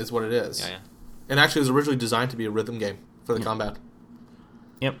game is what it is. Yeah. And actually it was originally designed to be a rhythm game for the combat.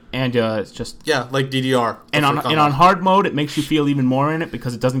 Yep, and it's just like DDR. And on hard mode, it makes you feel even more in it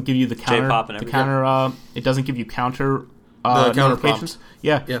because it doesn't give you the counter. J-pop and everything. It doesn't give you counter notifications.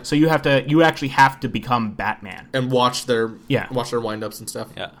 Yeah. So you actually have to become Batman and watch their wind ups and stuff.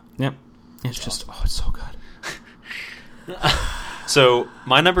 Yeah. Yep. It's just it's so good. So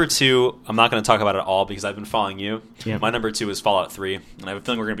my number 2, I'm not going to talk about it all because I've been following you. Yeah. My number 2 is Fallout 3, and I have a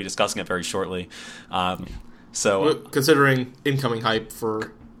feeling we're going to be discussing it very shortly. So, considering incoming hype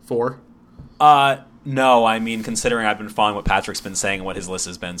for 4. no, I mean considering I've been following what Patrick's been saying and what his list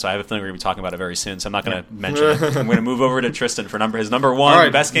has been, so I have a feeling we're going to be talking about it very soon. So I'm not going to mention it. I'm going to move over to Tristan for his number 1, All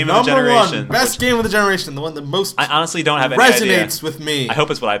right, best game of the generation. Best game of the generation, the one that most I honestly don't have any idea. resonates with me. I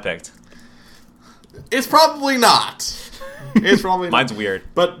hope it's what I picked. It's probably not. It's probably not. Mine's weird.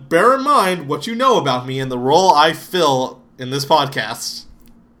 But bear in mind what you know about me and the role I fill in this podcast.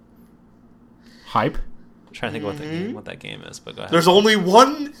 Hype. I'm trying to think what that game is, but go ahead. There's only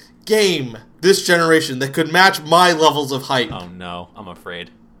one game this generation that could match my levels of hype. Oh no, I'm afraid.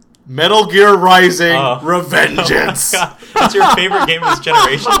 Metal Gear Rising Oh. Revengeance. Oh, God. That's your favorite game of this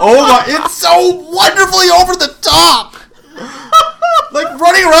generation? Oh my, it's so wonderfully over the top! Like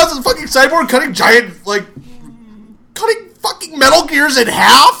running around as a fucking cyborg cutting cutting fucking Metal Gears in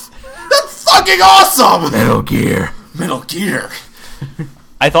half? That's fucking awesome! Metal Gear. Metal Gear.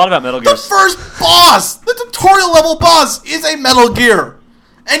 I thought about Metal The Gear. first boss, the tutorial level boss, is a Metal Gear.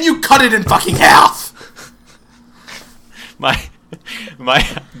 And you cut it in fucking half. My,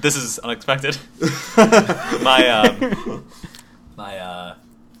 this is unexpected. I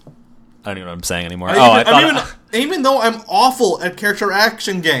don't even know what I'm saying anymore. Even though I'm awful at character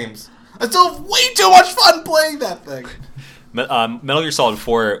action games, I still have way too much fun playing that thing. Metal Gear Solid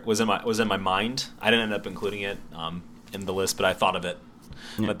 4 was in my mind. I didn't end up including it in the list, but I thought of it.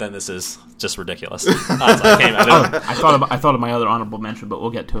 Yeah. But then this is just ridiculous. I thought of my other honorable mention, but we'll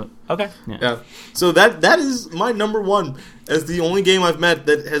get to it. Okay. Yeah. So that is my number 1 as the only game I've met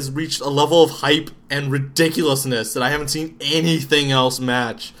that has reached a level of hype and ridiculousness that I haven't seen anything else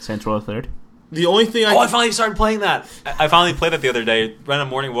match. Saints Row 3rd. The only thing I finally started playing that. I finally played it the other day. Right in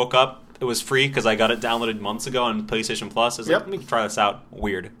the morning, woke up. It was free because I got it downloaded months ago on PlayStation Plus. I was like, let me try this out.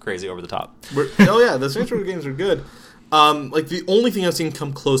 Weird, crazy, over the top. The Saints Row games are good. The only thing I've seen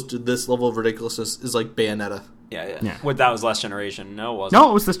come close to this level of ridiculousness is like Bayonetta. Yeah. What, that was last generation? No, it wasn't. No,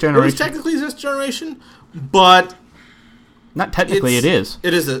 it was this generation. It was technically this generation, but not technically. It is.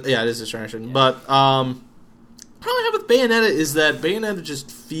 It is. It is this generation. Yeah. But problem I have with Bayonetta is that Bayonetta just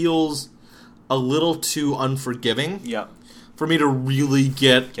feels a little too unforgiving. Yeah. For me to really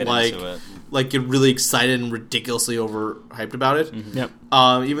get into it. Get really excited and ridiculously overhyped about it. Mm-hmm. Yep.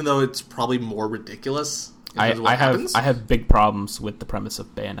 Even though it's probably more ridiculous. I have big problems with the premise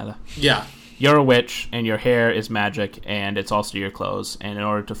of Bayonetta. Yeah. You're a witch, and your hair is magic, and it's also your clothes. And in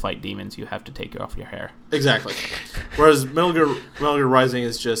order to fight demons, you have to take off your hair. Exactly. Whereas Metal Gear Rising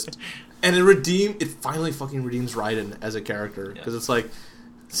is just, and it finally fucking redeems Raiden as a character because it's like,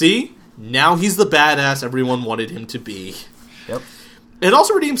 see, now he's the badass everyone wanted him to be. Yep. It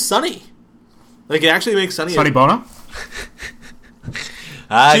also redeems Sunny. Like it actually makes Sunny Bono.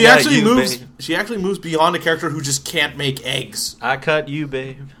 She actually moves beyond a character who just can't make eggs. I cut you,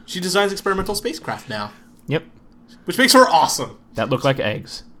 babe. She designs experimental spacecraft now. Yep. Which makes her awesome. That look like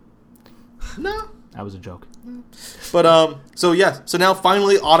eggs. No. That was a joke. But, so now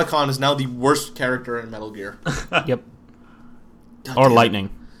finally Otacon is now the worst character in Metal Gear. Yep. Or Lightning.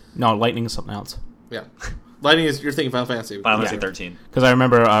 No, Lightning is something else. Yeah. Lightning is, you're thinking Final Fantasy. Final Fantasy 13. Because I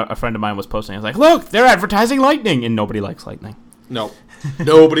remember a friend of mine was posting, I was like, look, they're advertising Lightning, and nobody likes Lightning. No.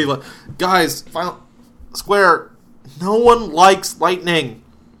 Nobody guys, Square, no one likes Lightning.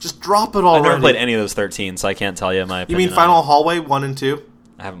 Just drop it already. I've never played any of those 13, so I can't tell you my opinion. You mean Final Hallway 1 and 2?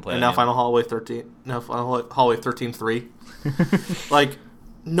 I haven't played and now Final Hallway 13. No, Final Hallway 13-3. Like,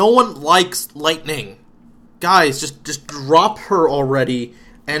 no one likes Lightning. Guys, just drop her already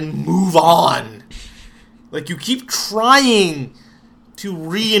and move on. Like, you keep trying to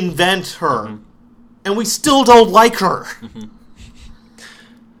reinvent her, and we still don't like her.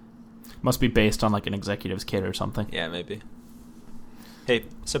 Must be based on, like, an executive's kid or something. Yeah, maybe. Hey,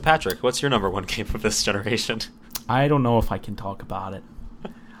 so Patrick, what's your number 1 game of this generation? I don't know if I can talk about it.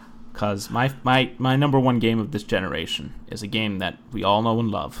 Because my number 1 game of this generation is a game that we all know and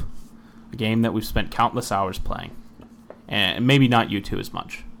love. A game that we've spent countless hours playing. And maybe not you two as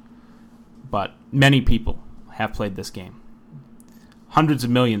much. But many people have played this game. Hundreds of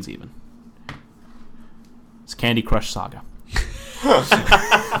millions even. It's Candy Crush Saga.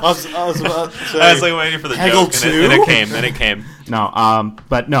 I was about to say, I was like waiting for the Peggle joke, and it came. No,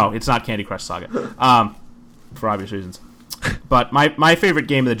 but no, it's not Candy Crush Saga. For obvious reasons. But my favorite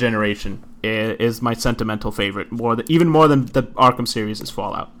game of the generation is my sentimental favorite, even more than the Arkham series is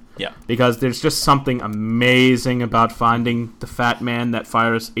Fallout. Yeah. Because there's just something amazing about finding the fat man that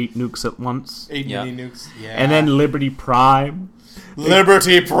fires 8 nukes at once. 8 mini nukes. Yeah. And then Liberty Prime.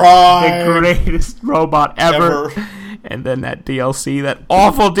 Liberty Prime! The greatest robot ever. And then that DLC, that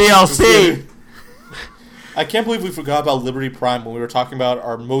awful DLC. I can't believe we forgot about Liberty Prime when we were talking about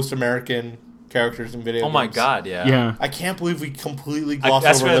our most American characters in video games. Oh my god, yeah. Yeah. I can't believe we completely glossed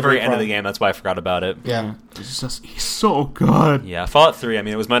That's over for the Liberty very end of Prime. the game. That's why I forgot about it. Yeah. It's just, he's so good. Yeah, Fallout 3, I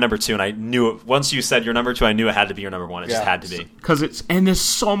mean, it was my number 2, and I knew it. Once you said your number 2, I knew it had to be your number 1. It just Yeah. had to be. And there's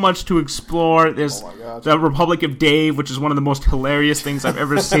so much to explore. There's Oh my God. the Republic of Dave, which is one of the most hilarious things I've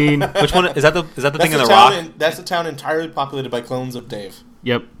ever seen. Which one? Is that the thing in the town rock? that's a town entirely populated by clones of Dave.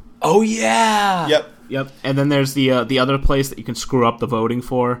 Yep. Oh, yeah! Yep. And then there's the other place that you can screw up the voting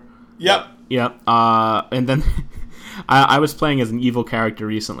for. Yep. Yep. And then I was playing as an evil character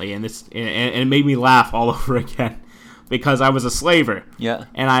recently, and it made me laugh all over again because I was a slaver. Yeah.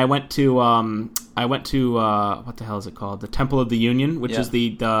 And I went to what the hell is it called? The Temple of the Union, which Yeah. is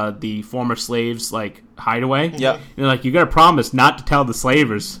the former slaves like hideaway. Yep. And they're like, you gotta promise not to tell the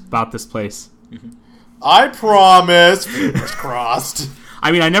slavers about this place. I promise. Fingers crossed.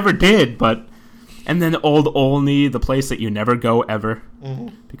 I mean, I never did, but. And then Old Olney, the place that you never go ever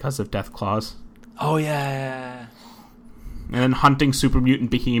because of death claws. Oh, yeah. And then hunting super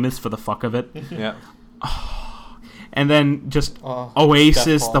mutant behemoths for the fuck of it. Yeah. And then just Oh,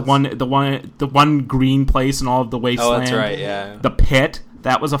 Oasis, death the one green place in all of the Wasteland. Oh, that's right, yeah. The Pit,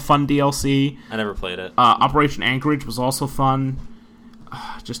 that was a fun DLC. I never played it. Operation Anchorage was also fun.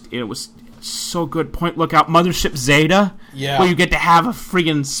 It was so good. Point Lookout, Mothership Zeta, Yeah. where you get to have a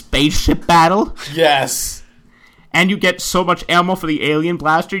friggin' spaceship battle. Yes. And you get so much ammo for the alien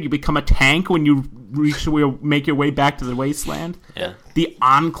blaster, you become a tank when you make your way back to the wasteland. Yeah. The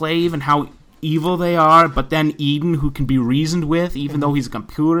Enclave and how evil they are, but then Eden, who can be reasoned with, even though he's a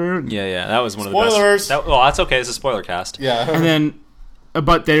computer. Yeah. That was one of Spoilers. the best. Well, that's okay. It's a spoiler cast. Yeah. And then,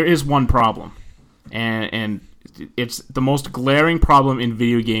 but there is one problem, and it's the most glaring problem in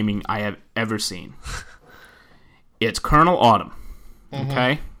video gaming I have ever seen. It's Colonel Autumn.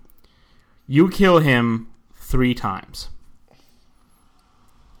 Okay? You kill him 3 times.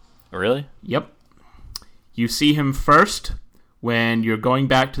 Really? Yep. You see him first when you're going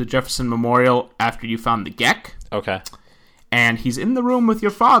back to the Jefferson Memorial after you found the Gek, Okay. and he's in the room with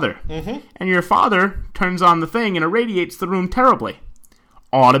your father. And your father turns on the thing and irradiates the room terribly.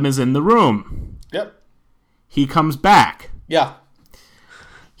 Autumn is in the room. Yep. He comes back. Yeah.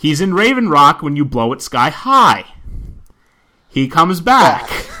 He's in Raven Rock when you blow it sky high. He comes back.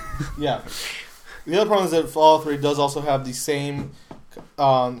 Yeah. The other problem is that Fallout 3 does also have the same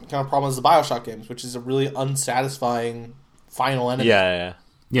kind of problem as the Bioshock games, which is a really unsatisfying final enemy. Yeah.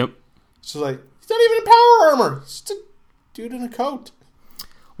 Yep. It's just like, he's not even in power armor. He's just a dude in a coat.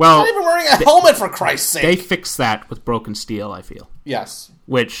 Well, Not even wearing a helmet, for Christ's sake. they fixed that with Broken Steel, I feel. Yes.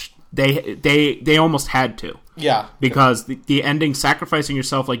 Which they almost had to. Yeah. Because the ending, sacrificing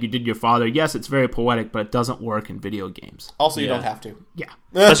yourself like you did your father, yes, it's very poetic, but it doesn't work in video games. Also, you Yeah. don't have to. Yeah.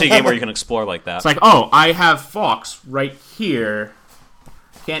 Especially a game where you can explore like that. It's like, oh, I have Fox right here.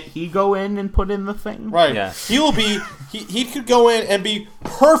 Can't he go in and put in the thing? Right. Yeah. He will be... He could go in and be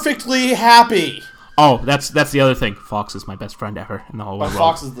perfectly happy. Oh, that's the other thing. Fox is my best friend ever in the whole But world.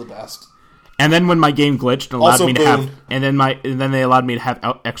 Fox is the best. And then when my game glitched and allowed Also me to Boone. have, and then they allowed me to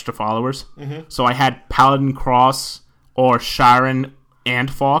have extra followers. So I had Paladin Cross or Sharon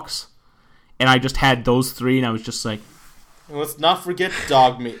and Fox, and I just had those 3, and I was just like, And let's not forget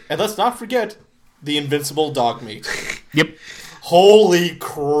dog meat. And let's not forget the invincible dog meat. yep. Holy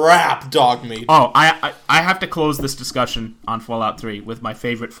crap, dog meat. Oh, I have to close this discussion on Fallout 3 with my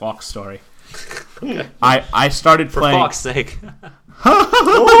favorite Fox story. I started For playing. Fox's sake.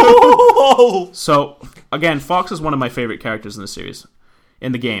 So again, Fox is one of my favorite characters in the series,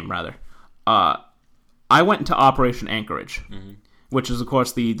 in the game rather. I went into Operation Anchorage, which is of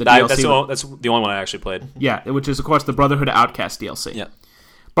course the DLC. That's the only one I actually played. Yeah, which is of course the Brotherhood of Outcast DLC. Yeah.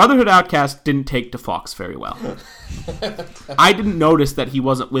 Brotherhood of Outcast didn't take to Fox very well. I didn't notice that he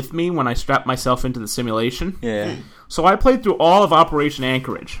wasn't with me when I strapped myself into the simulation. Yeah. So I played through all of Operation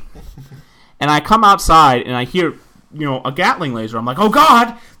Anchorage. And I come outside and I hear, a Gatling laser. I'm like, oh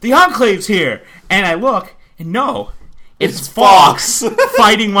god, the Enclave's here! And I look, and no, it's Fox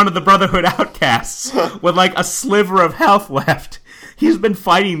fighting one of the Brotherhood Outcasts with like a sliver of health left. He's been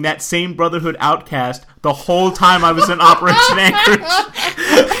fighting that same Brotherhood Outcast the whole time I was in Operation Anchorage.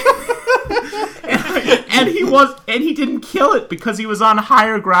 and he didn't kill it because he was on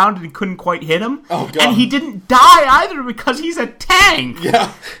higher ground and he couldn't quite hit him. Oh, God. And he didn't die either because he's a tank.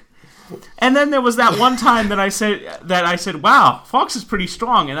 Yeah. And then there was that one time that I said, wow, Fox is pretty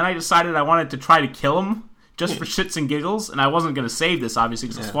strong. And then I decided I wanted to try to kill him just for shits and giggles. And I wasn't going to save this, obviously,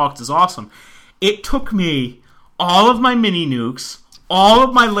 because Fox is awesome. It took me all of my mini nukes, all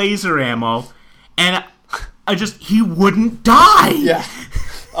of my laser ammo, and he wouldn't die. Yeah.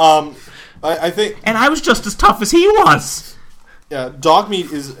 I think... And I was just as tough as he was. Yeah,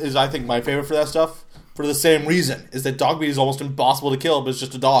 Dogmeat is I think, my favorite for that stuff. For the same reason, is that Dogmeat is almost impossible to kill, but it's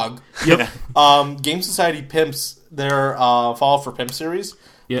just a dog. Yep. Game Society Pimps, their Fallout for Pimp series,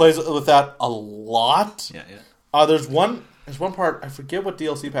 plays with that a lot. Yeah. There's one part, I forget what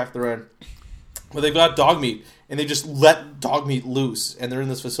DLC pack they're in, where they've got Dogmeat, and they just let Dogmeat loose, and they're in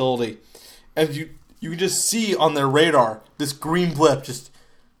this facility. And you can just see on their radar this green blip just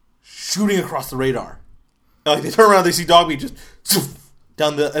shooting across the radar. And, like, they turn around, they see Dogmeat just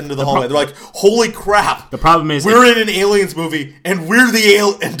down the end of the hallway. They're like, "Holy crap!" The problem is we're in an aliens movie, and we're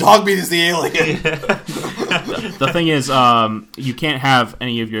the and Dogmeat is the alien. The thing is, you can't have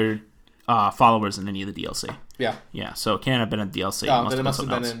any of your followers in any of the DLC. Yeah. So it can't have been a DLC. Then it must have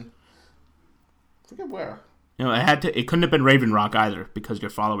been in. I forget where. It couldn't have been Raven Rock either because your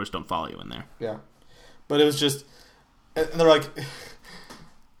followers don't follow you in there. Yeah, but it was just, and they're like,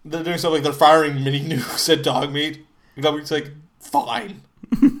 they're doing something like they're firing mini nukes at Dogmeat. And Dogmeat's like, fine.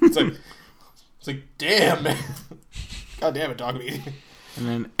 It's like, damn, man. God damn it, Dogmeat.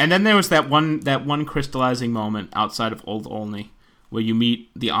 And then there was that one crystallizing moment outside of Old Olney where you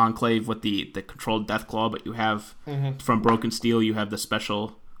meet the Enclave with the controlled Deathclaw, but you have from Broken Steel you have the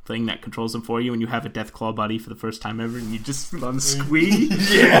special thing that controls them for you, and you have a Deathclaw buddy for the first time ever, and you just run Squee.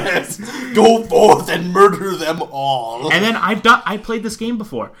 Yes, go forth and murder them all. And then I played this game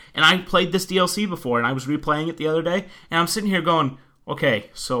before, and I played this DLC before, and I was replaying it the other day, and I'm sitting here going, okay,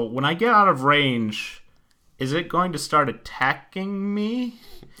 so when I get out of range, is it going to start attacking me?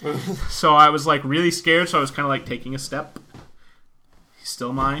 So I was like really scared, so I was kind of like taking a step.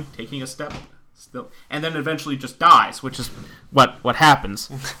 Still mine, taking a step. Still, and then eventually just dies, which is what happens.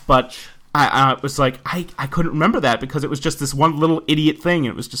 But I was like, I couldn't remember that because it was just this one little idiot thing.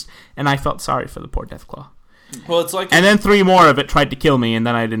 And it was just, and I felt sorry for the poor Deathclaw. Well, it's like, and then 3 more of it tried to kill me, and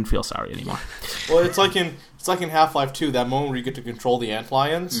then I didn't feel sorry anymore. Well, it's like in Half-Life 2, that moment where you get to control the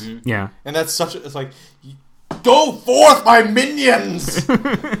antlions. Mm-hmm. Yeah, and that's it's like, go forth, my minions!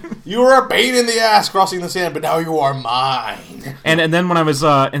 You were a pain in the ass crossing the sand, but now you are mine. And then when I was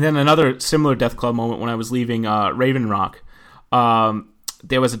and then another similar Deathclaw moment when I was leaving Raven Rock,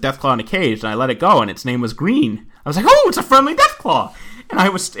 there was a Deathclaw in a cage, and I let it go, and its name was Green. I was like, oh, it's a friendly Deathclaw.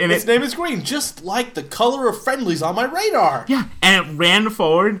 And its name is Green, just like the color of friendlies on my radar. Yeah, and it ran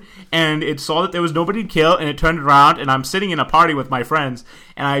forward, and it saw that there was nobody to kill, and it turned around, and I'm sitting in a party with my friends,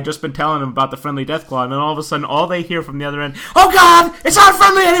 and I had just been telling them about the friendly Deathclaw, and then all of a sudden, all they hear from the other end, oh God, it's not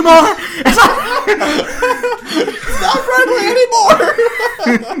friendly anymore! It's not friendly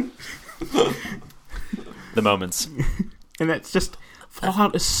anymore! The moments. And that's just...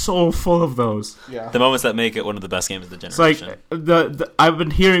 Fallout is so full of those. Yeah. The moments that make it one of the best games of the generation. It's like, I've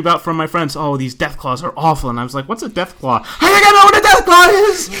been hearing about from my friends, oh, these Deathclaws are awful. And I was like, what's a Deathclaw? I think I know what a Deathclaw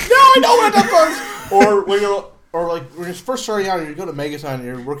is! No, I know what a Deathclaw is! When you're first starting out and you go to Megaton and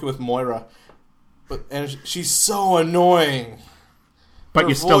you're working with Moira, and she's so annoying. But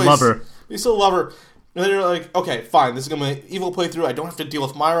you still love her. You still love her. And then you're like, okay, fine, this is going to be an evil playthrough. I don't have to deal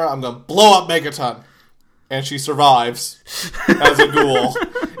with Moira. I'm going to blow up Megaton. And she survives as a ghoul.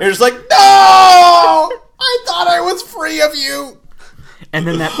 And you're just like, no! I thought I was free of you! And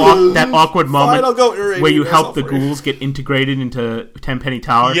then that awkward moment where you help the ghouls get integrated into Tenpenny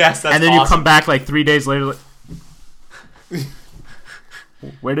Tower. Yes, that's And then awesome. you come back like 3 days later like...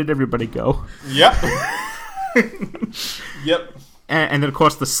 Where did everybody go? Yep. Yep. And then, of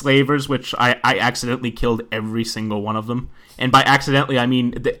course, the slavers, which I accidentally killed every single one of them. And by accidentally, I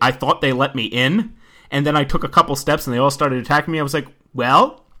mean, I thought they let me in. And then I took a couple steps and they all started attacking me. I was like,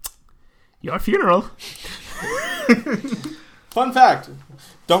 well, your funeral. Fun fact.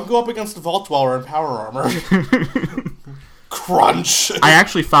 Don't go up against a Vault Dweller in power armor. Crunch. I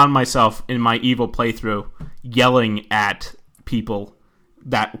actually found myself in my evil playthrough yelling at people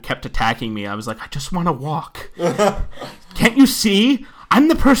that kept attacking me. I was like, I just want to walk. Can't you see? I'm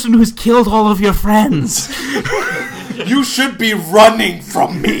the person who's killed all of your friends. You should be running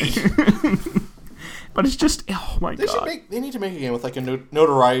from me. But it's just, oh my God. They need to make a game with like a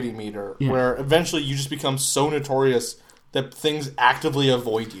notoriety meter where eventually you just become so notorious that things actively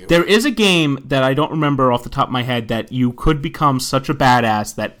avoid you. There is a game that I don't remember off the top of my head that you could become such a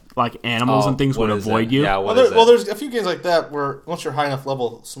badass that like animals and things would avoid you. Yeah, well, there's a few games like that where once you're high enough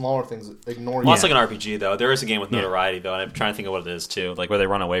level, smaller things ignore you. Well, it's like an RPG though. There is a game with notoriety though, and I'm trying to think of what it is too. Like where they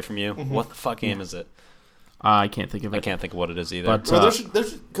run away from you. Mm-hmm. What the fuck game is it? I can't think of it. I can't think of what it is either. But wouldn't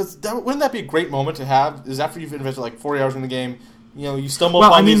that be a great moment to have? Is after you've invested like 40 hours in the game, you stumble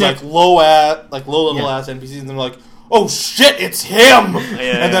upon these like low level ass NPCs, and they're like, "Oh shit, it's him!"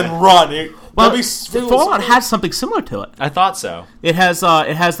 and then run. Well, That'd be Fallout has something similar to it. I thought so. It has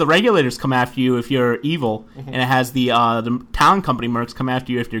the regulators come after you if you're evil, and it has the town company mercs come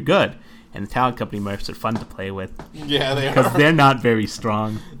after you if you're good. And the town company mercs are fun to play with Yeah, they because are. they're not very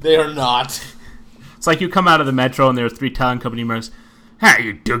strong. They are not. It's like you come out of the metro and there are 3 town company mercs. Hey,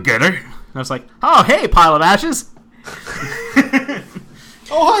 you do-getter. And I was like, oh, hey, pile of ashes.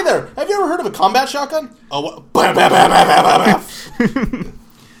 Oh, hi there. Have you ever heard of a combat shotgun? Oh, what? Bah, bah, bah, bah, bah, bah.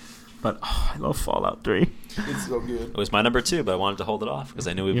 But I love Fallout 3. It's so good. It was my number 2, but I wanted to hold it off because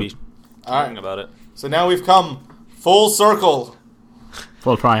I knew we'd be All right. talking about it. So now we've come full circle.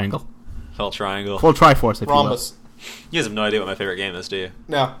 Full triangle. Fell triangle. Full triforce, if Rhombus. You guys have no idea what my favorite game is, do you?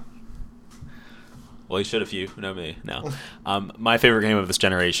 No. Well, you should if you know me. No. My favorite game of this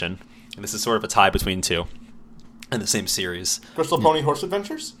generation, and this is sort of a tie between 2 in the same series. Crystal Pony Horse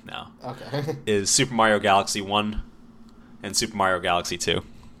Adventures? No. Okay. Is Super Mario Galaxy 1 and Super Mario Galaxy 2.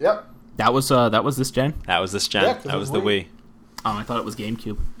 Yep. That was this gen? That was this gen. Yeah, 'cause that it was was the Wii. Oh, I thought it was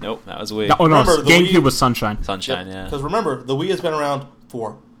GameCube. Nope, that was Wii. No, oh, no, Remember, the GameCube Wii- was Sunshine. Sunshine, yeah. Because remember, the Wii has been around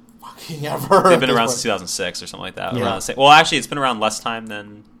for fucking ever. They've at been this around point. since 2006 or something like that. Yeah. Around the same, well, actually, it's been around less time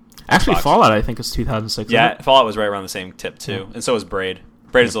than... Actually, Xbox. Fallout, I think, is 2006. Yeah, isn't it? Fallout was right around the same tip, too. And so was Braid.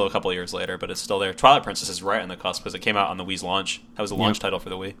 Braid is a couple of years later, but it's still there. Twilight Princess is right on the cusp because it came out on the Wii's launch. That was the launch title for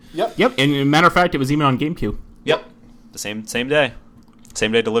the Wii. Yep. Yep, and as a matter of fact, it was even on GameCube. Yep. The same day.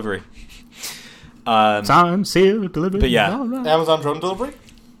 Same day delivery. Um, Time, sealed, delivered. But yeah. all right. Amazon drone delivery?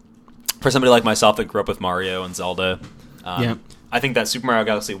 for somebody like myself that grew up with Mario and Zelda, Yeah. I think that Super Mario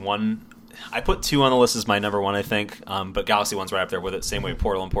Galaxy 1, I put 2 on the list as my number 1, I think, but Galaxy 1's right up there with it, same way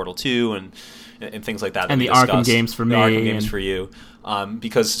Portal and Portal 2 and things like that. And that the we Arkham discussed. games for the me, Arkham games and- for you.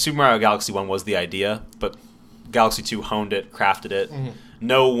 Because Super Mario Galaxy 1 was the idea, but Galaxy 2 honed it, crafted it. Mm-hmm.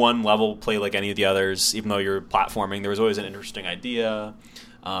 No one level played like any of the others, even though you're platforming. There was always an interesting idea.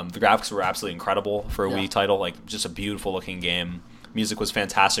 The graphics were absolutely incredible for a Yeah. Wii title, like just a beautiful looking game. Music was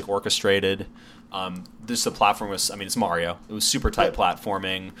fantastic, orchestrated. The platform was, I mean, it's Mario. It was super tight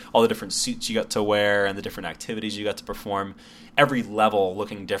platforming. All the different suits you got to wear and the different activities you got to perform. Every level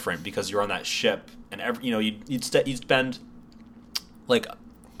looking different because you're on that ship, and you'd spend like,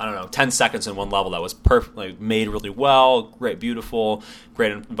 I don't know, 10 seconds in one level that was perfect, like made really well, great, beautiful,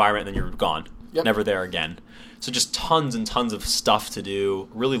 great environment, and then you're gone. Yep. Never there again. So just tons and tons of stuff to do.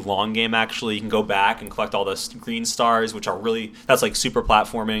 Really long game, actually. You can go back and collect all the green stars, which are really, that's like super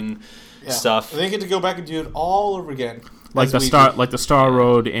platforming Yeah. stuff. And they get to go back and do it all over again. Like As the we Star, do. like the Star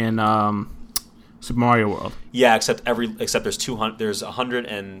Road in Super Mario World. Yeah, except there's 200, there's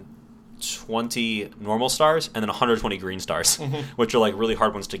 120 normal stars and then 120 green stars, which are like really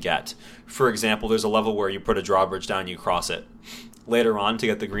hard ones to get. For example, there's a level where you put a drawbridge down and you cross it. Later on, to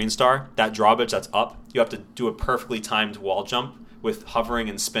get the green star, that drawbridge that's up, you have to do a perfectly timed wall jump with hovering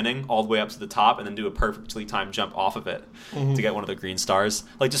and spinning all the way up to the top, and then do a perfectly timed jump off of it to get one of the green stars.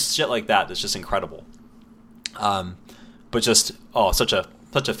 Like just shit like that. That's just incredible. But just such a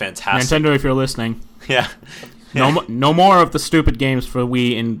fantastic Nintendo, if you're listening, yeah. no more of the stupid games for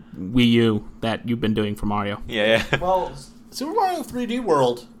Wii and Wii U that you've been doing for Mario. Yeah. Well, Super Mario 3D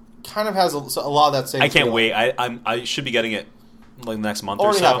World kind of has a lot of that same I can't feeling. wait. I should be getting it like next month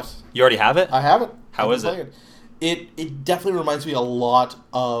Already or so. have it. You already have it? I have it. How I've been is it? playing It definitely reminds me a lot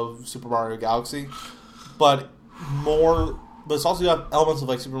of Super Mario Galaxy, but it's also got elements of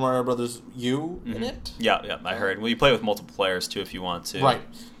like Super Mario Brothers U in it. Yeah, I heard. Well, you play with multiple players too if you want to. Right.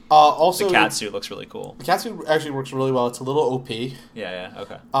 Also, The cat suit looks really cool. the cat suit actually works really well. It's a little OP. Yeah,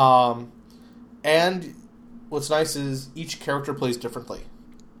 okay. And what's nice is each character plays differently.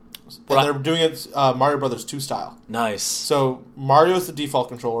 Well, And they're doing it Mario Brothers 2 style. Nice. So Mario is the default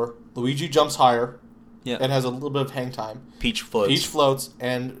controller. Luigi jumps higher Yeah. and has a little bit of hang time. Peach floats. Peach floats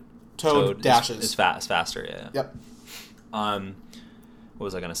and Toad dashes. Is faster, yeah. Yep. What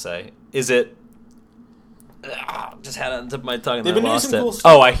was I going to say? Is it... just had it on the tip of my tongue and They've then been I doing lost some it. cool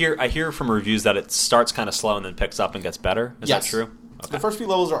stuff. Oh, I hear from reviews that it starts kind of slow and then picks up and gets better. Is Yes. that true? Okay. The first few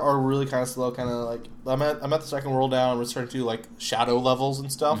levels are really kind of slow, kind of like I'm at the second world now, and we're starting to do like shadow levels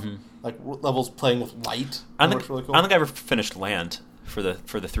and stuff, like levels playing with light. I That don't works really cool. think I ever finished Land for the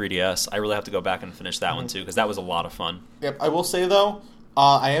 3DS. I really have to go back and finish that one too because that was a lot of fun. Yep. I will say though,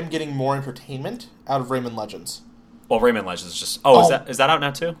 I am getting more entertainment out of Rayman Legends. Well, Rayman Legends is just... Oh. is that out now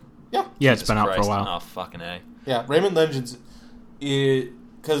too? Yeah. Yeah, it's Jesus been out for a Christ. while. Oh, fucking A. Yeah. Rayman Legends,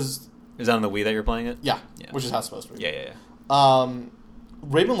 because Is that on the Wii that you're playing it? yeah, Yeah. which is how it's supposed to be. Yeah.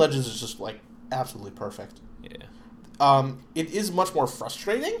 Rayman Legends is just like absolutely perfect. It is much more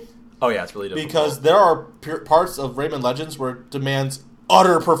frustrating Oh, yeah, it's really difficult. because there are parts of Rayman Legends where it demands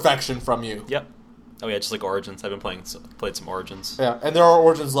utter perfection from you. Yep. Oh, yeah, just like Origins. I've been played some Origins. Yeah, and there are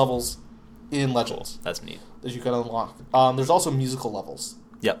Origins levels in Legends That's neat. that you can unlock. There's also musical levels,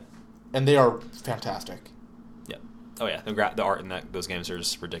 Yep. and they are fantastic. Yep. Oh yeah, the art in those games are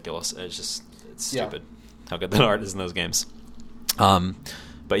just ridiculous. It's Yeah. stupid how good the art is in those games.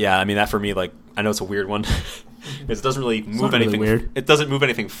 But yeah, I mean that for me, like I know it's a weird one. It doesn't really move really anything. weird. It doesn't move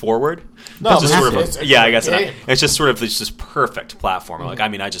anything forward. No, It's just but sort of it's a yeah, I great guess game. it's just sort of this just perfect platformer. Like I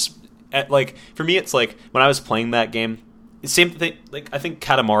mean, like for me, it's like when I was playing that game, same thing. Like I think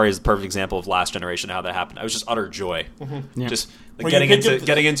Katamari is the perfect example of last generation how that happened. I was just utter joy, Yeah. just like, When getting you pick into up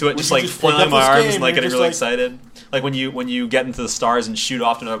getting into it, when just you like just pick flailing up my this arms game and like and getting you're really just excited. Like when you get into the stars and shoot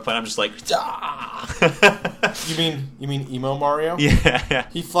off to another planet, I'm just like, You mean emo Mario? yeah.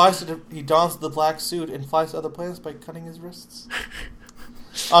 He dons the black suit and flies to other planets by cutting his wrists.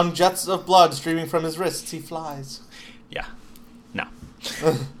 On jets of blood streaming from his wrists, he flies. Yeah. No.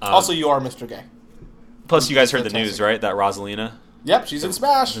 Also, you are Mr. Gay. Plus, you guys heard the Fantastic. news, right? That Rosalina Yep, she's in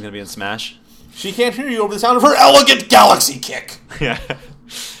Smash. is going to be in Smash. She can't hear you over the sound of her elegant galaxy kick. Yeah.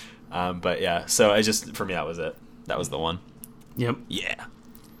 But yeah, so I just for me that was it. That was the one. Yep. Yeah.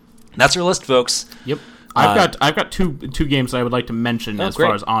 That's our list, folks. Yep. I've got two games that I would like to mention as great.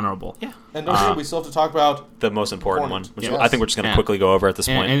 far as honorable. Yeah. And don't forget, we still have to talk about. The most important one, which Yes. I think we're just going to Yeah. quickly go over at this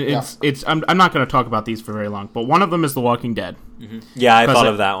point. And it's I'm not going to talk about these for very long, but one of them is The Walking Dead. Yeah, I 'Cause thought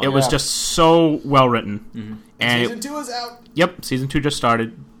of that one. It was Yeah. just so well written. And Season 2 is out. Yep, season 2 just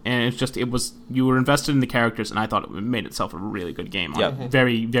started, and you were invested in the characters, and I thought it made itself a really good game. Yep.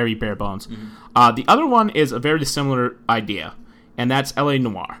 Very, very bare bones. The other one is a very similar idea, and that's LA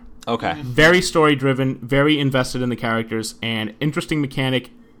Noire. Okay. Very story driven, very invested in the characters, and interesting mechanic,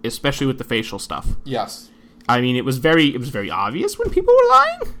 especially with the facial stuff. Yes. I mean, it was very obvious when people were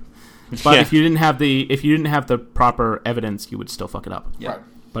lying. But Yeah. if you didn't have the proper evidence, you would still fuck it up. Yeah. Right.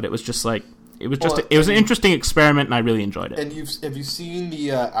 But it was just like it was Well, an interesting experiment, and I really enjoyed it. And have you seen the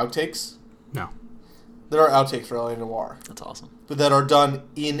outtakes? No. There are outtakes for LA Noire, That's awesome. but that are done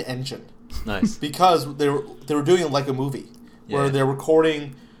in engine Nice. because they were doing it like a movie, where Yeah. they're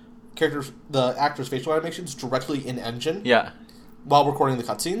recording the actors' facial animations directly in engine Yeah. while recording the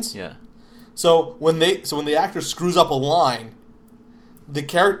cutscenes. Yeah. So when the actor screws up a line, the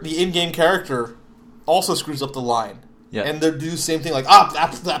in-game character also screws up the line. Yeah. And they do the same thing, like blap, blap,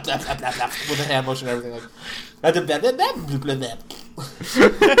 blap, blap, blap, blap, blap, with the hand motion and everything, like blap, blap, blap, blap, blap, blap.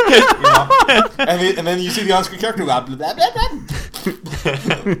 You know? And then you see the on-screen character blap, blap, blap,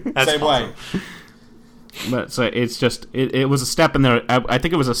 blap. That's Same awesome. way. But so it's just it was a step in there. I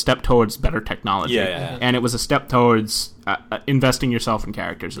think it was a step towards better technology. Yeah. And it was a step towards investing yourself in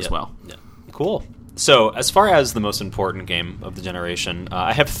characters as well. Yeah. Cool. So, as far as the most important game of the generation,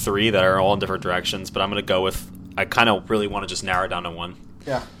 I have 3 that are all in different directions, but I'm going to go with. I kind of really want to just narrow it down to one.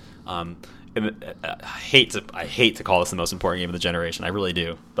 Yeah. I hate to call this the most important game of the generation. I really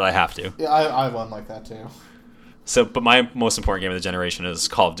do, but I have to. Yeah, I have one like that too. So, but my most important game of the generation is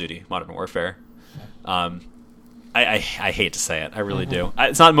Call of Duty: Modern Warfare. I hate to say it. I really do.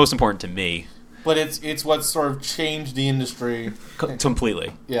 It's not most important to me. But it's what sort of changed the industry.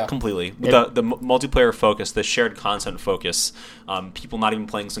 Completely. Yeah. Completely. The multiplayer focus, the shared content focus, people not even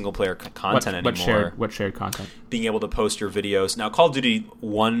playing single player content anymore. What shared content? Being able to post your videos. Now, Call of Duty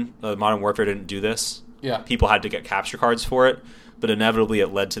 1, Modern Warfare didn't do this. Yeah. People had to get capture cards for it, but inevitably it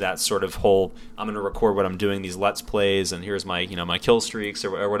led to that sort of whole, I'm going to record what I'm doing, these Let's Plays, and here's my my kill streaks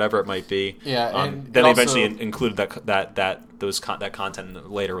or whatever it might be. Yeah, and then it they eventually also- included that content in the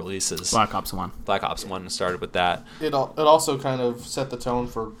later releases. Black Ops 1. Black Ops 1 started with that. It also kind of set the tone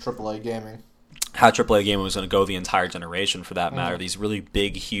for AAA gaming. How AAA gaming was going to go the entire generation, for that matter. These really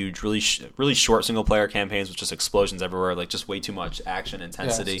big, huge, really short single-player campaigns with just explosions everywhere, like just way too much action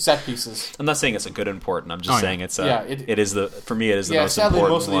intensity. Yeah, set pieces. I'm not saying it's a good important. I'm just saying it's it is the most Sadly, important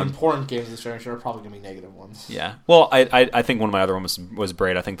most of one. the important games of this generation are probably going to be negative ones. Yeah. Well, I think one of my other ones was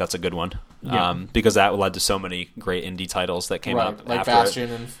Braid. I think that's a good one. Yeah. Because that led to so many great indie titles that came out like after Bastion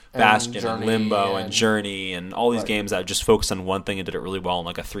it. and Bastion and Journey Limbo and Journey and all these Right. games that just focused on one thing and did it really well in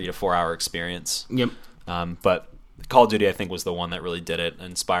like a 3 to 4 hour experience. Yep. But Call of Duty, I think, was the one that really did it,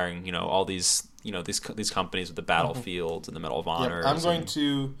 inspiring all these these companies with the Battlefields and the Medal of Honor. I'm going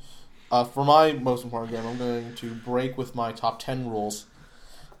to, for my most important game, I'm going to break with my top 10 rules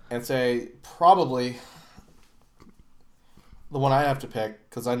and say probably the one I have to pick,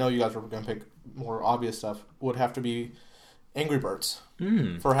 because I know you guys are going to pick more obvious stuff, would have to be Angry Birds.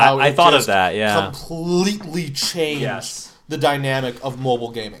 For how I it thought of just that, yeah. completely changed Yes. the dynamic of mobile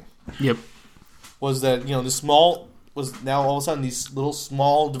gaming. Yep. Was that now all of a sudden these little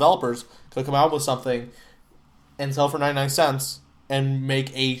small developers could come out with something and sell for 99 cents and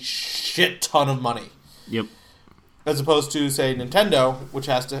make a shit ton of money. Yep. as opposed to say Nintendo, which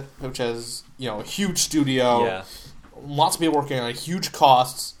has a huge studio, lots of people working on it, huge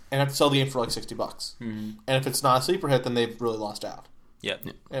costs, and have to sell the game for like $60. Mm-hmm. And if it's not a sleeper hit, then they've really lost out. Yep.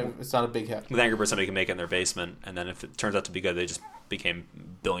 And it's not a big hit. With Angry Birds, somebody can make it in their basement, and then if it turns out to be good, they just became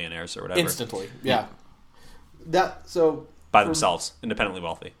billionaires or whatever. Instantly, yeah. By themselves, independently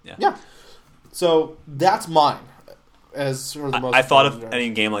wealthy. Yeah. Yeah. So that's mine. As sort of the most I thought of any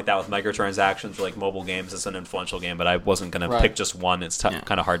game like that with microtransactions or like mobile games as an influential game, but I wasn't going to pick just one. It's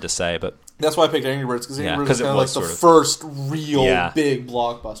kind of hard to say, but that's why I picked Angry Birds, because Angry Birds is kind of like the first real big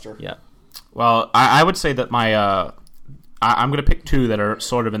blockbuster. Yeah. Well, I would say that I'm going to pick two that are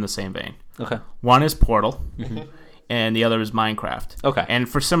sort of in the same vein. Okay. One is Portal, and the other is Minecraft. Okay. And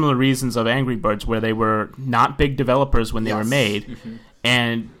for similar reasons of Angry Birds, where they were not big developers when they were made,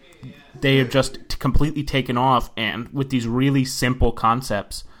 and they have just completely taken off, and with these really simple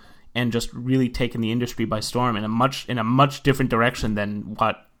concepts, and just really taken the industry by storm in a much different direction than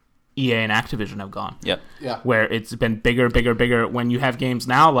what EA and Activision have gone. Yep. Yeah. Where it's been bigger. When you have games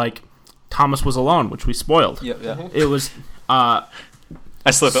now like Thomas Was Alone, which we spoiled. Yep. Yeah. It was. I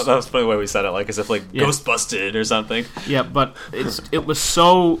slipped up. That was the way we said it, like as if like Ghost Busted or something. Yeah, but it was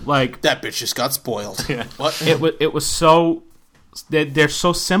so like that bitch just got spoiled. Yeah. What? It was so they're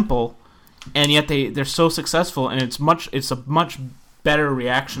so simple, and yet they're so successful, and it's a much better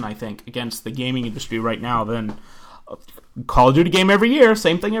reaction, I think, against the gaming industry right now than Call of Duty game every year,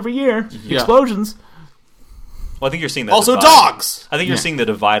 same thing every year, explosions. Well, I think you're seeing that. Also, divide. dogs. I think you're seeing the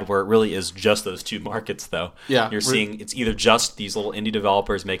divide where it really is just those two markets, though. Yeah, you're seeing it's either just these little indie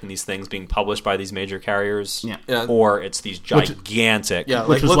developers making these things being published by these major carriers, or it's these gigantic.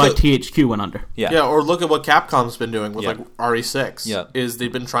 Which was why THQ went under. Yeah, or look at what Capcom's been doing with like RE6. Yeah, is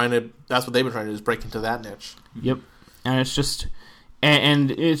they've been trying to. That's what they've been trying to do, is break into that niche. Yep, and it's just,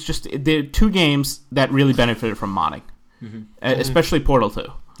 the two games that really benefited from modding, especially Portal 2.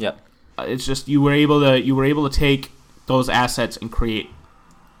 Yep. It's just you were able to take those assets and create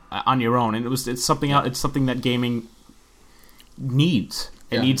on your own, and it's something else. It's something that gaming needs.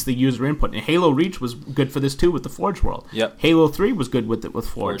 It needs the user input. And Halo Reach was good for this too with the Forge world. Yep. Halo 3 was good with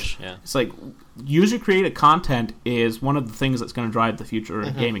Forge. Yeah. It's like user created content is one of the things that's going to drive the future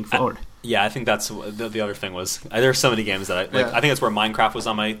of gaming forward. I think that's the other thing was there's so many games that I like. I think that's where Minecraft was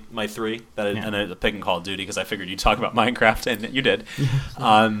on my three and I picked Call of Duty because I figured you'd talk about Minecraft, and you did.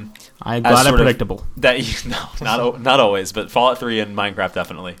 I'm glad I'm predictable. Not always, but Fallout 3 and Minecraft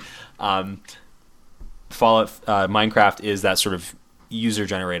definitely. Minecraft is that sort of user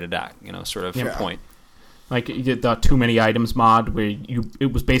generated point. Like the too many items mod, where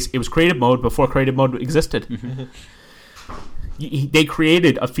it was creative mode before creative mode existed. They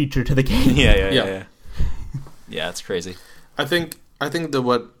created a feature to the game. Yeah, it's crazy. I think that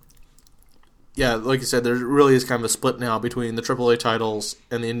what, like you said, there really is kind of a split now between the AAA titles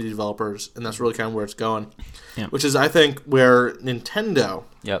and the indie developers, and that's really kind of where it's going. Yeah. Which is, I think, where Nintendo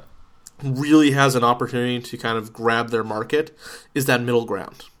really has an opportunity to kind of grab their market, is that middle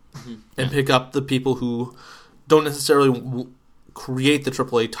ground. And pick up the people who don't necessarily create the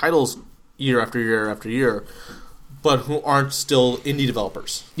AAA titles year after year after year, but who aren't still indie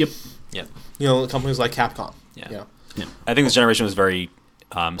developers. Yep. Companies like Capcom. Yeah. I think this generation was very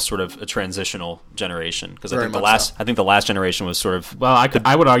sort of a transitional generation, because I think the last generation was sort of. Well,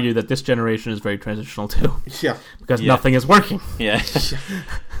 I would argue that this generation is very transitional too. Yeah. Because nothing is working. Yeah.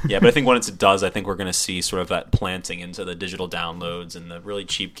 Yeah, but I think once it does, I think we're going to see sort of that planting into the digital downloads and the really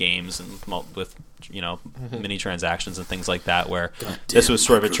cheap games and with mini transactions and things like that, where this was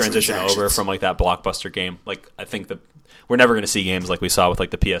sort of a transition over from like that blockbuster game. Like, I think that we're never going to see games like we saw with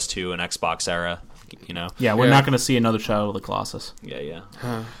like the PS2 and Xbox era. Yeah, we're not going to see another Shadow of the Colossus. Yeah.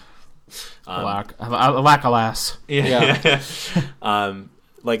 Alack, alas. Yeah.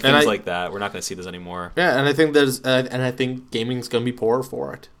 Like things like that, we're not going to see this anymore. Yeah, and I think I think gaming's going to be poorer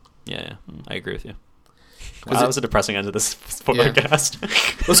for it. Yeah, I agree with you. Wow, that was a depressing end to this podcast.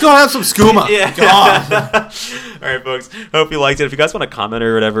 Let's go have some skooma. Yeah. God. All right, folks. Hope you liked it. If you guys want to comment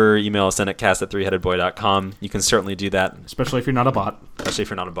or whatever, email us in at cast@threeheadedboy.com. You can certainly do that. Especially if you're not a bot. That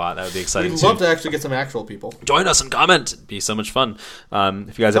would be exciting. We'd love to actually get some actual people. Join us and comment. It'd be so much fun.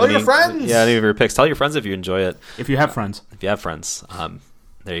 If you guys tell have your friends. Yeah, any of your picks. Tell your friends if you enjoy it. If you have friends.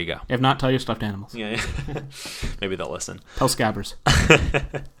 There you go. If not, tell your stuffed animals. Yeah. Maybe they'll listen. Tell Scabbers.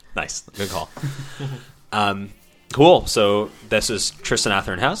 Nice. Good call. Cool. So this is Tristan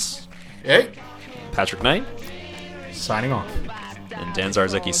Athernhouse. Hey. Patrick Knight. Signing off. And Dan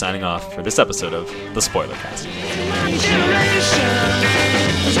Zarzicki signing off for this episode of The Spoiler Cast. My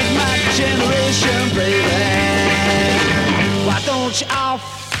generation, baby. Why don't you all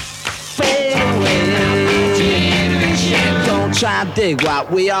fade away? try and dig what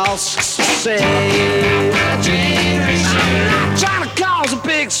we all say. I'm trying to cause a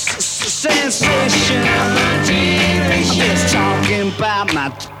big sensation. I'm just talking about my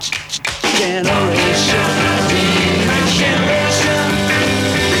generation. My generation.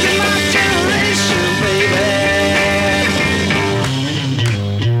 My generation, baby.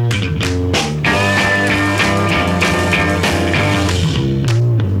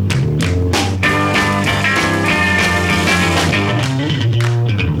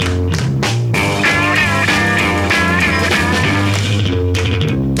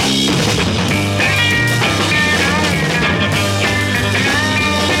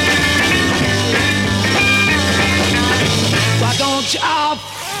 Don't you all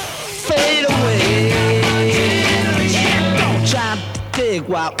fade away. Don't try to dig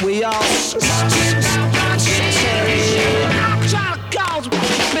what we all say. I'm trying to cause a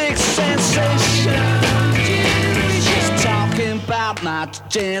big sensation. Just talking about my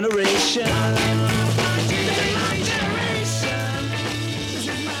generation.